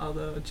soon,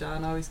 although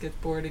John always gets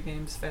bored of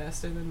games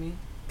faster than me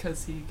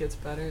because he gets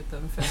better at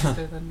them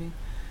faster than me.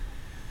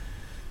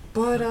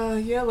 But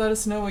let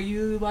us know what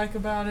you like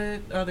about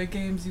it, other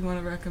games you want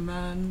to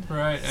recommend,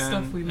 right?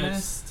 Stuff we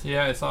missed.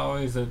 Yeah, it's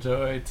always a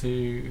joy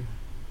to...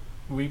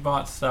 We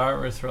bought Star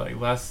Wars for like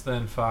less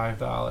than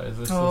 $5.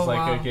 This was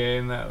like a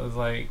game that was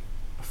like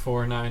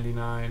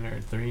 $4.99 or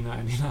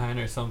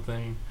 $3.99 or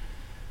something,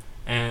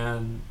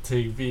 and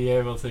to be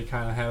able to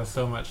kind of have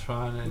so much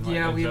fun and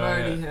like, we've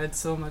already had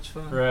so much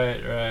fun.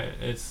 Right.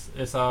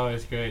 It's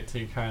always great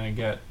to kind of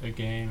get a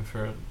game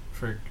for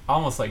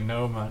almost like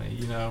no money.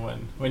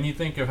 When you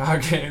think of how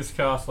games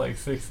cost like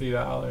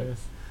 $60.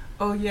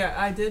 Oh yeah,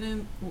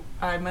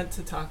 I meant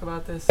to talk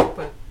about this,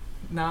 but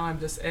now I'm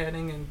just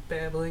adding and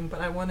babbling,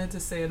 but I wanted to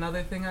say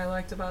another thing I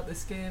liked about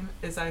this game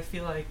is I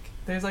feel like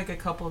there's like a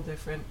couple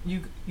different,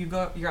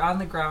 you're on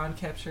the ground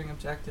capturing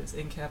objectives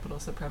in Capital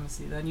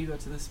Supremacy, then you go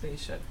to the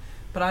spaceship.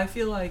 But I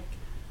feel like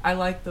I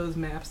like those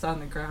maps on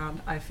the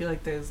ground. I feel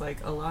like there's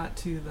like a lot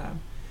to them,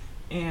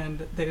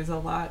 and there's a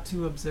lot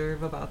to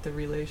observe about the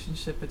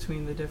relationship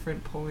between the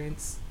different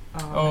points. I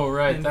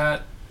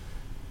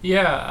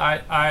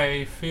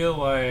feel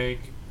like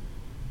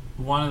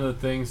one of the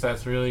things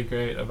that's really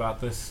great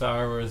about this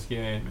Star Wars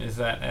game is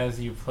that as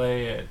you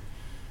play it,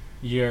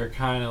 your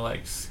kind of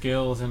like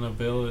skills and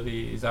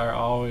abilities are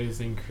always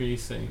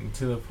increasing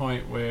to the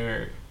point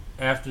where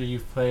after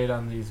you've played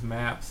on these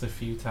maps a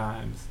few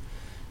times,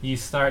 you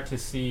start to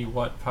see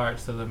what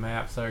parts of the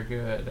maps are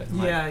good and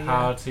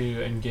how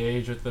to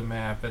engage with the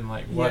map and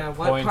like what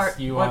points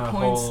you want to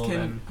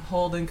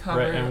hold and cover,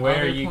 right, and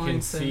where you can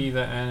see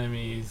the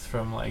enemies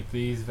from like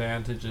these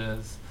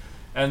vantages.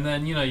 And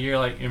then, you know, you're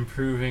like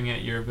improving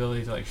at your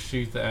ability to like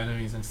shoot the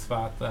enemies and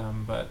spot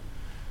them. But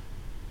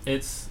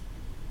it's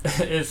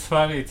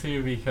funny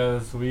too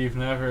because we've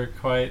never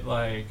quite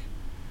like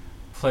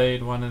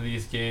played one of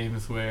these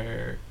games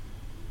where,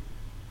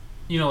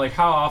 you know, like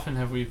how often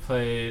have we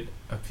played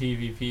a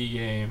PvP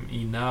game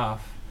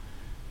enough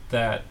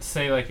that,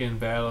 say like in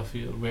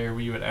Battlefield, where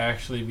we would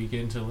actually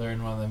begin to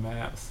learn one of the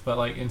maps, but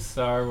like in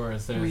Star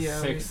Wars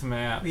there's 6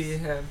 maps. We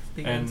have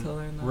begun to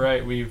learn them.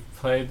 Right, we've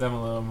played them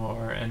a little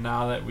more, and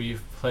now that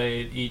we've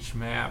played each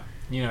map,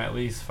 you know, at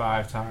least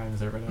 5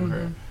 times or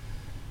whatever,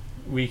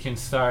 we can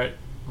start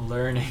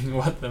learning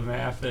what the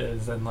map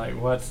is and like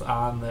what's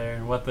on there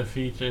and what the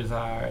features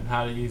are and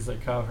how to use the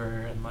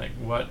cover and like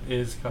what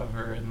is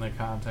cover in the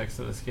context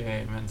of this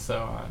game and so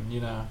on, you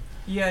know.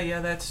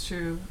 Yeah, that's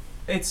true.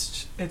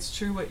 It's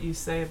true what you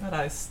say, but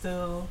I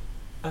still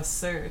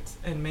assert,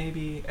 and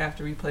maybe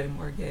after we play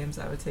more games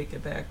I would take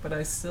it back, but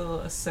I still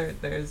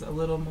assert there's a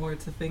little more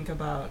to think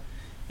about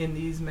in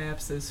these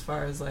maps as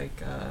far as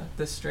like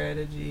the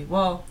strategy.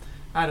 Well,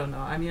 I don't know.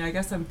 I mean, I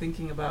guess I'm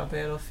thinking about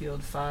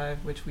Battlefield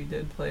 5, which we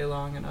did play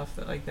long enough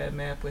that like that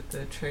map with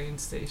the train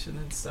station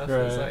and stuff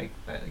is like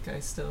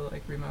I still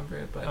like remember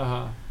it, but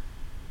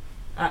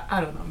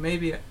I don't know.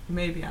 Maybe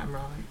I'm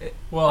wrong.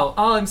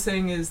 All I'm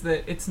saying is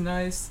that it's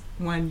nice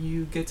when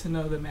you get to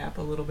know the map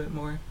a little bit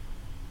more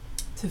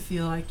to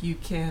feel like you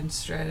can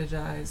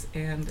strategize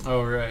and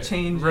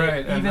change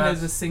it, even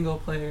as a single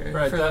player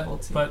for the whole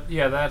team. But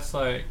yeah, that's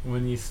like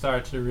when you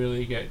start to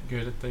really get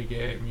good at the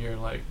game, you're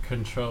like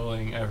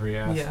controlling every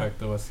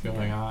aspect of what's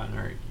going on,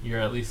 or you're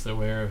at least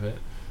aware of it.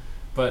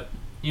 But,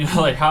 you know,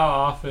 like how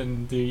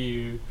often do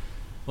you...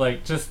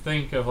 like, just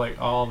think of, like,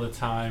 all the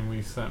time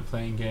we've spent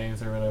playing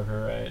games or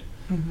whatever, right?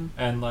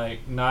 And,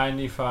 like,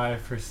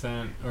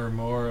 95% or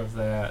more of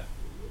that,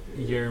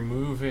 you're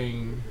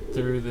moving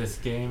through this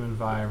game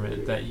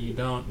environment that you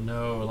don't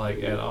know,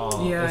 like, at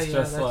all. It's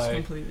just that's like,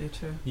 completely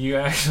true. You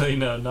actually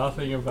know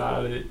nothing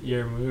about it.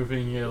 You're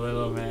moving your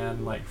little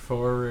man, like,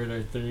 forward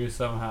or through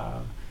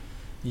somehow.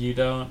 You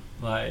don't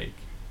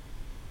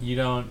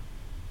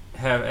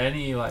have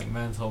any like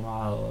mental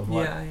model of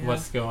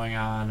what's going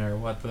on or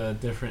what the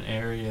different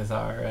areas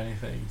are or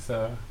anything.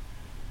 So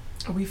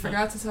we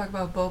forgot to talk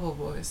about Bubble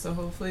Boy, so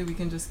hopefully we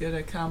can just get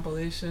a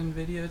compilation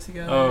video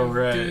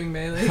together doing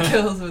melee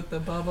kills with the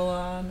bubble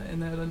on,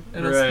 and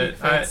it'll speak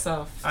for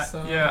itself.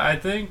 I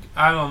think,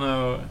 I don't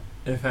know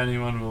if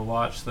anyone will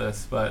watch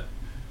this, but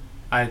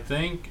I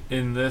think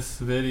in this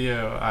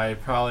video I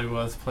probably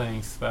was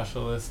playing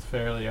Specialist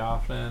fairly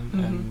often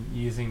and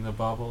using the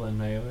bubble in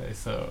melee,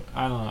 so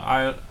I don't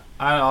know.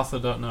 I also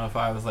don't know if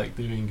I was like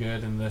doing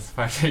good in this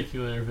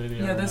particular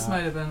video. Yeah, this might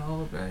have been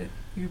old, right?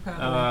 You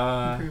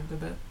probably improved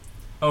a bit.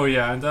 Oh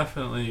yeah, I'm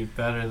definitely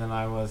better than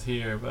I was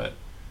here, but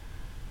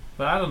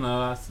I don't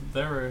know.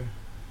 There were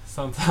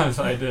sometimes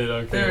I did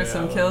okay. There were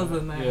some kills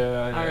in there.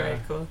 Yeah. All right,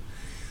 cool.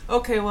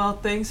 Okay, well,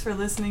 thanks for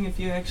listening. If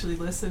you actually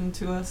listened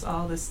to us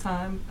all this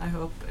time, I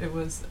hope it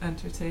was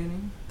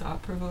entertaining,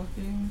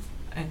 thought-provoking,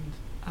 and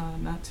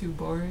not too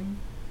boring.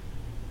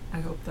 I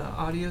hope the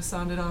audio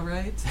sounded all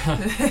right,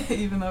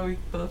 even though we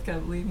both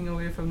kept leaning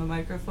away from the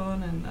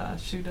microphone.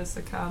 And shoot us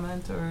a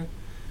comment or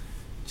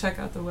check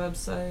out the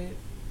website,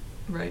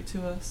 write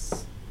to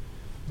us.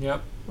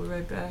 Yep. We'll be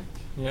right back.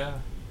 Yeah,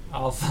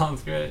 all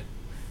sounds great.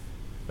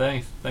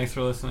 Thanks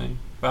for listening.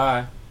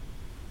 Bye.